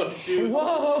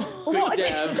 Whoa. Quick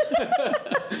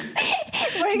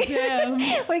jab.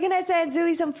 We're going to send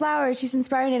Zuli some flowers. She's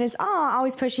inspiring us.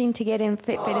 Always pushing to get in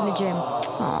fit in the gym.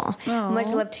 Aww.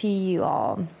 Much love to you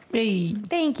all. Hey.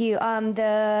 Thank you.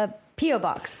 The P.O.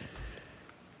 Box.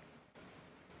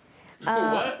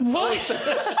 What? We're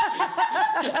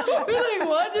like,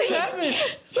 what just happened?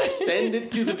 Send it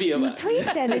to the P.O. Box. Please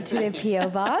send it to the P.O.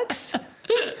 Box.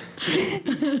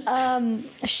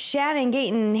 Shannon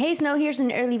Gayton. Hey, Snow, here's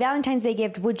an early Valentine's Day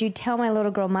gift. Would you tell my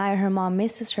little girl Maya her mom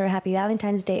misses her? Happy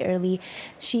Valentine's Day early.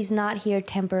 She's not here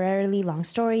temporarily. Long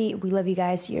story. We love you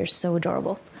guys. You're so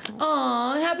adorable.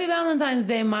 Aw, happy Valentine's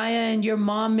Day, Maya, and your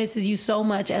mom misses you so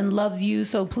much and loves you,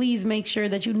 so please make sure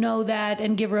that you know that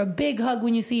and give her a big hug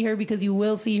when you see her, because you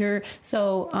will see her.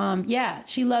 So yeah,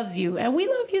 she loves you and we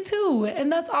love you too,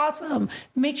 and that's awesome.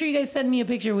 Make sure you guys send me a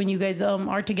picture when you guys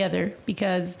are together,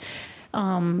 because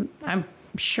I'm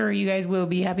sure you guys will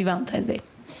be. Happy Valentine's Day.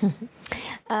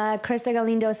 Krista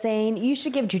Galindo saying you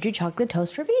should give Juju chocolate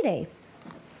toast for V-Day.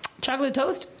 Chocolate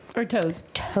toast or toes?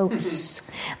 Toast.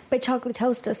 But chocolate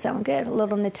toast does sound good. A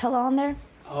little Nutella on there.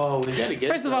 Oh, we gotta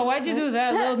get First of all, why'd you do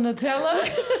that? Little Nutella?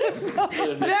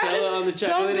 Nutella on the chocolate.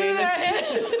 Don't do that.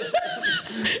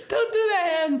 Don't do that,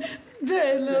 hand.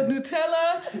 The little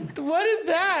Nutella. What is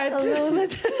that? A little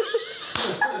Nutella.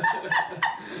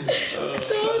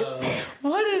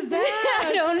 What is that?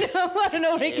 I don't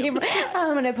know where it came from.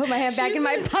 I'm gonna put my hand back in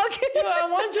my pocket. Yo, I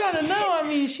want y'all to know. I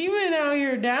mean, she went out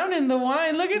here down in the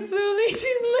wine. Look at Zuli.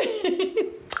 She's lit.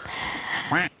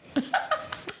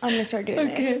 I'm gonna start doing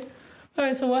it. Okay. All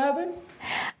right. So what happened?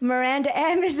 Miranda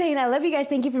M is saying, "I love you guys.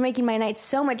 Thank you for making my night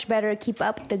so much better. Keep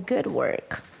up the good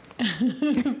work."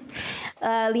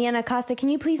 Leanna Costa, can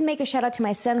you please make a shout out to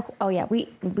my son? Oh yeah, we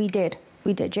did.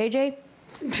 JJ,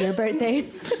 your birthday.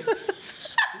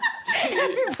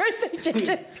 Happy birthday,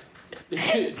 JJ.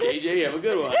 JJ, have a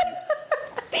good one.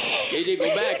 JJ,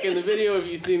 go back in the video if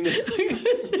you've seen this.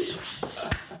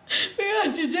 We I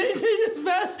got you. JJ just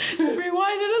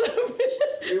rewind it a little bit.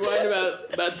 Rewind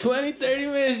about 20, 30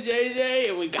 minutes, JJ,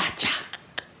 and we got ya.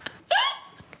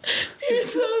 You're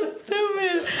so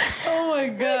stupid. Oh my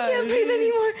god. I can't breathe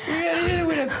anymore. We gotta hit it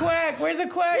with a quack. Where's the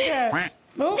quack at?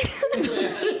 Oh.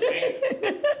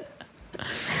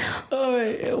 All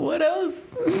right. What else?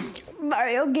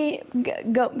 Mario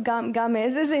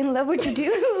Gomez is in love with you,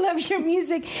 do loves your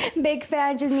music, big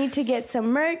fan. Just need to get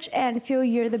some merch and feel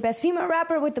you're the best female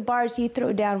rapper with the bars you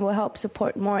throw down will help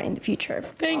support more in the future.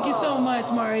 Thank you so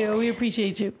much, Mario. We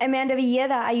appreciate you. Amanda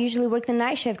Villeda, I usually work the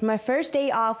night shift. My first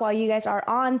day off while you guys are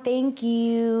on. Thank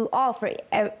you all for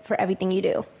everything you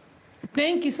do.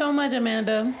 Thank you so much,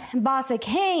 Amanda. Bossa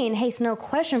Kane, hey, Snow,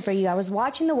 question for you. I was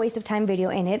watching the Waste of Time video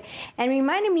in it and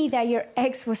reminded me that your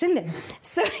ex was in there.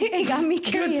 So it got me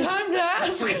curious. Good time to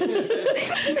ask.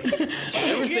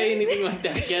 Never say anything like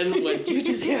that again. What you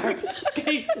just hear.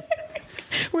 Okay.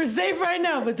 We're safe right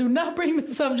now, but do not bring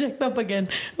the subject up again.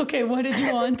 Okay, what did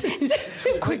you want?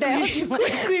 Quickly,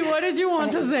 what did you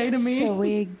want to say to me? So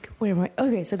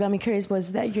okay, so got me curious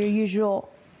was that your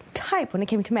usual type when it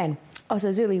came to men? Also,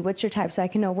 Zuli, what's your type so I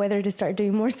can know whether to start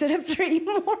doing more sit-ups or eat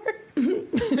more?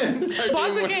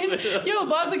 Bossa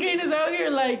Kane is out here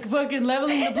like fucking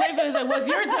leveling the playing field. He's like, what's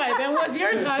your type? And what's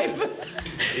your type?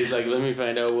 He's like, let me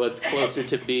find out what's closer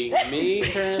to being me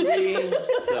currently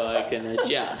so I can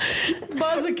adjust.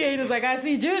 Bossa Kane is like, I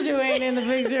see Juju ain't in the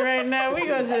picture right now. We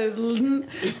gonna just...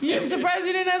 I'm surprised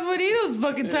you didn't ask what Ito's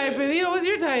fucking type is. Ito, what's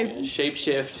your type?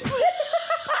 Shapeshift.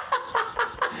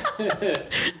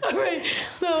 All right,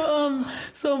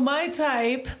 so my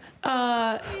type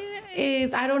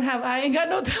is I ain't got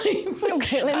no type.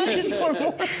 Okay, let me just pour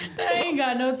more. I ain't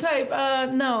got no type.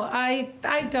 No, I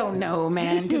don't know,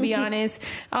 man. To be honest,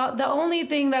 the only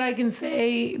thing that I can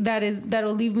say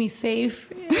that'll leave me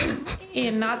safe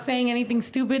in not saying anything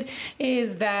stupid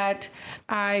is that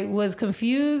I was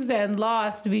confused and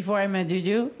lost before I met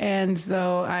Juju, and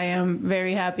so I am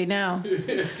very happy now.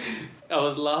 I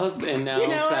was lost and now I'm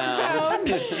found.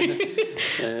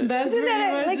 That's pretty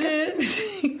much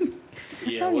it.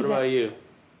 Yeah, what about you?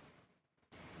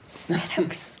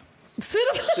 Sit-ups.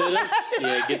 Sit-ups?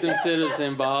 Yeah, get them sit-ups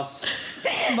in, boss.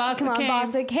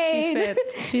 Bossa Kane.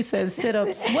 She says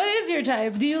sit-ups. What is your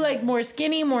type? Do you like more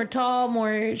skinny, more tall,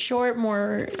 more short,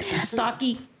 more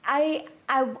stocky?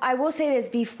 I will say this.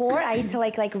 Before, I used to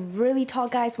like really tall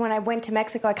guys. When I went to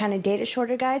Mexico, I kind of dated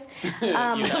shorter guys.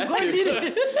 Of course you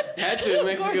did. Had to in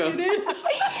Mexico. Of course you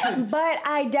did. But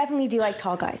I definitely do like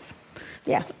tall guys.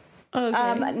 Yeah.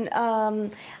 Okay.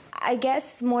 I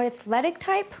guess more athletic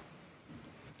type.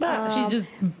 She's just...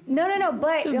 No.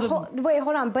 But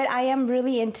hold on. But I am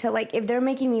really into, like, if they're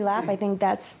making me laugh, I think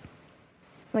that's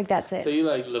it. So you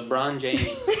like LeBron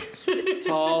James.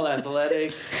 Tall,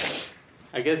 athletic...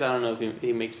 I guess I don't know if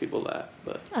he makes people laugh,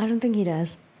 but... I don't think he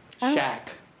does. Shaq.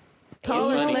 Tall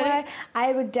and athletic?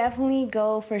 I would definitely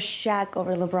go for Shaq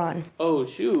over LeBron. Oh,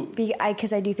 shoot.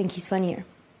 Because I do think he's funnier.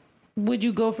 Would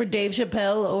you go for Dave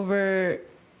Chappelle over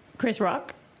Chris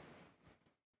Rock?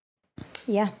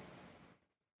 Yeah.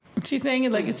 She's saying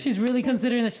it like she's really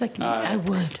considering that. She's like, I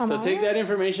would. So take that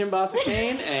information, Bossa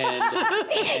Kane,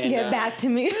 and get back to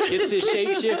me. Get to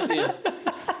shape-shifting.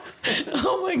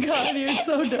 Oh my God, you're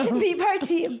so dumb. B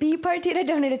Partita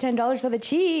donated $10 for the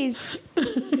cheese.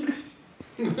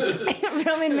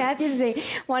 Roman Matthews say,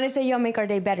 want to say y'all make our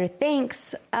day better.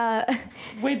 Thanks.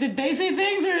 Wait, did they say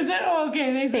thanks or is that? Oh,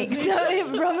 okay, they said thanks.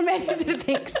 No, Roman Matthews said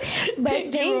thanks.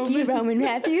 But thank you, Roman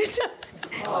Matthews.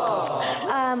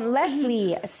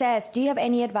 Leslie says, do you have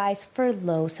any advice for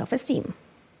low self-esteem?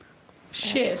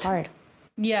 Shit. It's hard.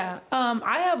 Yeah,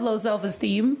 I have low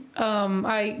self-esteem.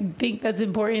 I think that's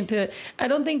important to... I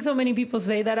don't think so many people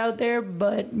say that out there,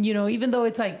 but, you know, even though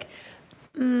it's like...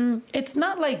 it's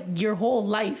not like your whole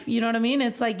life, you know what I mean?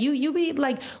 It's like you be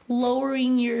like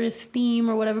lowering your esteem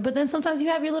or whatever, but then sometimes you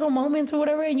have your little moments or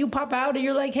whatever and you pop out and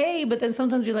you're like, hey, but then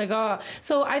sometimes you're like, oh.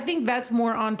 So I think that's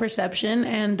more on perception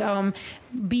and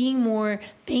being more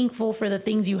thankful for the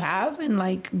things you have and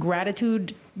like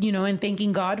gratitude, you know, and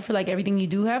thanking God for like everything you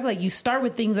do have. Like you start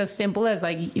with things as simple as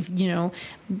like, if you know,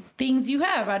 things you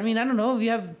have. I mean, I don't know if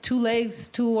you have 2 legs,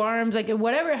 2 arms, like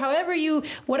whatever you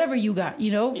got,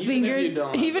 you know, fingers.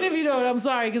 Even if you don't, I'm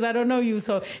sorry because I don't know you.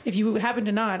 So if you happen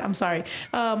to not, I'm sorry.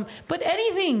 But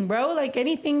anything, bro, like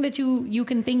anything that you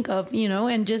can think of, you know,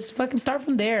 and just fucking start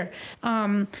from there.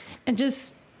 And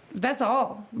just, that's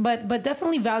all. But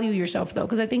definitely value yourself though,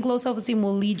 because I think low self-esteem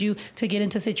will lead you to get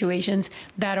into situations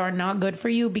that are not good for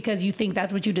you because you think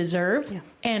that's what you deserve. Yeah.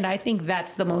 And I think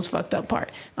that's the most fucked up part.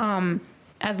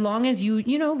 as long as you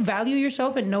value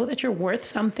yourself and know that you're worth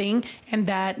something, and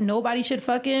that nobody should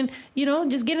fucking,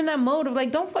 just get in that mode of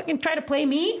like, don't fucking try to play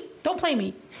me. Don't play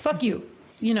me. Fuck you.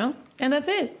 And that's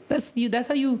it. That's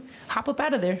how you hop up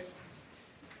out of there.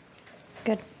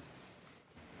 Good.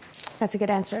 That's a good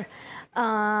answer.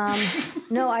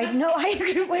 No, I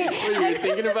agree. Wait. Were you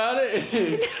thinking about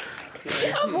it?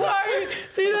 I'm sorry.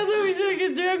 See, that's why we shouldn't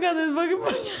get drunk on this fucking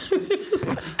podcast.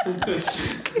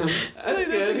 That's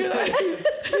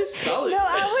good. Solid. No,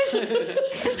 I was.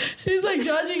 She's like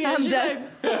judging it. I'm She's done.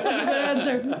 like, that's a good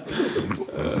answer.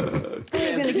 Good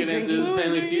answer. This is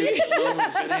Family Feud.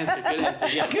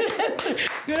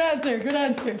 Good answer. Yes. Good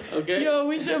answer. Okay. Yo,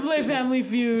 we should play Family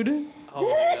Feud. Oh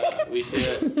my god, we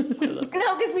should.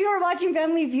 No, because we were watching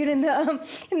Family Feud in the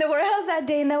warehouse that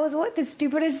day, and that was the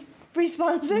stupidest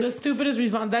responses. The stupidest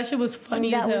response. That shit was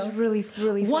funny as hell. That was really,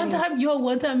 really funny.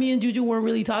 One time me and Juju weren't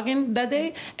really talking that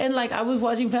day, and like I was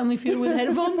watching Family Feud with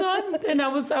headphones on, and I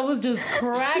was just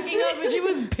cracking up, and she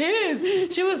was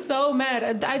pissed. She was so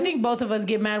mad. I think both of us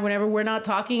get mad whenever we're not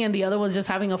talking and the other one's just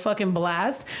having a fucking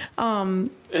blast.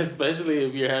 Especially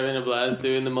if you're having a blast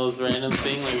doing the most random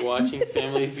thing, like watching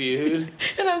Family Feud.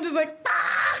 And I'm just like,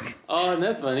 ah! Oh, and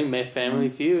that's funny. My Family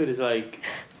Feud is like...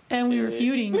 And we were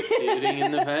feuding. Feuding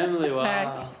in the family. Wow.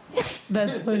 Facts.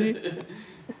 That's funny.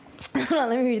 Hold on,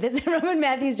 let me read this. Roman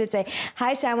Matthews did say,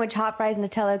 "Hi sandwich, hot fries,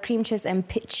 Nutella, cream cheese,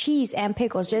 cheese and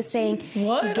pickles." Just saying.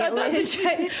 What? I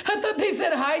thought they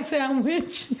said hi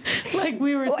sandwich. Like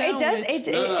we were. Well, sandwich.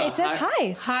 It says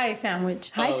hi. Hi sandwich.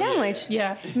 Hi sandwich.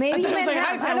 Yeah. Maybe I you meant like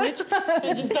hi sandwich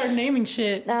and just start naming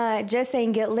shit. Just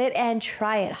saying, get lit and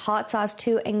try it. Hot sauce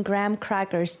too, and graham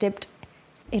crackers dipped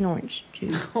in orange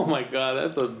juice. Oh my god,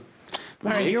 that's a... All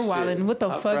right, you're wildin'. What the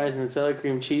hot fuck? Fries, Nutella,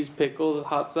 cream cheese, pickles,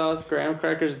 hot sauce, graham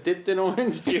crackers dipped in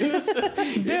orange juice.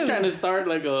 You're trying to start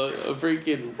like a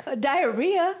freaking...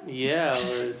 diarrhea. Yeah,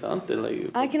 or something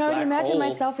like... I can already imagine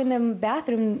myself in the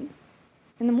bathroom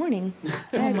in the morning.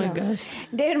 Oh my gosh.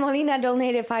 David Molina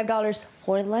donated $5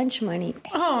 for lunch money.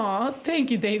 Oh,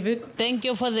 thank you, David. Thank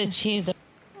you for the cheese.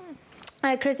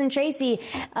 Chris and Tracy,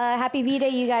 happy V-Day,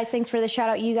 you guys. Thanks for the shout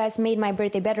out. You guys made my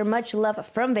birthday better. Much love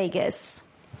from Vegas.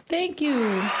 Thank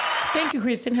you,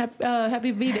 Kristen.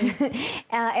 Happy V-Day.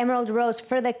 Emerald Rose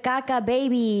for the Caca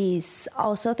babies.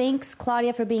 Also, thanks,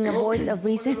 Claudia, for being a voice of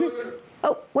reason.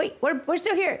 Oh, wait, we're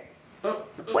still here.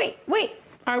 Wait.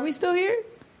 Are we still here?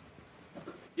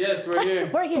 Yes, we're here.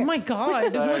 We're here. Oh my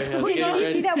god. Sorry, Did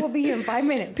you see that? We'll be here in 5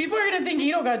 minutes. People are gonna think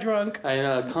Ito got drunk. I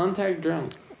know, contact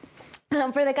drunk.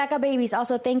 For the Caca babies,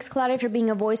 also thanks, Claudia, for being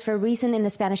a voice for reason in the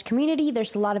Spanish community.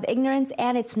 There's a lot of ignorance,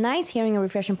 and it's nice hearing a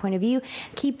refreshing point of view.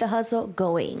 Keep the hustle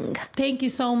going. Thank you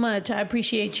so much. I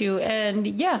appreciate you. And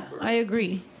yeah, I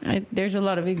agree. There's a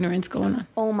lot of ignorance going on.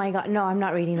 Oh my God. No, I'm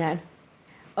not reading that.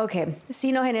 Okay.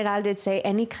 Sino General did say,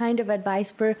 any kind of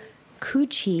advice for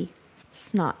coochie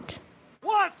snot.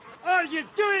 What are you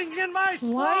doing in my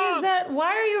swamp? Why is that? Why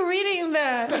are you reading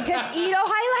that? Because Ito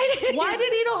highlighted it. Why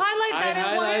did Ito highlight that?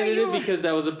 I highlighted it because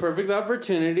that was a perfect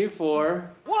opportunity for...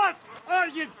 What are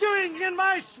you doing in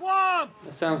my swamp?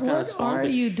 That sounds kind of swampy. What are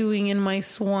you doing in my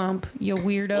swamp, you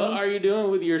weirdo? What are you doing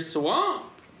with your swamp?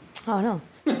 Oh, no.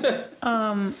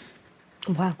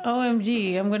 Wow.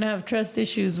 OMG, I'm going to have trust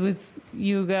issues with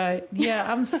you guys.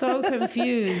 Yeah, I'm so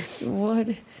confused. What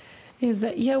is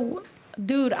that? Yeah,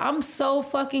 dude, I'm so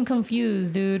fucking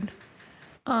confused, dude.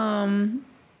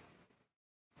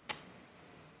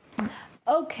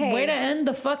 Okay. Way to end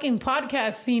the fucking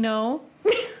podcast, Sino.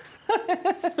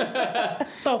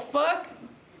 The fuck?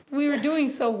 We were doing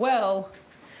so well.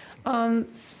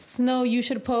 Snow, you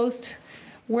should post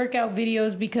workout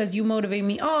videos because you motivate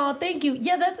me. Oh, thank you.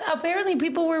 Yeah, that's apparently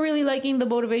people were really liking the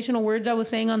motivational words I was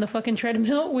saying on the fucking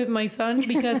treadmill with my son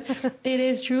because it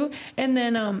is true. And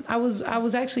then I was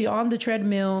actually on the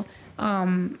treadmill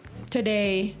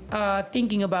today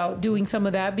thinking about doing some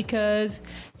of that because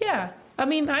I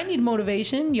mean, I need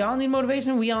motivation. Y'all need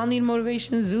motivation. We all need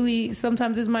motivation. Zuli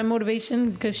sometimes is my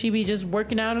motivation because she be just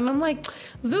working out. And I'm like,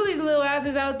 Zuli's little ass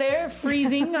is out there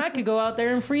freezing. I could go out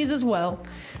there and freeze as well.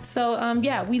 So,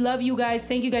 we love you guys.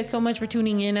 Thank you guys so much for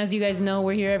tuning in. As you guys know,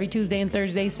 we're here every Tuesday and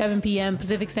Thursday, 7 p.m.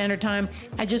 Pacific Standard Time.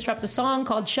 I just dropped a song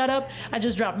called Shut Up. I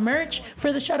just dropped merch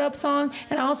for the Shut Up song.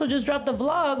 And I also just dropped the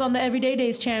vlog on the Everyday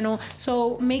Days channel.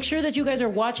 So make sure that you guys are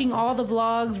watching all the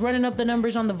vlogs, running up the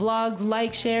numbers on the vlogs,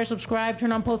 like, share, subscribe. subscribe,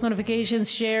 turn on post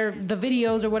notifications, share the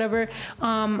videos or whatever.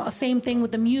 Same thing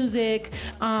with the music.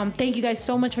 Thank you guys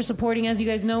so much for supporting. As you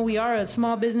guys know, we are a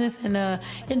small business and a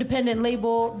independent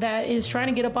label that is trying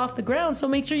to get up off the ground. So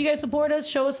make sure you guys support us,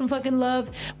 show us some fucking love.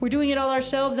 We're doing it all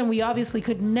ourselves, and we obviously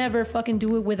could never fucking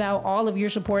do it without all of your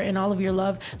support and all of your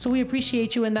love. So we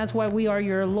appreciate you, and that's why we are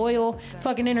your loyal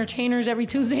fucking entertainers every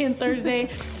Tuesday and Thursday,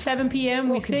 7 p.m.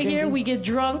 We sit here, we get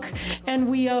drunk, and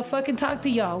we fucking talk to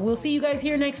y'all. We'll see you guys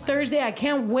here next Thursday. I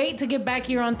can't wait to get back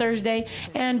here on Thursday,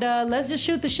 and let's just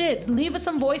shoot the shit. Leave us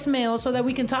some voicemails so that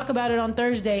we can talk about it on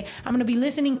Thursday. I'm gonna be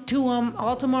listening to them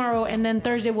all tomorrow, and then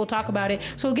Thursday we'll talk about it.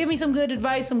 So give me some good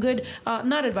advice, some good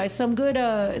some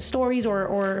good stories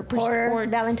or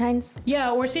Valentine's.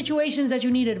 Yeah, or situations that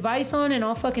you need advice on, and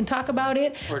I'll fucking talk about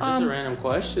it. Or just a random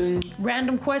question.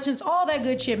 Random questions, all that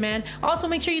good shit, man. Also,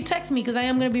 make sure you text me, because I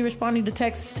am going to be responding to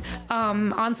texts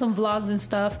on some vlogs and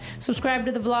stuff. Subscribe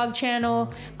to the vlog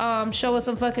channel. Show us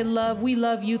some fucking love. We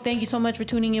love you. Thank you so much for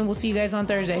tuning in. We'll see you guys on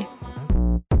Thursday.